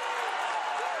 Pipes.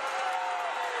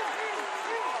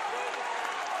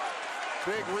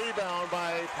 Big rebound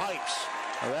by Pipes.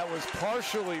 Well, that was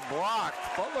partially blocked.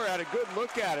 Butler had a good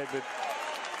look at it, but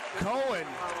Cohen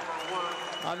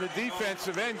on the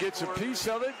defensive end gets a piece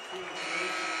of it.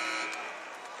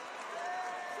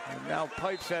 And now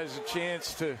Pipes has a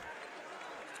chance to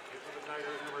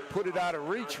put it out of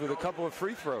reach with a couple of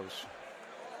free throws.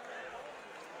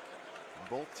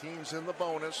 Both teams in the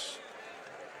bonus.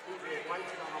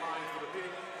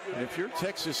 And if you're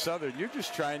Texas Southern, you're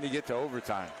just trying to get to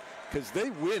overtime because they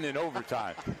win in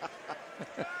overtime.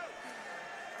 It's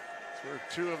where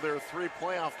 2 of their 3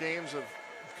 playoff games have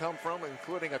come from,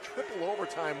 including a triple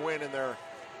overtime win in their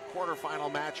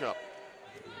quarterfinal matchup.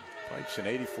 Pipes an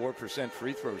 84%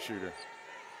 free throw shooter.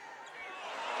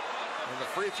 And the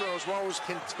free throws woes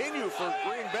continue for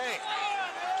Green Bay.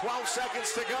 12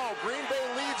 seconds to go. Green Bay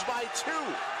leads by 2.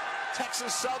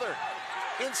 Texas Southern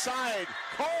inside.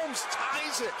 Combs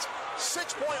ties it.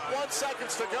 6.1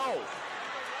 seconds to go.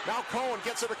 Now Cohen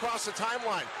gets it across the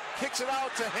timeline. Kicks it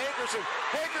out to Hankerson.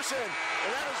 Hankerson,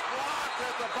 and that is blocked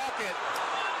at the bucket.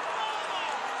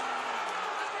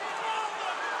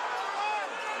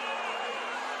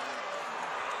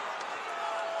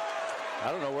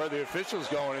 I don't know where the official's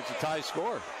going. It's a tie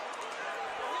score.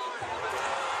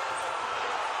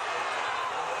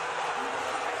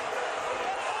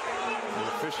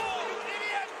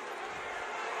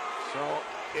 So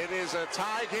it is a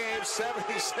tie game,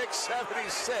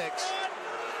 76-76.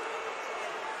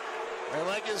 And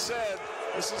like you said,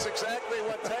 this is exactly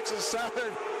what Texas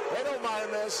Southern, they don't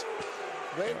mind this.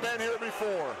 They've been here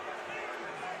before.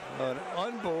 An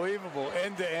unbelievable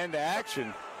end-to-end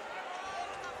action.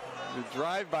 The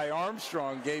drive by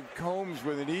Armstrong gave Combs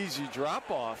with an easy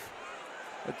drop-off.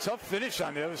 A tough finish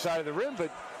on the other side of the rim,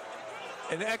 but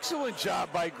an excellent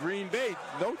job by Green Bay.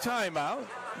 No timeout.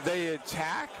 They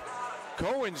attack.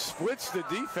 Cohen splits the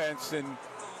defense, and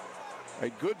a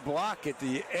good block at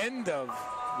the end of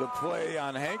the play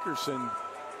on Hankerson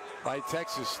by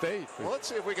Texas State. Well, let's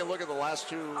see if we can look at the last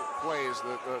 2 plays.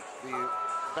 The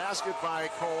basket by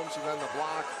Combs and then the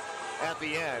block at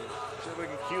the end. See if we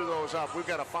can cue those up. We've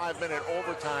got a 5-minute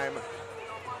overtime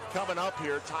coming up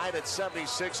here, tied at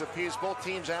 76 apiece. Both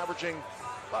teams averaging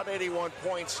about 81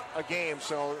 points a game,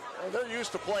 so they're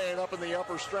used to playing up in the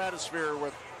upper stratosphere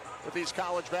with these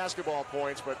college basketball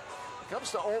points. But when it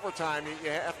comes to overtime, you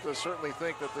have to certainly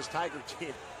think that this Tiger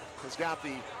team has got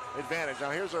the advantage.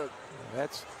 Now here's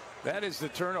that is the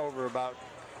turnover about,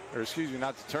 or excuse me,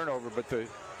 not the turnover, but the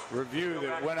review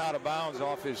that went out of bounds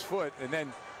off his foot, and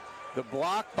then the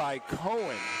block by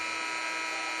Cohen,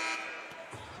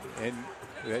 and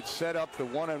that set up the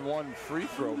 1-and-1 free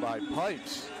throw by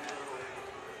Pipes.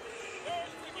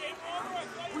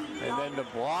 And then the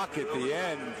block at the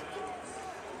end.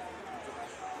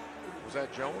 Was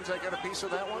that Jones that got a piece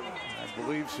of that one? I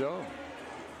believe so.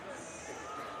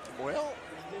 Well,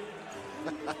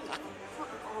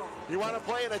 you want to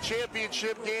play in a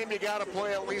championship game, you got to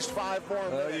play at least 5 more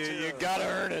minutes. You got to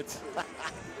earn it.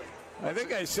 I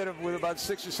think I said it with about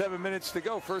 6 or 7 minutes to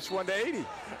go. First one to 80.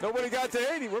 Nobody got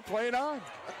to 80. We're playing on.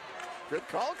 Good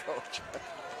call, Coach.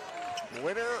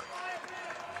 Winner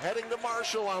heading to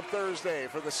Marshall on Thursday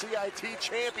for the CIT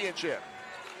Championship.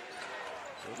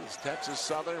 It is Texas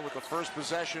Southern with the first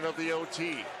possession of the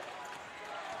OT.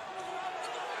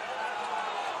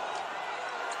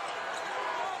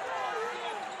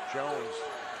 Jones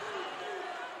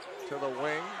to the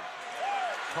wing.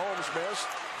 Combs missed.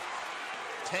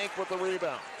 Tank with the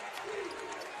rebound.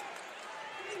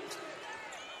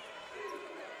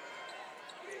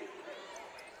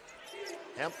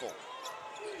 Hempel.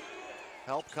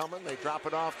 Help coming. They drop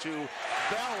it off to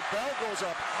Bell. Bell goes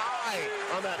up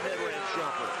high on that mid-range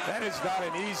jumper. That is not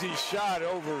an easy shot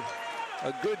over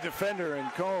a good defender in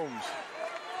Combs.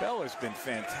 Bell has been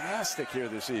fantastic here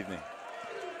this evening.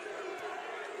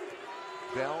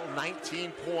 Bell,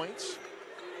 19 points.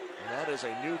 And that is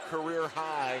a new career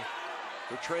high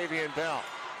for Travian Bell.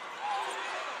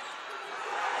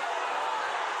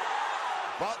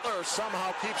 Butler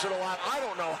somehow keeps it alive. I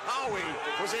don't know how he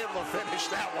was able to finish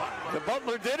that one. The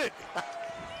Butler did it.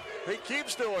 He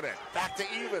keeps doing it. Back to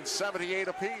even, 78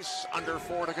 apiece, under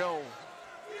 4 to go.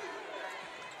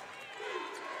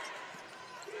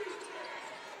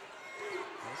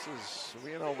 This is,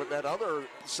 with that other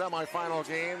semifinal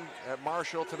game at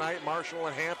Marshall tonight, Marshall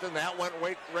and Hampton, that went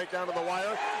right down to the wire.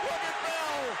 Look at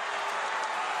Bell!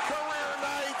 Career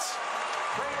night!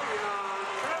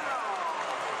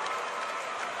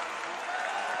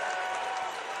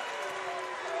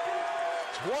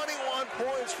 21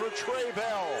 points for Trey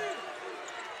Bell.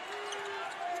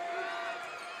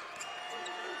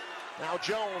 Now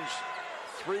Jones,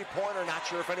 three-pointer, not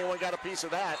sure if anyone got a piece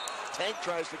of that. Tank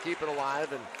tries to keep it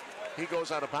alive, and he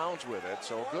goes out of bounds with it.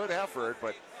 So good effort,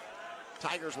 but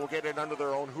Tigers will get it under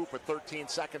their own hoop with 13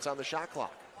 seconds on the shot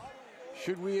clock.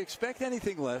 Should we expect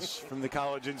anything less from the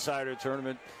College Insider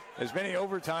Tournament? As many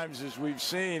overtimes as we've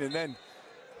seen, and then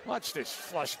watch this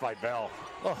flush by Bell.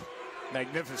 Oh,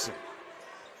 magnificent.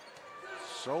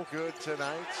 So good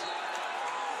tonight.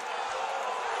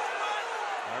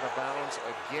 Out of bounds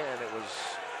again. It was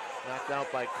knocked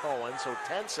out by Cohen, so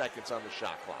 10 seconds on the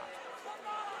shot clock.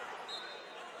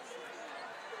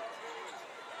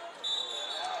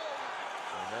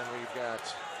 And then we've got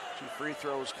 2 free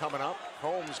throws coming up.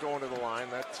 Combs going to the line.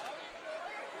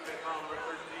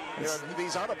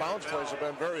 These out of bounds plays have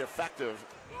been very effective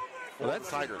for the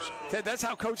Tigers. Ted, that's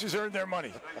how coaches earn their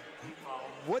money.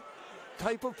 What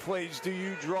type of plays do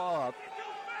you draw up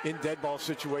in dead ball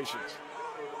situations?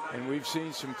 And we've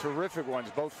seen some terrific ones,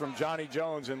 both from Johnny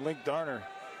Jones and Link Darner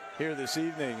here this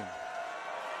evening.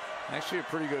 Actually a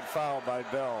pretty good foul by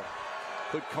Bell.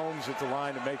 Put Combs at the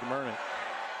line to make him earn it.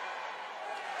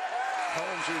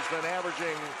 Combs, who's been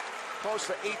averaging close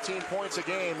to 18 points a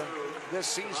game this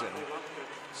season,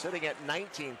 sitting at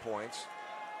 19 points.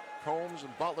 Combs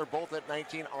and Butler both at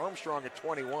 19, Armstrong at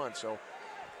 21, so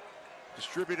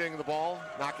distributing the ball,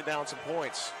 knocking down some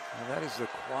points. And that is the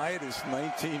quietest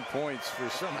 19 points for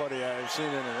somebody I've seen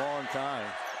in a long time.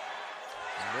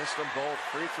 Missed them both.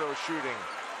 Free throw shooting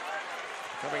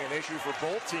becoming an issue for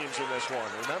both teams in this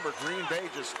one. Remember, Green Bay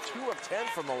just 2 of 10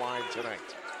 from the line tonight.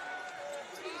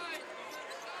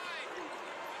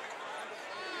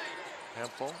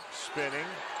 Hempel spinning.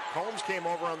 Combs came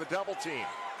over on the double team.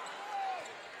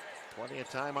 Plenty of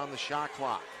time on the shot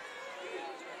clock.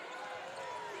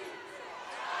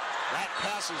 That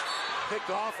pass is picked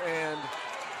off, and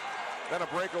then a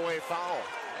breakaway foul.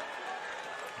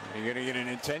 You're going to get an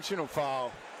intentional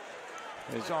foul.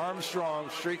 As Armstrong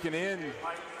streaking in,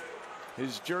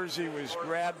 his jersey was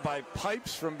grabbed by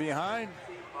Pipes from behind.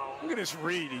 Look at this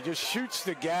read. He just shoots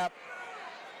the gap.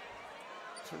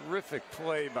 Terrific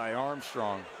play by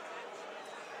Armstrong.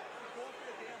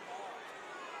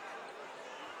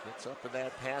 Gets up in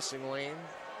that passing lane.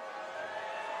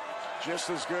 Just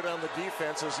as good on the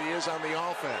defense as he is on the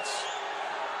offense.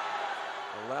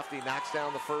 The lefty knocks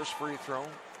down the first free throw.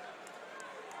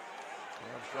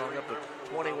 Armstrong up to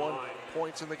 21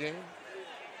 points in the game.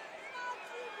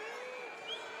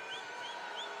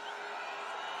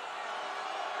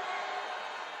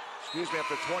 Excuse me, up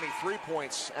to 23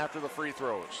 points after the free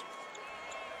throws.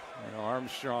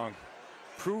 Armstrong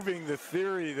proving the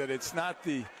theory that it's not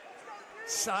the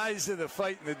size of the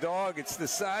fight in the dog, it's the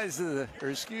size of the,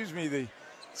 the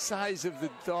size of the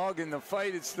dog in the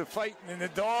fight, it's the fight in the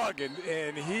dog,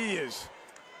 and he is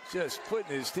just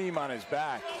putting his team on his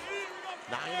back.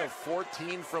 9 of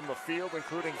 14 from the field,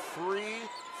 including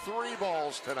 3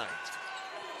 balls tonight.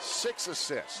 6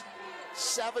 assists,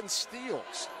 7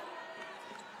 steals.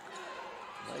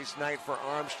 Nice night for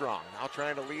Armstrong, now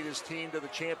trying to lead his team to the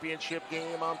championship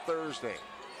game on Thursday.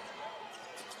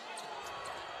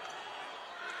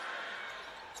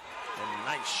 And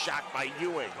nice shot by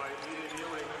Ewing.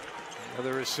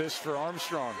 Another assist for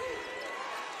Armstrong.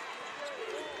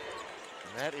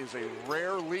 And that is a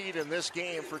rare lead in this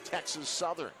game for Texas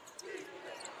Southern.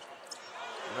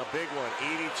 And a big one,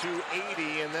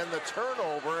 82-80, and then the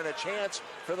turnover and a chance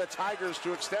for the Tigers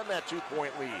to extend that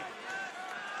 2-point lead.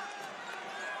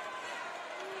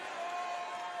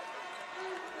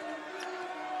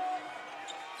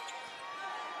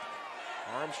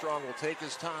 Armstrong will take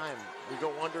his time. We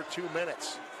go under 2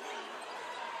 minutes.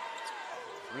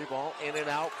 3 ball in and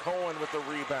out. Cohen with the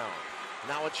rebound.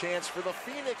 Now a chance for the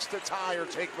Phoenix to tie or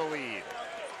take the lead.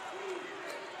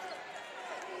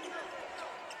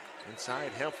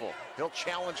 Inside Hempel. He'll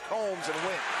challenge Combs and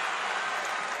win.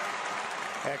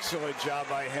 Excellent job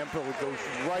by Hempel. It goes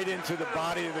right into the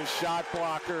body of the shot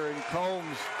blocker, and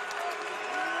Combs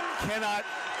cannot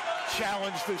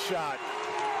challenge the shot.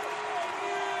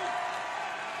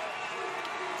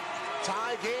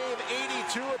 Tie game,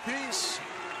 82 apiece.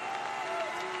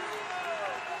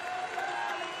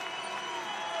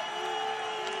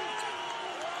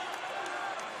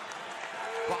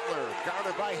 Butler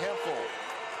guarded by Hemphill.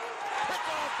 Pick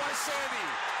off by Sandy.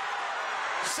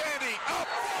 Sandy up.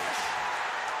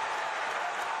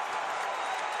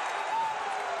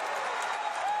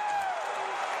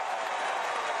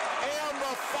 And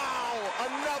the foul.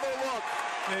 Another look.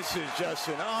 This is just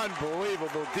an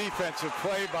unbelievable defensive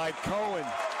play by Cohen.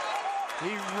 He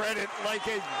read it like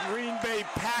a Green Bay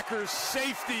Packers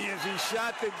safety as he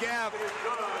shot the gap.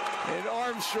 And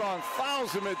Armstrong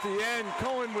fouls him at the end.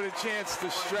 Cohen with a chance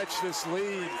to stretch this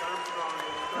lead.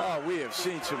 Oh, we have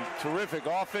seen some terrific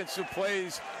offensive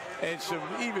plays and some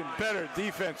even better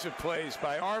defensive plays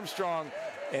by Armstrong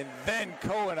and then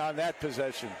Cohen on that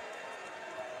possession.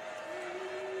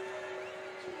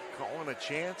 Cohen a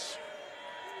chance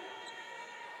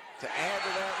to add to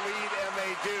that lead, and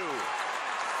they do.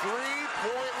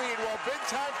 3-point lead. Well,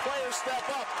 big-time players step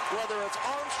up. Whether it's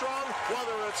Armstrong,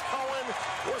 whether it's Cohen,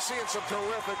 we're seeing some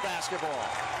terrific basketball.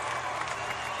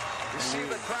 You see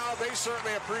the crowd, they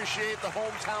certainly appreciate the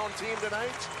hometown team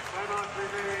tonight.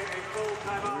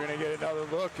 We're going to get another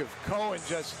look of Cohen,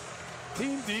 just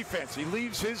team defense. He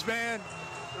leaves his man,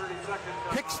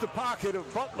 picks the pocket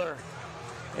of Butler,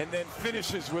 and then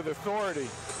finishes with authority.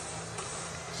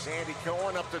 Sandy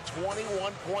Cohen up to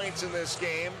 21 points in this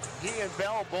game. He and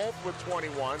Bell both with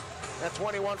 21. That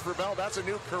 21 for Bell, that's a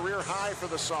new career high for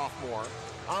the sophomore.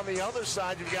 On the other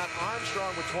side, you've got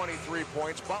Armstrong with 23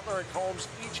 points. Butler and Combs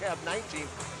each have 19.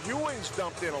 Ewing's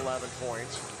dumped in 11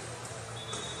 points.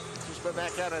 It's just been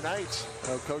that kind of night.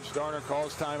 Well, Coach Darner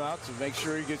calls timeout to make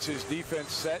sure he gets his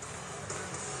defense set.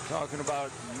 Talking about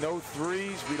no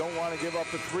threes. We don't want to give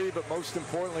up a three, but most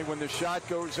importantly, when the shot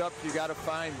goes up, you got to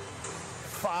find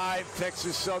 5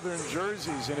 Texas Southern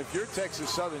jerseys, and if you're Texas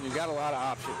Southern, you got a lot of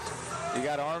options. You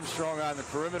got Armstrong on the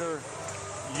perimeter.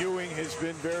 Ewing has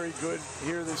been very good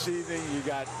here this evening. You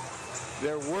got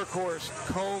their workhorse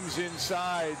Combs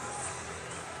inside.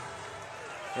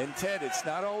 And Ted, it's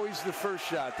not always the first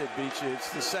shot that beats you,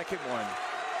 it's the second one.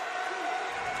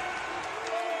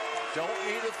 Don't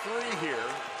need a three here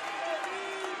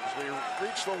as we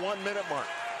reach the 1-minute mark.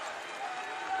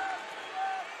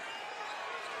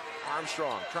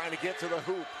 Armstrong trying to get to the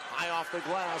hoop, high off the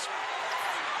glass.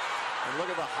 And look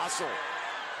at the hustle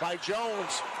by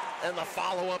Jones and the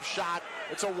follow-up shot.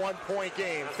 It's a 1-point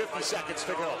game, 50 seconds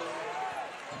to go.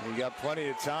 You got plenty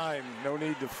of time. No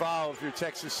need to foul if you're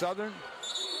Texas Southern.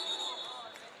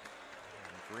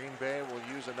 Green Bay will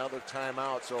use another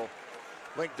timeout, so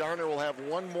Link Darner will have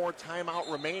one more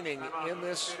timeout remaining in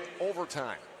this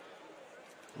overtime.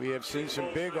 We have seen some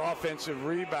big offensive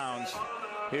rebounds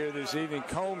here this evening.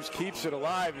 Combs keeps it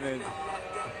alive, and then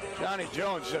Johnny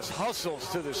Jones just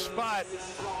hustles to the spot.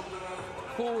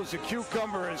 Cool as a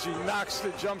cucumber as he knocks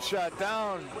the jump shot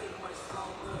down.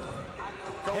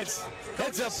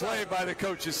 Heads up play by the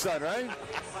coach's son, right?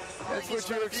 That's what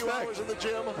you expect. A few hours in the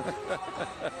gym.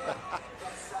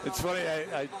 It's funny,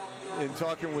 I in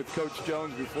talking with Coach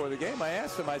Jones before the game, I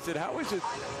asked him, I said, how is it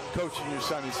coaching your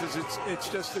son? He says, it's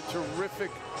just a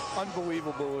terrific,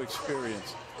 unbelievable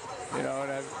experience. You know,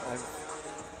 and I've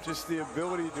just the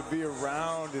ability to be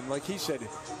around, and like he said,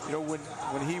 you know,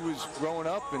 when he was growing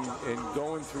up and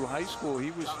going through high school,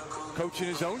 he was coaching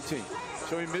his own team.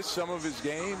 So he missed some of his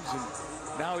games, and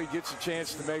now he gets a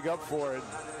chance to make up for it.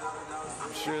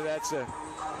 I'm sure that's a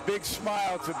big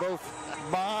smile to both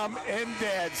mom and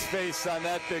dad's face on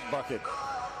that big bucket.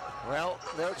 Well,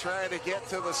 they're trying to get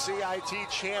to the CIT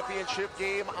championship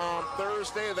game on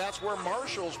Thursday. That's where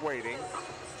Marshall's waiting.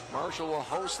 Marshall will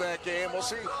host that game. We'll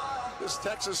see. This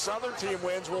Texas Southern team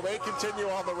wins. Will they continue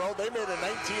on the road? They made a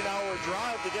 19-hour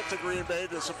drive to get to Green Bay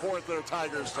to support their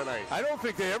Tigers tonight. I don't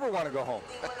think they ever want to go home.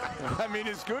 I mean,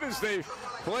 as good as they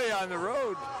play on the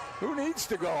road, who needs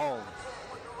to go home?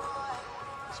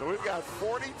 So we've got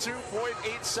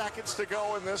 42.8 seconds to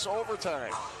go in this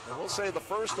overtime. And we'll say the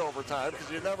first overtime because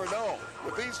you never know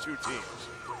with these two teams.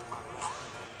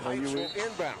 Well, Heights will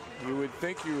inbound. You would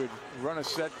think you would run a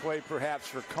set play perhaps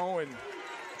for Cohen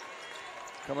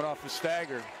coming off a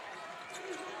stagger.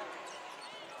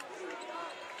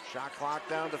 Shot clock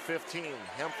down to 15.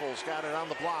 Hemphill's got it on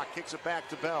the block, kicks it back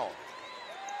to Bell.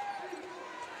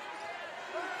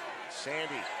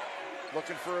 Sandy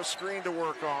looking for a screen to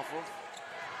work off of.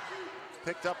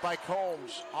 Picked up by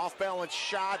Combs. Off balance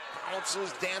shot,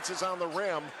 bounces, dances on the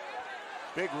rim.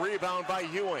 Big rebound by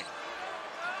Ewing.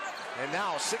 And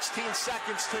now 16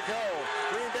 seconds to go.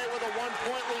 Green Bay with a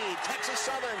 1-point lead. Texas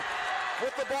Southern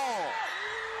with the ball.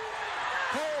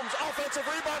 Combs, offensive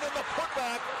rebound in the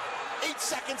putback. 8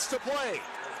 seconds to play.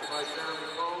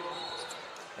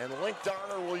 And Link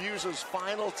Darner will use his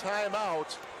final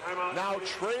timeout, now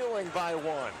trailing by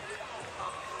 1.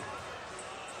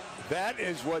 That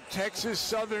is what Texas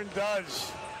Southern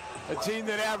does. A team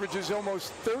that averages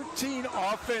almost 13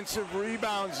 offensive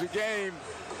rebounds a game.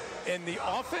 And the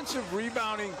offensive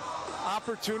rebounding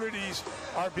opportunities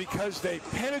are because they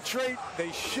penetrate,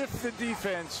 they shift the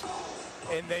defense,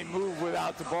 and they move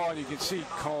without the ball. And you can see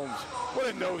Combs, what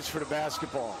a nose for the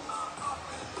basketball.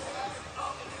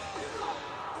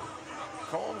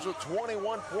 Combs with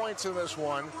 21 points in this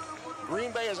one.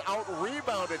 Green Bay has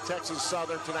out-rebounded Texas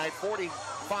Southern tonight,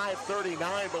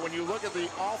 45-39. But when you look at the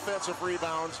offensive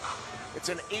rebounds, it's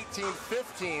an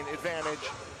 18-15 advantage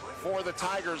for the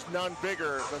Tigers, none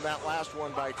bigger than that last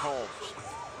one by Combs.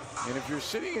 And if you're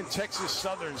sitting in Texas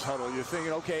Southern's huddle, you're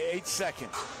thinking, okay, 8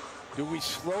 seconds. Do we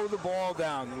slow the ball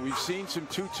down? We've seen some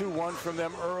 2-2-1 from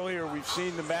them earlier. We've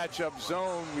seen the matchup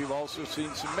zone. We've also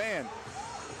seen some man.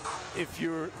 If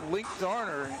you're Link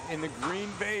Darner in the Green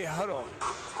Bay huddle,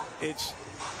 it's,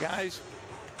 guys,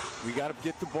 we got to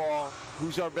get the ball.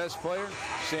 Who's our best player?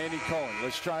 Sandy Cohen.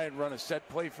 Let's try and run a set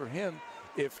play for him.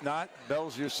 If not,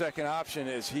 Bell's your second option,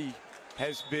 as he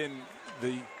has been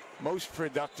the most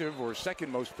productive or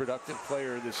second most productive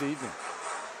player this evening.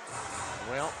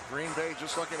 Well, Green Bay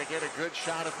just looking to get a good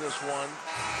shot at this one.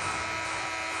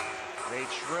 They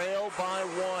trail by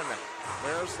 1.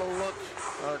 There's the look,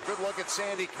 or good look at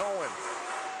Sandy Cohen.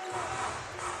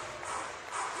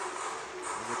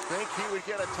 You would think he would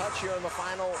get a touch here in the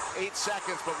final 8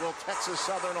 seconds, but will Texas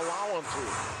Southern allow him to?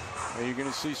 And you're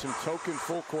going to see some token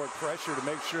full court pressure to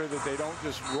make sure that they don't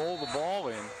just roll the ball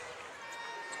in.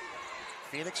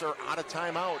 Phoenix are out of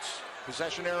timeouts.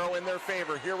 Possession arrow in their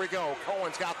favor. Here we go.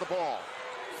 Cohen's got the ball.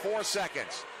 4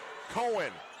 seconds. Cohen.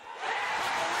 Lead.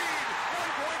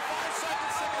 1.5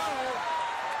 seconds to go.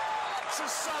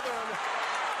 Texas Southern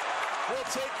will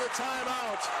take the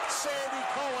timeout. Sandy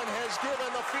Cohen has given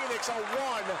the Phoenix a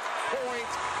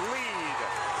 1-point lead.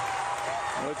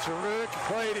 Well, a terrific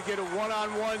play to get a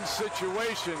one-on-one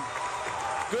situation.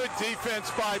 Good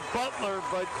defense by Butler,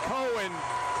 but Cohen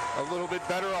a little bit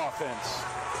better offense.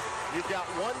 You've got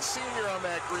one senior on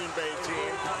that Green Bay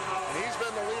team, and he's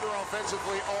been the leader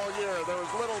offensively all year. There was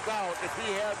little doubt if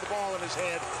he had the ball in his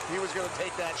hand, he was going to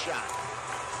take that shot.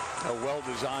 A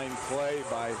well-designed play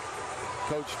by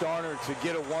Coach Darner to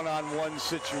get a one-on-one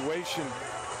situation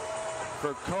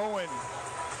for Cohen.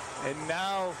 And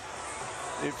now,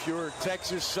 if you're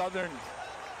Texas Southern,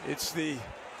 it's the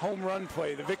home run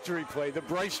play, the victory play, the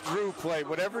Bryce Drew play,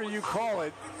 whatever you call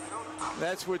it.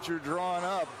 That's what you're drawing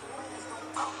up.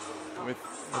 With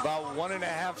about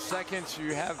 1.5 seconds,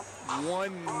 you have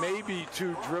 1, maybe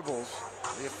 2 dribbles.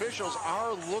 The officials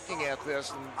are looking at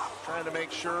this and trying to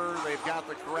make sure they've got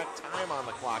the correct time on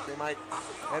the clock. They might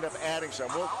end up adding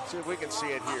some. We'll see if we can see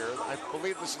it here. I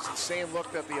believe this is the same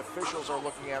look that the officials are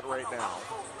looking at right now.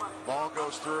 Ball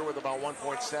goes through with about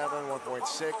 1.7,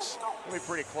 1.6. It'll be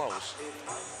pretty close.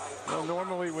 Well,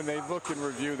 normally when they look and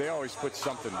review, they always put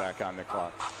something back on the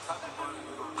clock.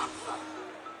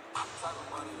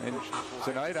 And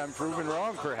tonight I'm proven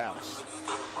wrong, perhaps.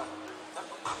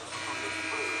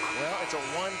 Well, it's a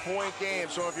 1-point game,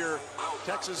 so if you're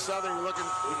Texas Southern,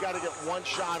 you've got to get one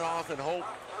shot off and hope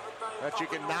that you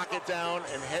can knock it down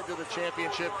and head to the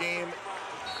championship game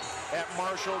at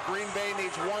Marshall. Green Bay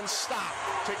needs one stop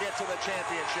to get to the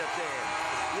championship game.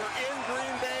 You're in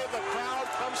Green Bay, the crowd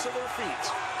comes to their feet.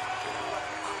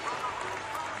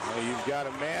 Well, you've got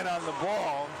a man on the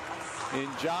ball in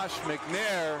Josh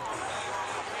McNair,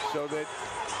 so that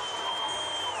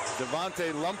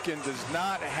Devontae Lumpkin does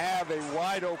not have a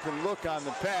wide open look on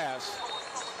the pass.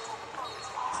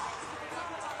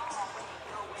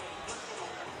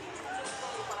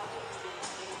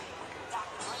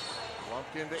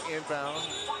 Lumpkin to inbound.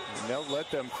 And they'll let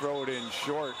them throw it in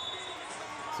short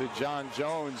to John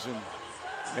Jones and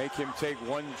make him take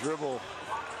one dribble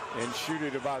and shoot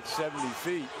it about 70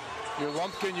 feet. You're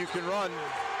Lumpkin, you can run.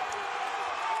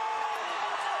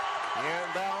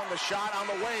 Inbound, the shot on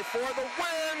the way for the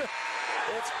win.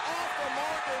 It's off the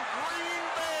mark, and Green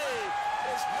Bay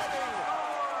is heading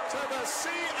to the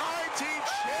CIT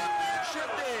championship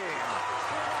game.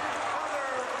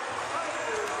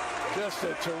 Just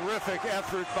a terrific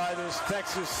effort by this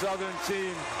Texas Southern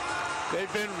team.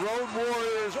 They've been road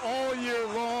warriors all year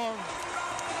long.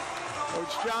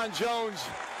 Coach John Jones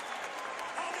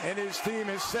and his team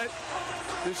has set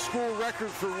the school record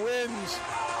for wins.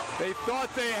 They thought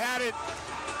they had it,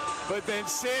 but then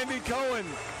Sandy Cohen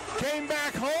came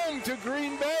back home to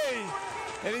Green Bay,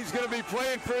 and he's going to be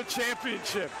playing for a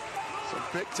championship. Some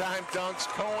big-time dunks.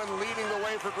 Cohen leading the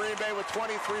way for Green Bay with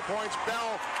 23 points.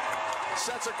 Bell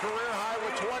sets a career high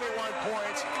with 21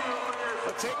 points.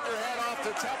 But take your head off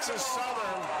to Texas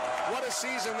Southern. What a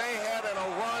season they had and a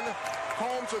run.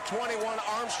 Holmes with 21,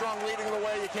 Armstrong leading the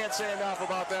way. You can't say enough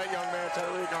about that young man,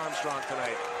 Tyreek Armstrong,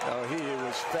 tonight. Oh, he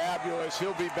was fabulous.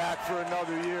 He'll be back for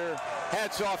another year.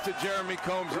 Hats off to Jeremy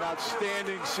Combs, an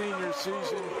outstanding senior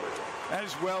season,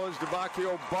 as well as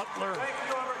Devakio Butler,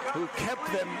 who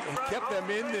kept them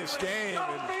in this game.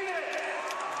 And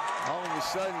all of a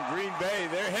sudden, Green Bay,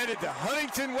 they're headed to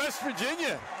Huntington, West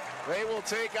Virginia. They will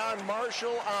take on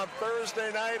Marshall on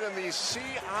Thursday night in the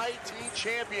CIT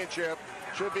Championship.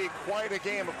 Should be quite a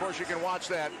game. Of course, you can watch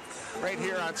that right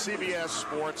here on CBS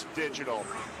Sports Digital.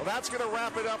 Well, that's going to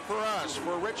wrap it up for us.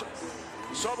 For Rich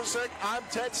Sobasic, I'm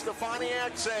Ted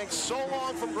Stefaniak saying so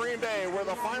long from Green Bay, where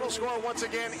the final score once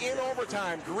again in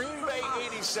overtime, Green Bay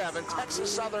 87,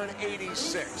 Texas Southern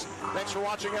 86. Thanks for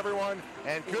watching, everyone,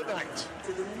 and good night.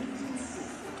 To the new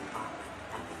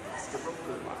basketball